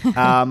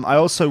 Yeah. I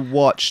also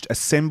watched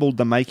Assembled: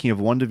 The Making of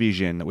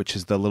WandaVision, which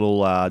is the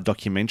little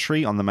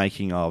documentary on the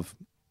making of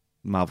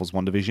Marvel's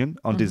WandaVision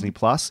on Disney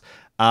Plus.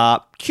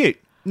 Cute.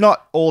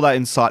 Not all that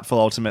insightful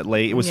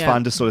ultimately. It was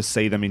fun to sort of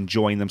see them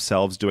enjoying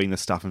themselves doing the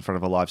stuff in front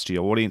of a live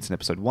studio audience in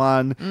episode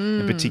 1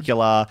 in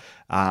particular.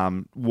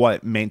 What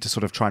it meant to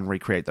sort of try and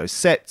recreate those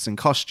sets and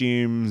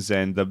costumes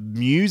and the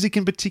music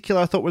in particular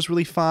I thought was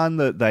really fun.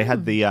 That they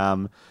had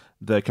the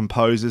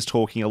composers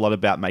talking a lot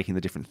about making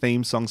the different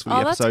theme songs for the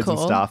episodes and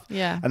stuff.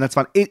 Yeah. And that's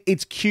fun.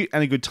 It's cute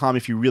and a good time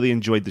if you really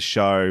enjoyed the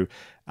show.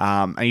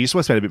 And you just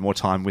want to spend a bit more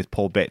time with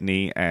Paul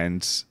Bettany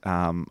and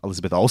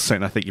Elizabeth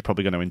Olsen. I think you're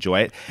probably going to enjoy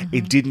it.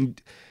 It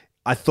didn't.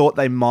 I thought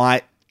they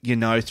might,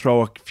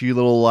 throw a few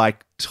little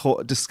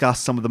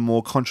discuss some of the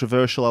more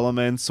controversial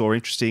elements or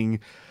interesting.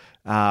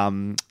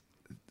 I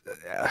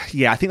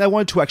think they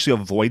wanted to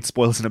actually avoid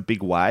spoilers in a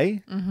big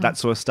way, that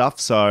sort of stuff.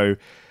 So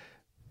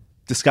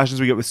discussions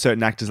we get with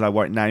certain actors that I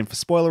won't name for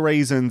spoiler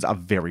reasons are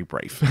very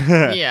brief.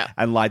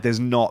 And there's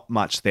not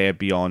much there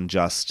beyond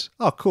just,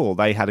 oh, cool,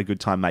 they had a good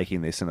time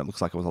making this and it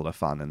looks like it was a lot of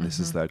fun and this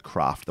is the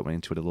craft that went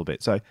into it a little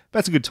bit. So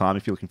that's a good time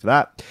if you're looking for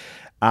that.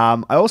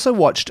 I also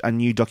watched a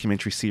new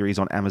documentary series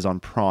on Amazon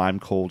Prime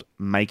called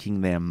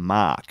Making Their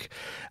Mark,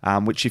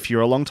 which if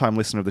you're a long-time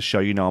listener of the show,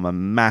 I'm a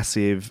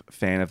massive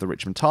fan of the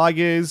Richmond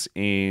Tigers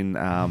in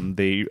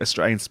the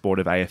Australian sport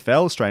of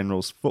AFL, Australian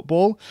Rules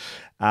Football.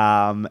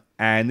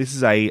 And this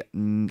is a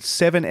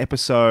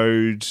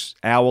 7-episode,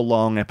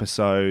 hour-long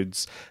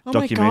episodes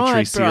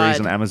documentary series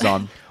on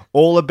Amazon,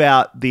 all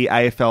about the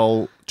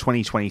AFL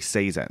 2020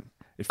 season.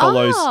 It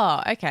follows.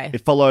 Oh, okay.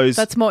 It follows.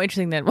 That's more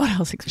interesting than what I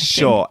was expecting.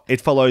 Sure.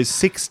 It follows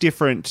 6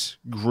 different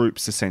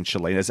groups,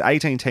 essentially. There's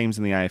 18 teams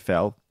in the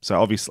AFL. So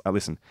obviously,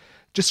 listen,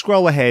 just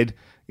scroll ahead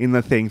in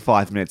the thing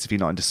 5 minutes if you're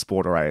not into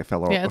sport or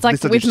AFL. Or, it's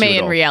like with me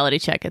in Reality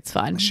Check. It's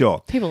fine.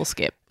 Sure. People will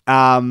skip.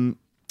 Aussie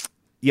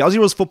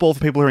Rules Football,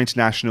 for people who are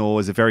international,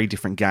 is a very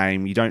different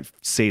game. You don't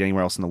see it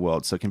anywhere else in the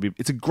world. So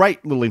it's a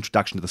great little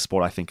introduction to the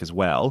sport, I think, as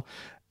well.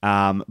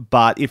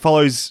 But it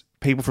follows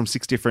people from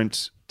 6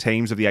 different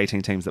teams of the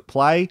 18 teams that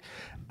play,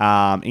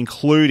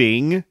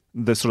 including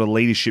the sort of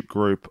leadership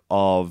group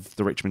of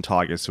the Richmond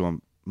Tigers, who are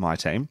my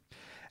team.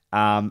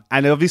 And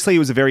obviously it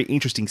was a very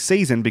interesting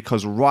season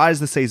because right as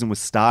the season was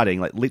starting,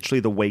 like literally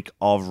the week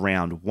of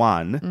round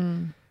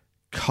 1,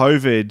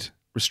 COVID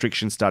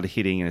restrictions started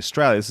hitting in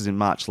Australia. This is in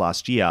March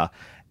last year.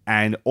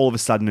 And all of a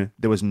sudden,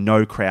 there was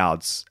no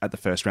crowds at the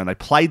first round. They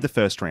played the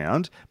first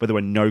round, but there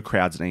were no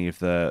crowds in any of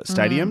the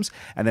stadiums.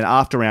 And then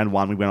after round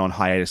 1, we went on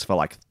hiatus for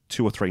like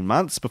 2 or 3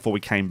 months before we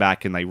came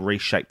back, and they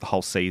reshaped the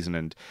whole season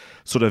and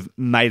sort of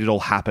made it all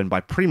happen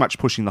by pretty much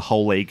pushing the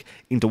whole league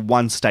into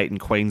one state in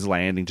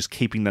Queensland and just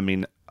keeping them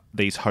in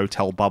these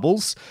hotel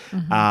bubbles,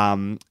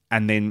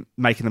 and then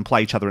making them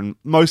play each other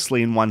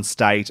mostly in one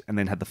state, and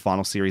then had the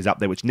final series up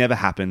there, which never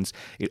happens.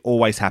 It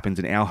always happens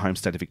in our home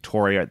state of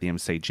Victoria at the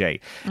MCG.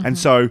 And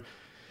so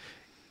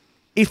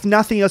if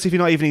nothing else, if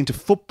you're not even into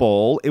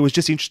football, it was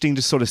just interesting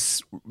to sort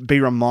of be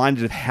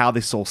reminded of how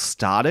this all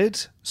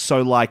started.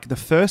 So like the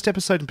first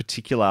episode in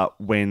particular,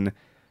 when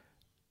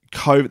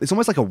COVID, it's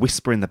almost like a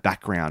whisper in the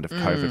background of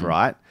COVID,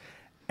 right?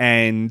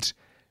 And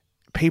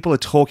people are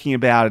talking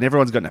about it, and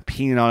everyone's got an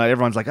opinion on it.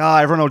 Everyone's like, oh,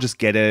 everyone will just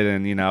get it,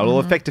 and, you know, it'll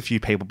affect a few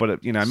people,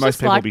 but, you know,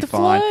 most people will be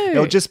fine.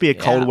 It'll just be a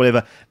cold or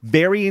whatever.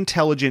 Very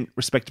intelligent,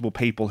 respectable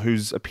people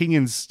whose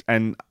opinions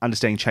and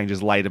understanding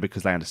changes later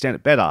because they understand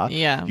it better.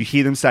 Yeah. You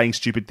hear them saying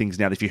stupid things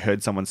now that if you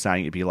heard someone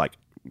saying it, it'd be like,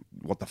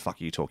 what the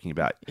fuck are you talking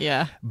about?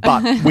 Yeah.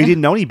 But we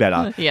didn't know any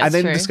better. Yeah, and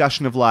then true.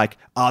 discussion of like,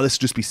 oh, this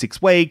will just be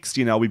 6 weeks,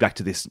 you know, we'll be back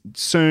to this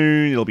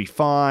soon, it'll be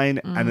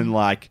fine. And then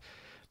like,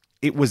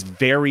 it was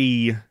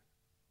very...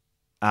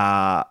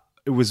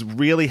 it was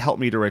really helped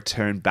me to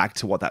return back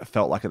to what that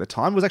felt like at the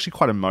time. It was actually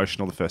quite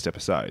emotional, the first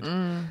episode.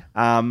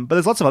 But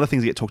there's lots of other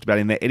things that get talked about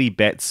in there. Eddie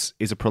Betts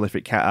is a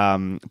prolific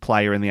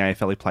player in the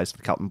AFL. He plays for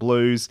the Carlton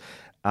Blues.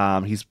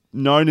 He's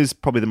known as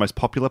probably the most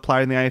popular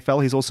player in the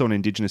AFL. He's also an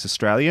Indigenous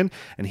Australian,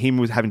 and him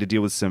was having to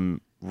deal with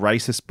some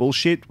racist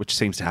bullshit, which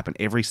seems to happen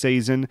every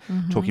season,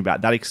 talking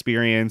about that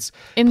experience.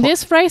 In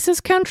this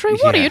racist country?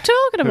 What are you talking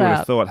Who would about?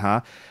 have thought,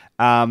 huh?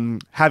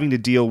 Having to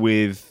deal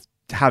with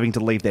having to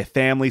leave their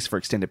families for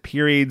extended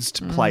periods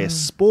to play a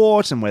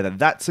sport and whether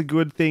that's a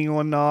good thing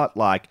or not.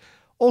 Like,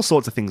 all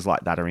sorts of things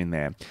like that are in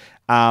there.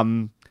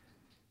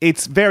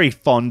 It's very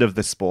fond of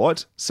the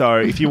sport. So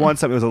if you want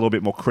something that was a little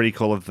bit more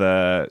critical of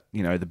the,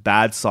 you know, the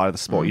bad side of the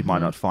sport, you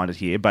might not find it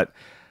here. But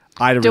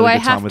I had a really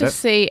good time with it. Do I have to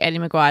see Eddie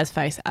Maguire's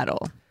face at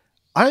all?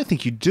 I don't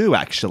think you do,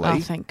 actually. Oh,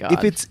 thank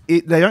God. If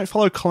they don't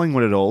follow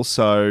Collingwood at all,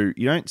 so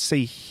you don't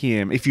see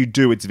him. If you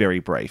do, it's very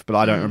brief. But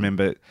I don't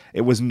remember.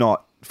 It was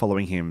not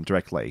following him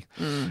directly.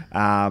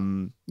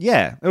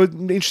 Yeah, there were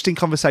interesting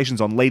conversations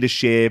on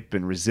leadership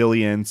and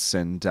resilience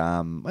and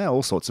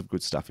all sorts of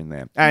good stuff in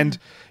there. And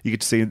you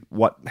get to see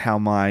how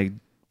my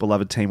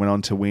beloved team went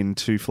on to win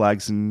 2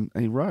 flags in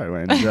a row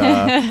and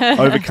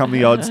overcome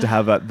the odds to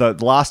have the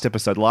last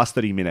episode, last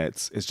 30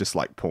 minutes is just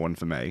like porn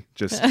for me.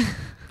 Just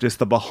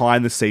the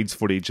behind the scenes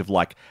footage of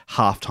like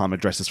halftime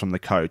addresses from the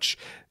coach.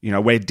 You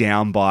know, we're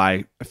down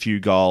by a few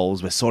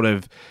goals. We're sort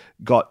of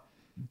got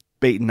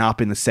beaten up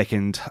in the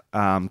second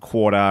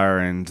quarter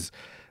and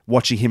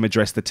watching him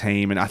address the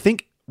team. And I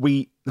think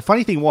the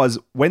funny thing was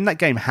when that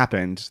game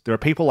happened, there are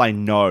people I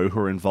know who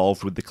are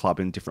involved with the club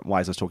in different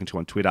ways. I was talking to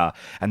on Twitter,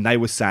 and they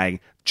were saying,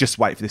 just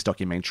wait for this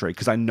documentary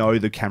because I know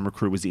the camera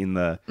crew was in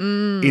the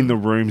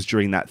rooms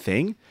during that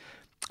thing.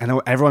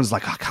 And everyone's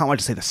like, I can't wait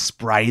to see the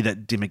spray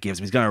that Dimmer gives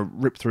him. He's going to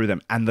rip through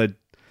them. And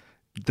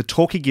the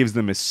talk he gives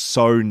them is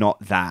so not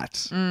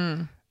that.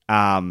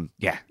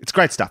 Yeah, it's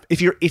great stuff.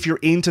 If you're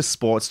into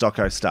sports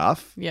doco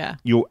stuff,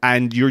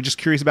 you're just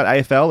curious about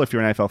AFL, if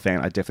you're an AFL fan,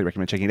 I definitely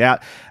recommend checking it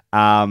out.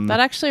 That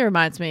actually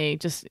reminds me,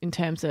 just in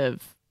terms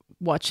of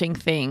watching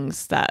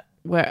things that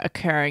were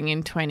occurring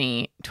in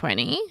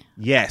 2020.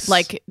 Yes.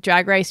 Like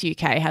Drag Race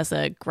UK has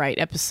a great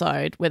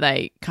episode where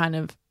they kind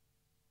of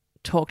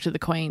talk to the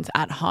queens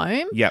at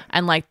home. Yep.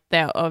 And like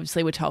they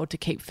obviously were told to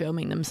keep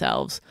filming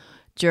themselves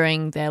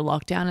during their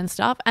lockdown and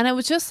stuff. And it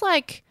was just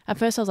like, at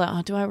first I was like,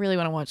 oh, do I really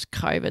want to watch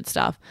COVID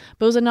stuff?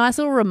 But it was a nice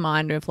little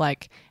reminder of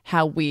like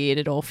how weird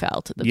it all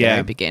felt at the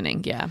very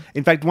beginning. Yeah.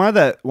 In fact, one of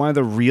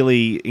the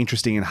really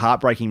interesting and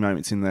heartbreaking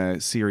moments in the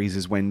series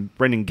is when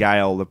Brendan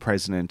Gale, the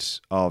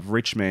president of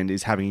Richmond,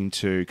 is having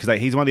to, because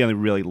he's one of the only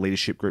really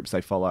leadership groups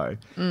they follow,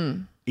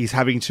 he's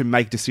having to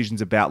make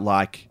decisions about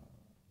like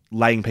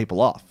laying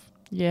people off.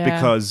 Yeah.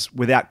 Because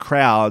without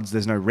crowds,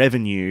 there's no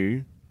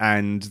revenue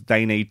and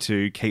they need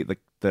to keep the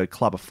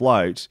club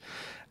afloat,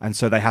 and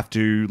so they have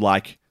to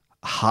like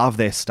halve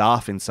their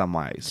staff in some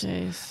ways.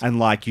 Jeez. And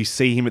like you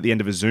see him at the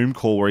end of a Zoom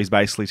call where he's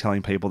basically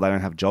telling people they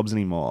don't have jobs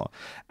anymore,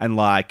 and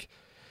like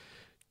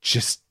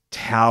just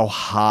how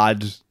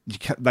hard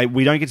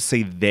we don't get to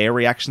see their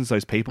reactions,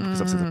 those people,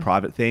 because obviously it's a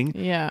private thing.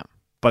 Yeah,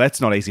 but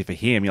that's not easy for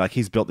him. Like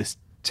he's built this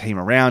team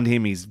around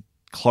him. He's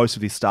close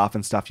with his staff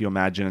and stuff. You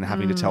imagine, and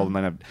having to tell them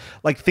they have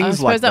like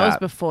things like that. I suppose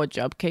that was before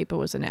JobKeeper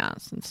was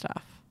announced and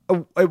stuff.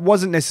 It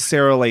wasn't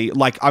necessarily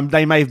like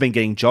they may have been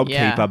getting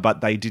JobKeeper,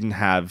 but they didn't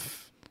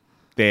have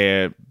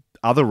their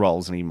other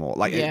roles anymore.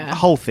 Like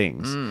whole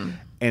things.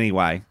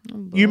 Anyway,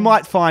 you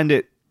might find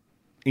it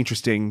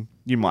interesting.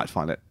 You might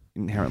find it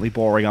inherently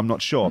boring. I'm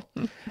not sure.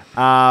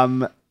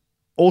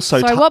 Also,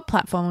 So what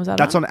platform was that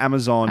that's on? on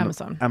Amazon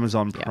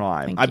Yeah,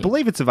 Prime. thank I you.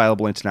 believe it's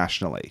available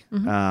internationally.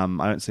 I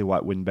don't see why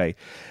it wouldn't be.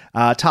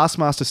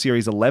 Taskmaster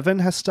Series 11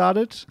 has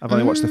started. I've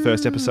only watched the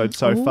first episode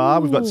so far.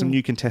 We've got some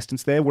new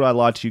contestants there. Would I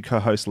Lie to You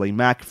co-host Lee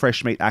Mack,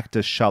 Fresh Meat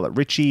actor Charlotte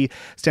Ritchie,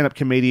 stand-up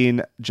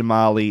comedian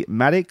Jamali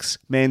Maddox,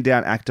 Man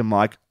Down actor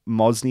Mike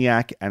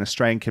Mosniak, and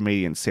Australian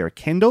comedian Sarah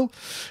Kendall.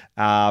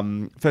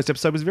 First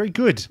episode was very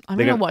good. I'm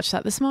going to watch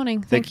that this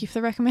morning. Thank you for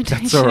the recommendation.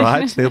 That's all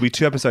right. There'll be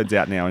 2 episodes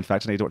out now. In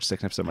fact, I need to watch the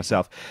second episode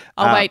myself.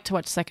 I'll wait to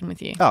watch the second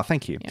with you. Oh,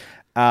 thank you.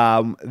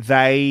 Yeah.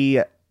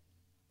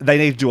 They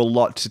need to do a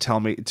lot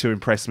to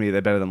impress me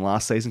they're better than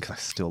last season, because I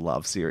still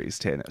love Series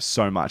 10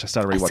 so much. I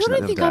started rewatching I still that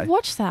don't the think other day. I've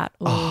watched that.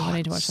 I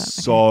need to watch that.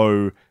 Okay.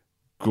 So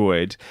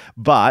good.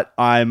 But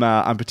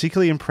I'm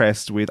particularly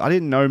impressed with, I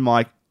didn't know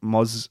Mike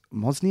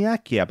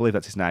Mosniak. Yeah, I believe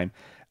that's his name.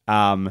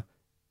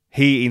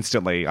 He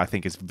instantly, I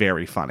think, is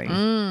very funny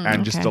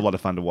and just a lot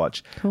of fun to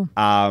watch. Cool.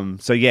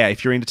 So yeah,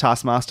 if you're into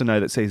Taskmaster, know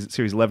that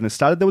Series 11 has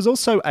started. There was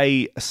also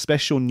a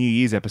special New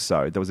Year's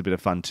episode that was a bit of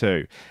fun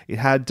too. It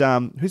had,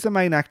 who's the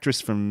main actress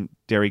from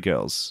Derry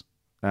Girls?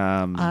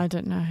 I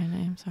don't know her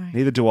name, sorry.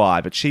 Neither do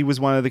I, but she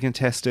was one of the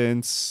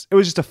contestants. It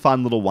was just a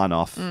fun little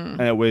one-off, and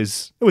it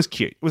was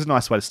cute. It was a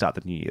nice way to start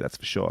the new year, that's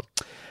for sure.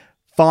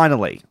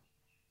 Finally,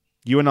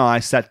 you and I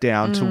sat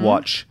down to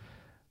watch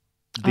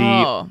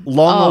the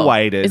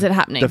long-awaited, is it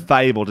happening? the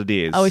fabled it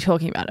is. Are we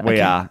talking about it? We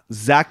Okay. are.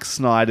 Zack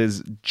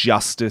Snyder's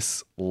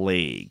Justice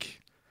League.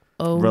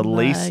 Oh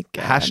Release, my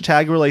God.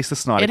 hashtag release the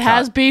Snyder It Cut.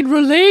 has been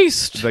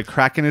released. The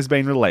Kraken has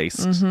been released.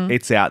 Mm-hmm.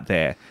 It's out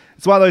there.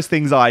 It's one of those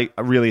things I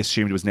really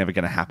assumed was never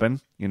going to happen.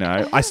 You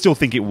know, I still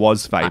think it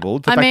was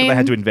fabled. The fact that they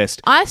had to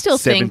invest I still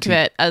think 70 of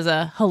it as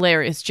a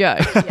hilarious joke.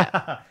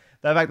 Yeah.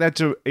 The fact they had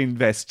to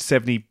invest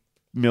 $70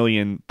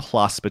 million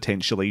plus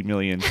potentially $1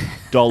 million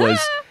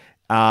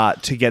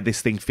to get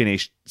this thing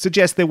finished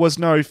suggests there was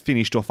no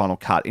finished or final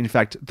cut. In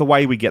fact, the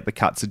way we get the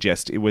cut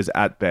suggests it was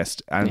at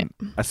best an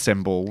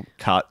assemble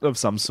cut of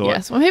some sort.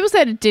 Yes. When people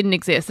said it didn't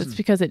exist, it's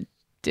because it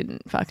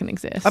didn't fucking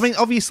exist. I mean,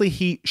 obviously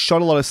he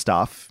shot a lot of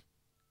stuff.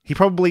 He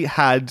probably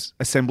had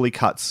assembly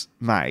cuts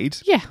made.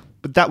 Yeah.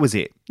 But that was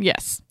it.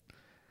 Yes.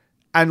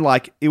 And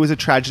like, it was a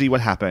tragedy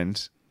what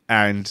happened.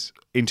 And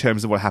in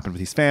terms of what happened with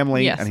his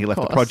family, Yes, and he of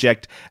left the course.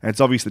 project. And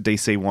it's obvious that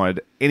DC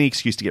wanted any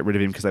excuse to get rid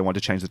of him because they wanted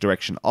to change the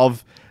direction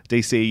of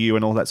DCEU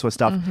and all that sort of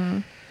stuff. Mm-hmm.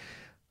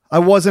 I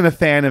wasn't a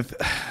fan of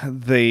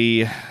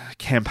the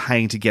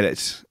campaign to get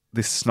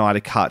this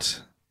Snyder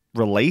Cut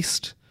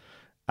released.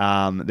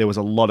 There was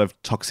a lot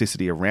of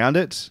toxicity around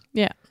it.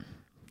 Yeah.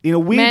 In a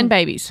weird, Man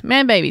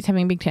babies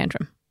having a big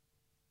tantrum.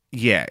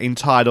 yeah,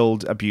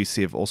 entitled,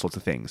 abusive, all sorts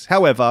of things.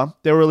 However,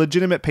 there were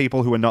legitimate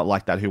people who were not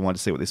like that who wanted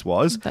to see what this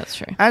was. That's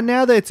true. And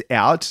now that it's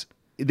out,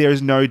 there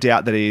is no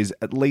doubt that it is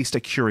at least a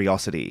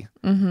curiosity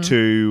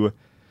to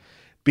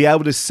be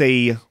able to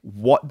see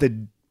what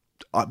the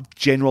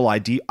general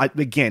idea...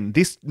 Again,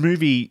 this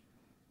movie,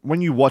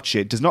 when you watch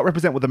it, does not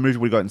represent what the movie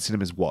we got in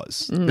cinemas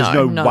was. There's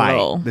no not way. at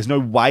all. There's no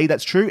way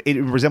that's true.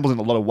 It resembles in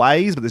a lot of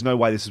ways, but there's no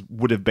way this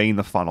would have been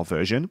the final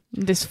version.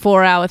 This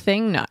 4-hour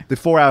thing, no. The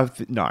 4-hour...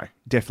 no,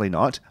 definitely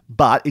not.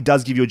 But it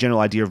does give you a general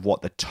idea of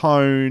what the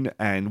tone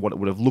and what it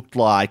would have looked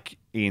like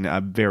in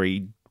a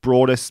very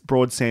broad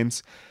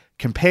sense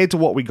compared to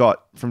what we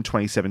got from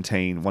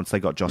 2017 once they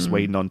got Joss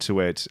Whedon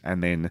onto it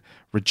and then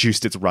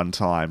reduced its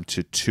runtime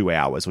to 2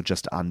 hours or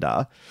just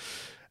under.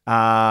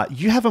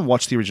 You haven't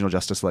watched the original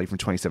Justice League from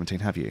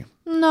 2017, have you?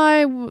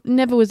 No,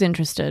 never was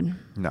interested.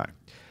 No.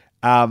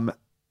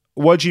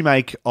 What did you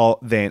make of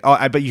then?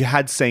 Oh, but you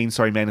had seen,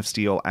 Man of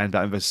Steel and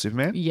Batman vs.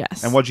 Superman?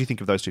 Yes. And what did you think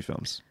of those two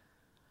films?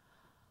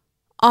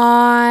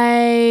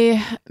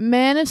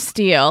 Man of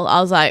Steel,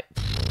 I was like,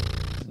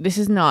 this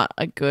is not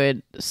a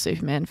good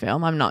Superman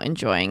film. I'm not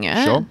enjoying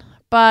it. Sure.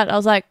 But I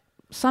was like,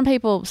 some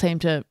people seem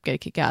to get a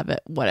kick out of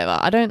it, whatever.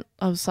 I don't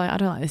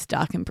like this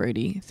dark and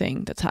broody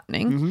thing that's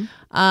happening.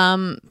 But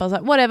I was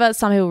like, whatever.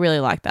 Some people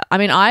really like that. I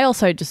mean, I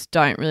also just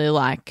don't really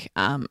like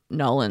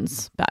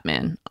Nolan's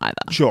Batman either.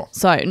 Sure.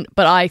 So,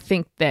 but I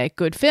think they're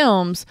good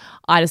films.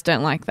 I just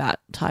don't like that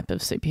type of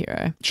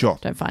superhero. Sure.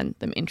 Don't find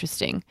them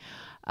interesting.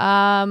 So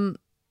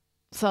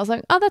I was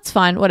like, oh, that's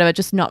fine. Whatever.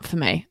 Just not for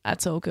me.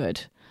 That's all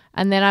good.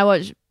 And then I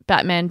watched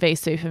Batman v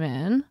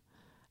Superman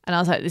and I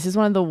was like, this is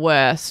one of the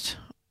worst,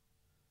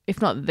 if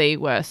not the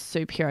worst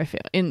superhero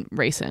film in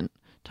recent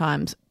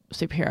times,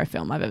 superhero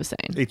film I've ever seen.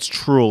 It's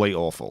truly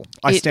awful.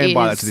 I stand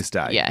by that to this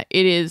day. Yeah,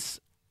 it is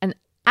an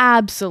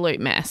absolute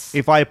mess.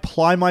 If I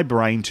apply my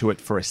brain to it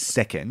for a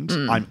second,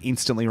 I'm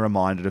instantly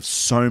reminded of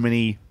so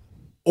many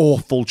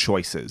awful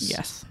choices.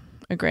 Yes,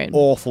 agreed.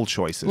 Awful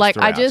choices. Like,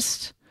 throughout. I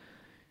just,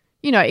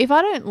 if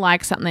I don't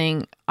like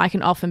something, I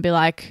can often be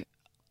like,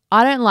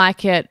 I don't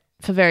like it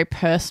for very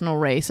personal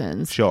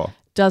reasons. Sure.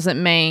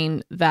 Doesn't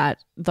mean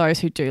that those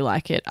who do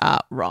like it are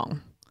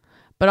wrong.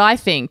 But I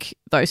think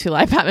those who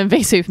like Batman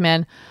v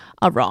Superman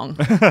are wrong.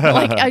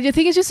 I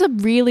think it's just a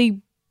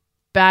really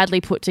badly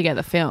put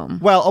together film.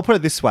 Well, I'll put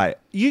it this way.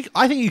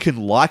 I think you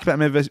can like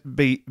Batman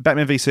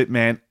v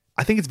Superman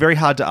I think it's very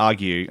hard to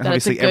argue. And That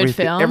it's a obviously, good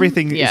film?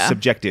 everything is Yeah.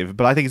 subjective,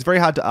 but I think it's very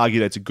hard to argue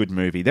that it's a good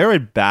movie. There are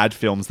bad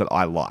films that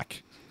I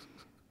like,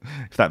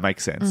 if that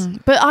makes sense.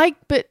 But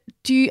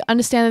do you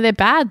understand that they're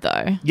bad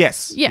though?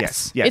 Yes.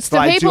 Yes. Yes. It's But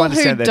the I do people who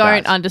understand they're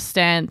don't bad.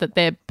 understand that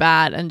they're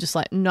bad and just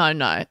like,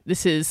 no,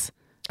 this is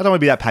I don't want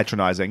to be that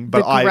patronizing, but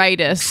the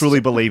greatest. I truly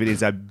believe it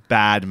is a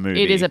bad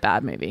movie. It is a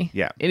bad movie.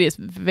 Yeah. It is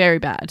very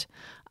bad.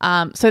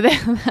 So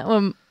that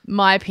were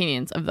my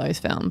opinions of those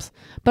films.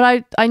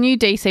 But I knew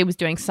DC was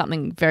doing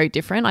something very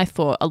different. I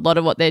thought a lot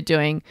of what they're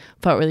doing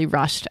felt really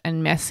rushed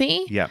and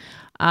messy. Yeah.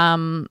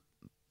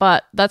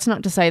 But that's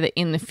not to say that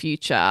in the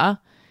future,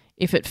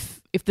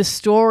 if the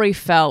story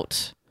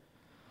felt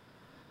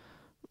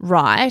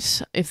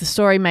right, if the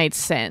story made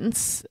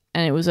sense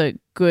and it was a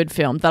good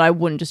film, that I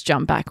wouldn't just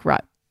jump back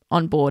right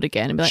on board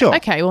again and be like, Sure.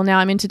 okay, well now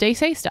I'm into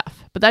DC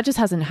stuff. But that just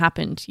hasn't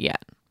happened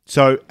yet.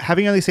 So,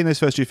 having only seen those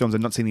first two films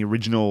and not seen the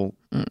original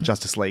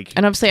Justice League,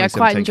 And obviously I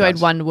quite 2017 enjoyed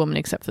cast. Wonder Woman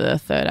except for the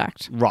third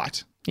act.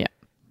 Right. Yeah.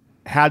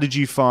 How did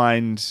you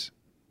find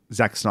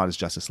Zack Snyder's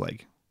Justice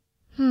League?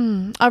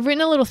 I've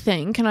written a little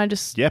thing. Can I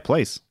just... Yeah,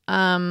 please.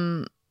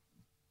 Yeah,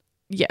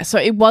 so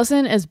it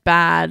wasn't as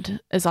bad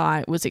as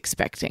I was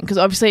expecting because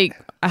obviously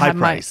I High had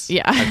praise.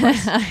 I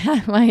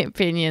had my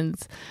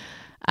opinions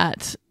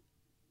at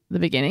the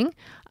beginning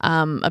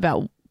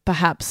about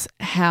perhaps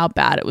how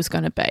bad it was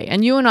going to be.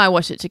 And you and I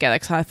watched it together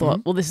because I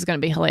thought, well, this is going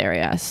to be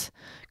hilarious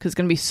because it's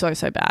going to be so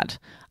bad.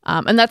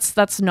 And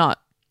that's not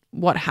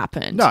what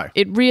happened. No.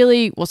 It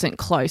really wasn't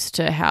close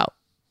to how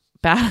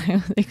bad I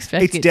was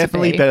expecting It's it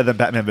definitely to be. better than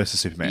Batman vs.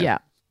 Superman. Yeah.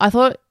 I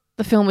thought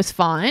the film was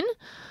fine.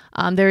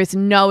 There is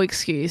no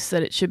excuse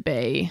that it should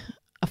be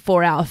a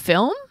 4-hour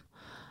film.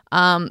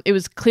 It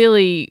was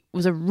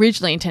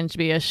originally intended to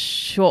be a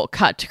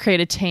shortcut to create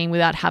a team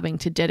without having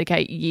to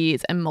dedicate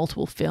years and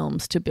multiple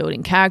films to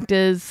building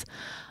characters,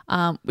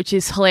 which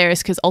is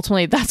hilarious because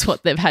ultimately that's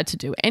what they've had to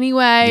do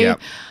anyway. Yep.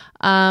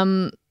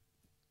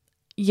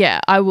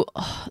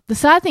 The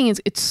sad thing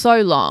is it's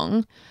so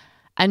long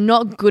and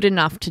not good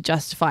enough to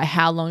justify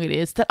how long it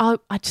is that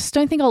I just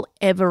don't think I'll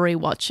ever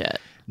rewatch it.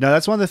 No,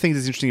 that's one of the things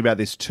that's interesting about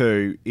this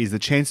too, is the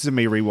chances of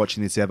me rewatching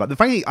this ever. The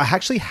funny thing, I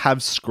actually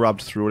have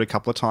scrubbed through it a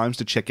couple of times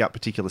to check out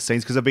particular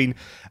scenes because I've been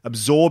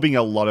absorbing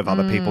a lot of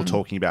other people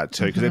talking about it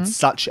too because it's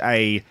such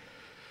a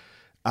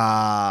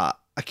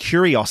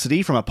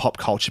curiosity from a pop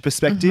culture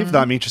perspective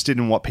that I'm interested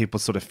in what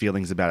people's sort of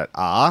feelings about it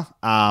are.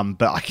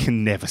 But I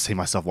can never see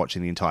myself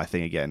watching the entire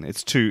thing again.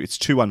 It's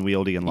too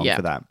unwieldy and long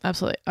for that.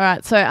 Absolutely. All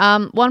right.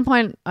 So one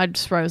point I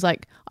just wrote was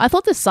like, I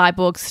thought the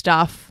cyborg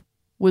stuff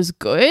was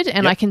good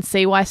and I can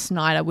see why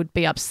Snyder would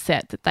be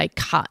upset that they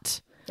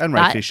cut. And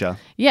Ray that. Fisher.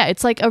 Yeah,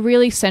 it's like a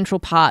really central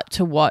part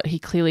to what he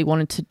clearly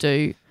wanted to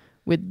do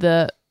with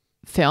the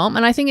film.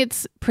 And I think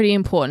it's pretty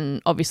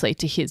important, obviously,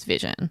 to his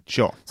vision.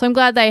 Sure. So I'm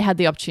glad they had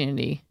the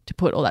opportunity to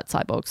put all that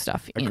cyborg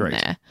stuff Agreed. in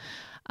there.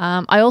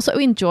 I also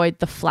enjoyed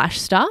the Flash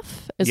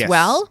stuff as Yes.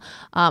 well.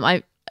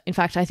 In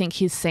fact, I think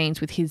his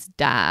scenes with his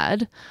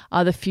dad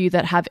are the few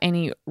that have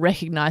any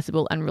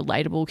recognizable and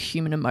relatable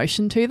human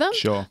emotion to them.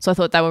 Sure. So I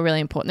thought they were really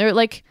important.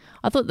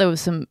 I thought there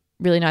was some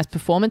really nice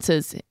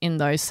performances in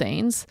those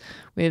scenes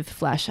with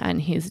Flash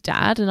and his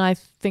dad. And I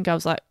think I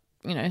was like,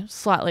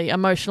 slightly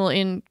emotional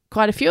in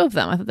quite a few of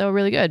them. I thought they were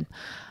really good.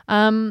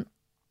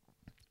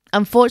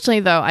 Unfortunately,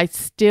 though, I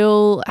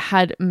still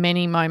had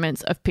many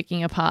moments of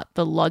picking apart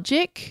the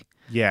logic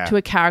to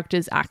a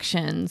character's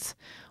actions,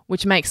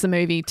 which makes the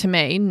movie, to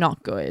me,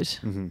 not good.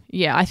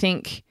 Yeah, I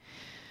think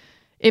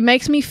it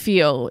makes me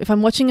feel, if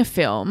I'm watching a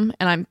film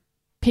and I'm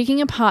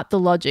picking apart the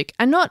logic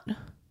and not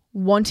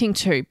wanting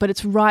to, but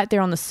it's right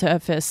there on the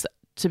surface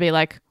to be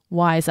like,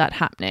 why is that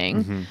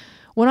happening?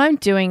 When I'm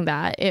doing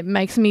that, it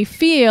makes me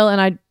feel,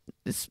 and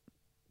this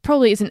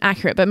probably isn't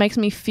accurate, but it makes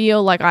me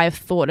feel like I've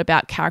thought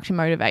about character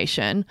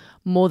motivation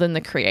more than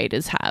the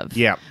creators have.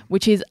 Yeah.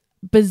 Which is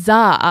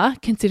bizarre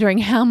considering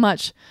how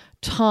much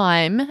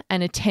time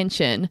and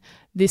attention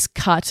this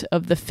cut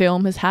of the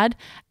film has had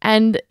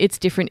and its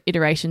different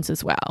iterations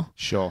as well.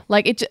 Sure.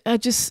 Like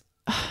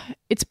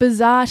it's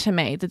bizarre to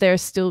me that there are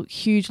still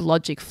huge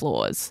logic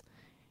flaws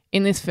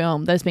in this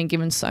film that's been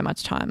given so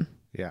much time.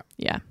 Yeah.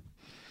 Yeah.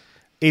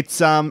 It's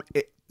the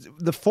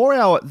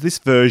 4-hour this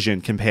version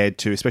compared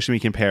to, especially when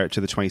you compare it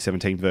to the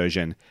 2017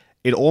 version,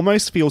 it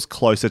almost feels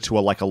closer to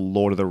a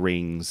Lord of the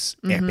Rings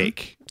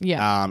epic.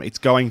 Yeah. It's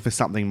going for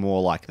something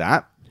more like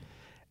that.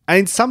 And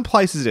in some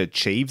places it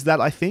achieves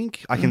that, I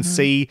think. I can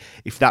see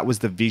if that was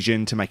the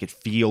vision to make it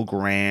feel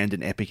grand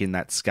and epic in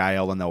that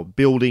scale, and they were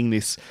building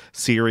this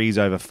series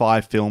over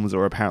 5 films that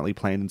were apparently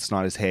planned in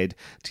Snyder's head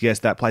to get us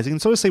to that place. I can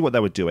sort of see what they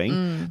were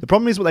doing. The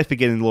problem is what they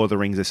forget in Lord of the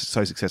Rings they're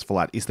so successful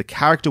at is the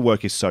character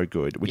work is so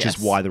good, which is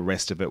why the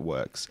rest of it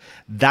works.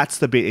 That's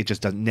the bit it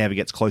just never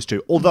gets close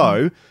to.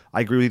 Although,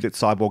 I agree with you that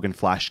Cyborg and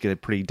Flash get a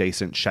pretty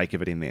decent shake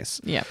of it in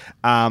this. Yeah.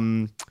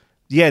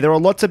 Yeah, there are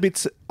lots of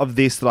bits of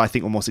this that I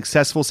think were more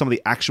successful. Some of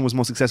the action was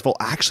more successful.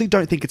 I actually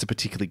don't think it's a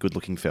particularly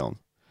good-looking film.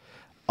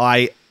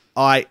 He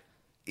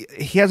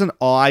has an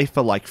eye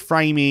for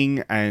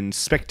framing and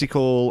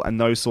spectacle and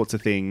those sorts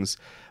of things,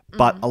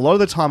 But a lot of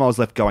the time I was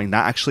left going,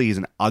 that actually is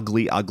an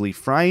ugly, ugly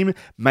frame.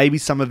 Maybe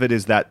some of it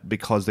is that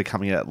because they're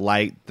coming out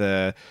late,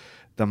 the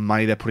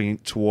money they're putting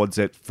towards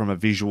it from a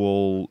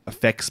visual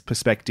effects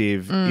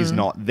perspective is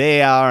not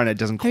there, and it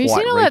doesn't quite reach it. Have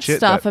you seen all that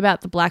stuff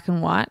about the black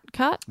and white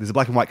cut? There's a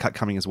black and white cut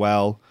coming as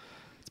well.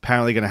 It's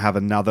apparently going to have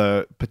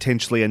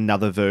potentially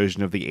another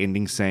version of the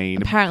ending scene.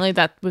 Apparently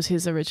that was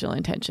his original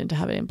intention, to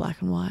have it in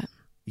black and white.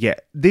 Yeah,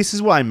 this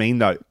is what I mean,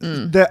 though.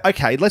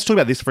 Okay, let's talk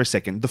about this for a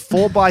second. The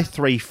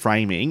 4:3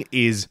 framing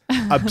is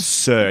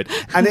absurd.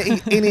 And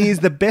it is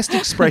the best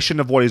expression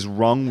of what is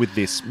wrong with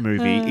this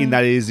movie, in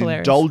that it is hilarious.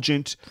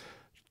 Indulgent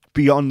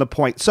beyond the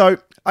point. So,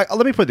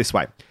 let me put it this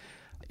way.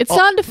 It's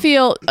starting to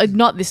feel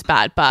not this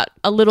bad, but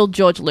a little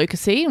George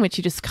Lucas-y, in which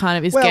he just kind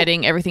of is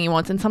getting everything he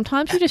wants, and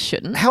sometimes you just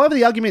shouldn't. However,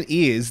 the argument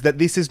is that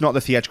this is not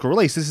the theatrical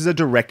release. This is a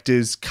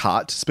director's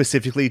cut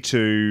specifically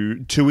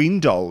to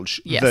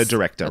indulge the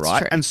director,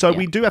 right? True. And so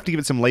we do have to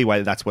give it some leeway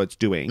that that's what it's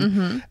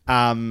doing.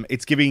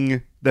 It's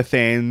giving the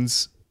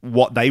fans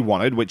what they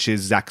wanted, which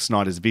is Zack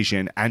Snyder's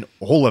vision, and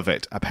all of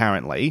it,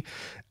 apparently.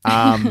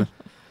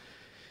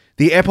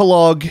 The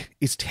epilogue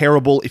is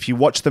terrible. If you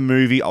watch the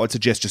movie, I would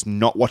suggest just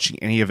not watching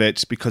any of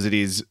it, because it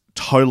is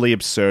totally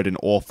absurd and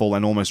awful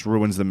and almost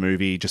ruins the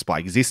movie just by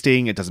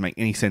existing. It doesn't make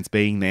any sense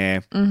being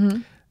there.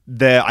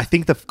 I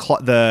think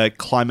the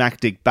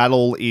climactic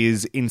battle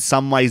is in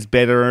some ways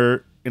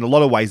better, in a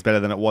lot of ways better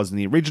than it was in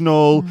the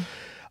original.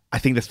 I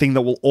think the thing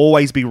that will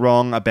always be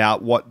wrong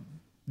about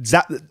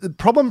the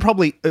problem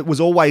probably it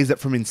was always that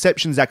from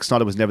inception, Zack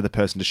Snyder was never the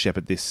person to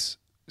shepherd this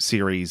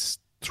series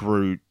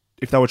through.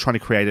 If they were trying to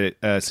create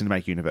a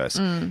cinematic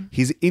universe.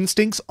 His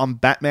instincts on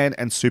Batman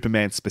and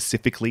Superman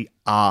specifically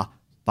are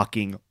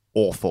fucking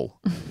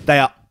awful. They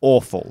are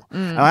awful.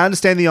 And I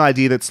understand the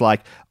idea that's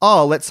like,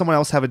 oh, let someone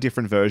else have a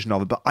different version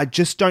of it, but I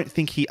just don't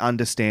think he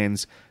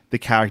understands the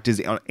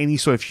characters on any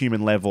sort of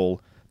human level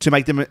to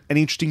make them an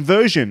interesting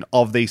version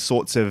of these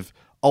sorts of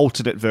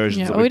alternate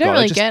versions that we we've don't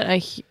got. really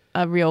get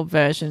a real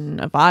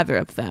version of either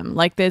of them.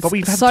 Like but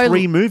we've had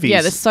 3 movies.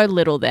 Yeah, there's so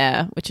little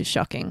there, which is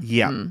shocking.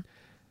 Yeah.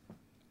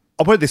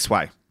 I'll put it this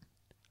way.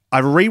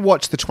 I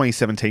rewatched the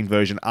 2017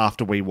 version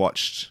after we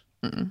watched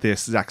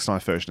this Zack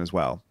Snyder version as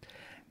well.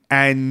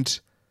 And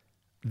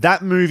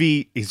that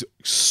movie is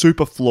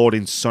super flawed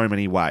in so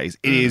many ways.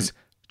 It is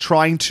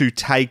trying to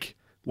take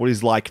what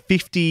is like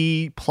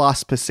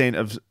 50+%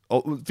 of...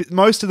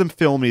 Most of the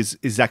film is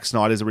Zack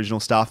Snyder's original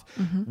stuff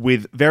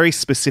with very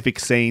specific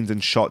scenes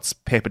and shots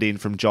peppered in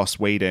from Joss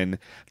Whedon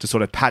to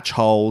sort of patch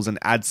holes and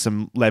add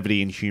some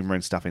levity and humor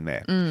and stuff in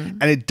there.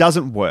 And it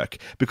doesn't work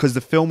because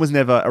the film was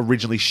never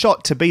originally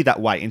shot to be that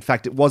way. In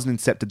fact, it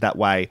wasn't incepted that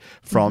way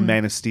from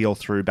Man of Steel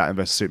through Batman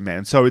vs.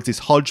 Superman. So it's this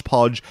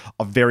hodgepodge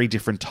of very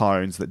different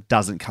tones that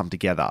doesn't come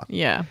together.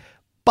 Yeah.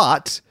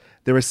 But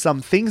there are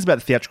some things about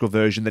the theatrical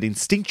version that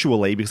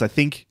instinctually, because I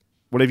think...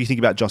 whatever you think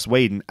about Joss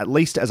Whedon, at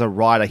least as a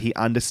writer, he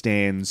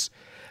understands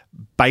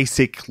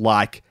basic,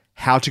 like,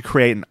 how to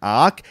create an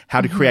arc, how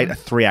to create a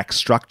 3-act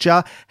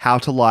structure, how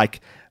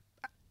to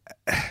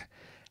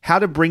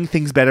bring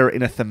things better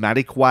in a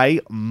thematic way,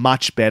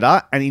 much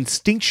better. And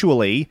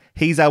instinctually,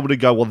 he's able to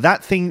go, well,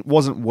 that thing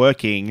wasn't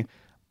working.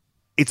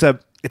 It's a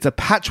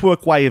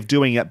patchwork way of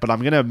doing it, but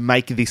I'm going to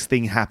make this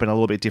thing happen a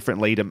little bit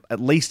differently to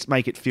at least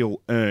make it feel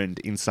earned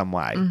in some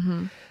way.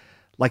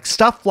 Like,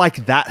 stuff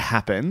like that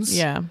happens.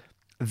 Yeah.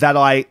 That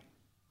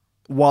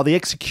while the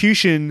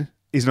execution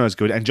is not as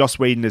good, and Joss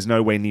Whedon is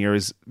nowhere near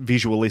as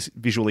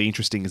visually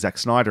interesting as Zack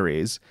Snyder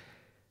is,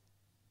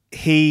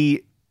 his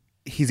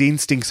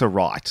instincts are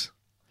right.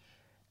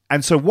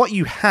 And so what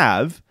you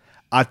have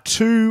are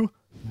 2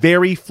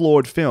 very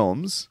flawed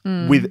films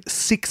with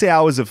 6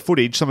 hours of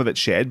footage, some of it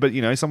shared, but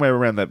somewhere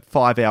around the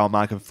 5-hour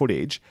mark of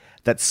footage,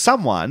 that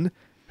someone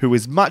who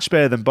is much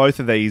better than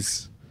both of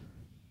these...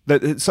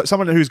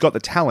 someone who's got the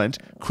talent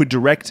could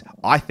direct,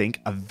 I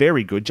think, a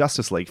very good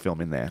Justice League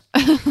film in there.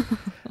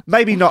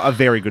 Maybe not a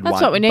very good one.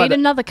 That's what we need,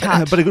 another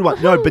cut. But a good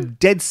one. No, but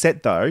dead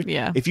set, though.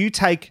 Yeah. If you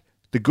take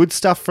the good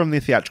stuff from the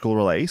theatrical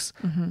release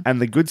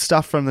and the good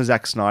stuff from the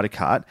Zack Snyder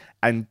cut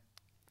and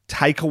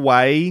take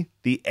away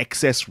the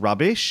excess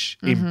rubbish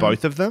in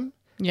both of them,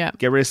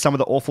 get rid of some of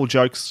the awful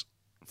jokes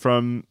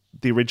from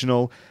the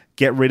original,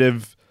 get rid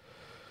of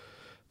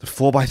the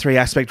 4:3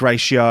 aspect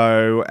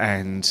ratio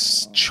and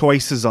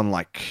choices on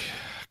like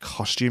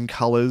costume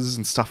colors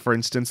and stuff, for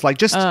instance, like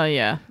just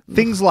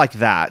things like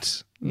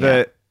that,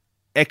 the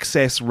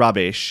excess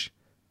rubbish,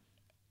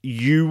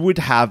 you would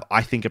have,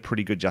 I think, a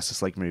pretty good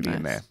Justice League movie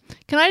in there.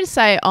 Can I just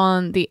say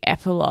on the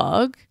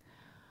epilogue,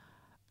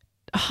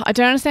 I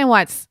don't understand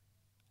why it's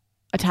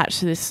attached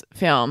to this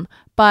film,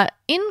 but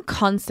in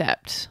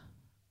concept,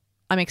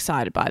 I'm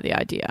excited by the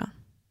idea.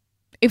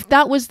 If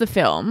that was the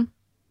film...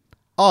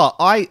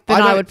 I'd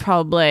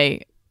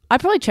probably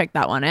check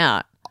that one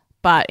out.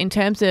 But in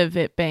terms of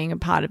it being a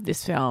part of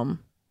this film,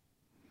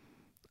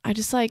 I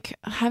just like,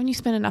 haven't you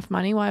spent enough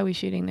money? Why are we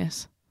shooting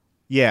this?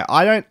 Yeah,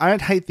 I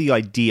don't hate the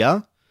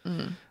idea.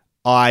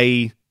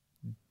 I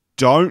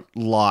don't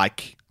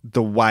like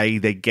the way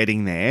they're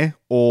getting there,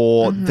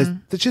 or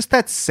just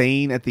that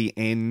scene at the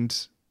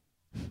end.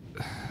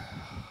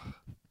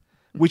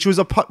 which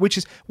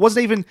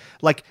wasn't even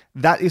like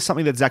that is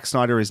something that Zack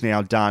Snyder has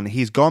now done.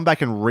 He's gone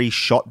back and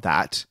reshot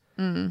that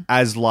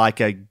as like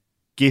a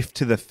gift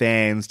to the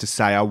fans to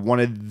say, I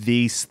wanted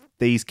these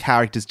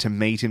characters to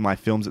meet in my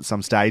films at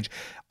some stage.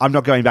 I'm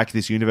not going back to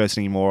this universe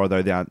anymore,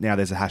 although now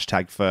there's a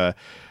hashtag for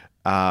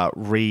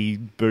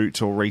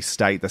reboot or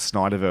restate the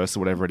Snyderverse or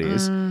whatever it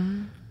is.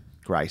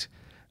 Great.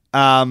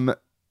 That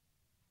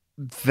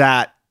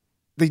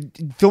they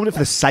filmed it for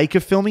the sake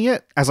of filming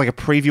it as like a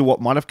preview of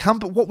what might have come,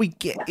 but what we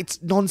get,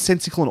 it's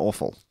nonsensical and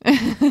awful.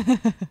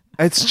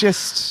 It's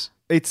just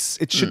it's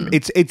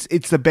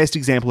the best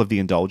example of the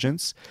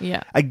indulgence.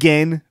 Yeah.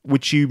 Again,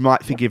 which you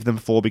might forgive them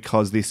for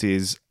because this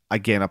is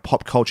again a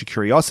pop culture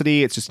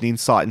curiosity. It's just an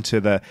insight into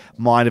the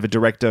mind of a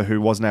director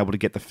who wasn't able to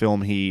get the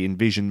film he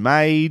envisioned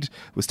made,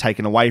 was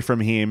taken away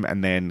from him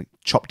and then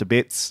chopped to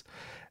bits.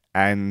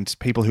 And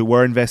people who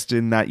were invested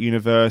in that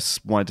universe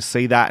wanted to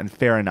see that, and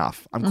fair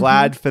enough. I'm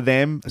glad for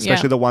them,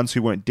 especially the ones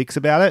who weren't dicks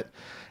about it.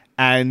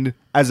 And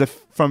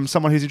from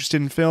someone who's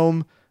interested in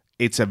film,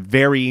 it's a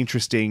very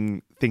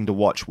interesting thing to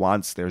watch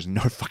once. There's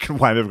no fucking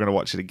way I'm ever going to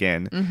watch it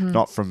again.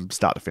 Not from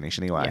start to finish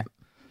anyway. Yeah.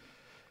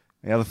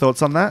 Any other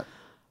thoughts on that?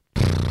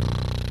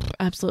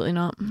 Absolutely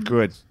not.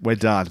 Good. We're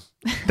done.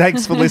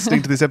 Thanks for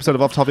listening to this episode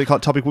of Off Topic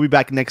Hot Topic. We'll be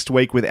back next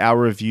week with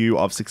our review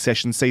of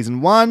Succession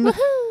Season 1.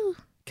 Woohoo!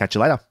 Catch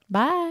you later.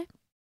 Bye.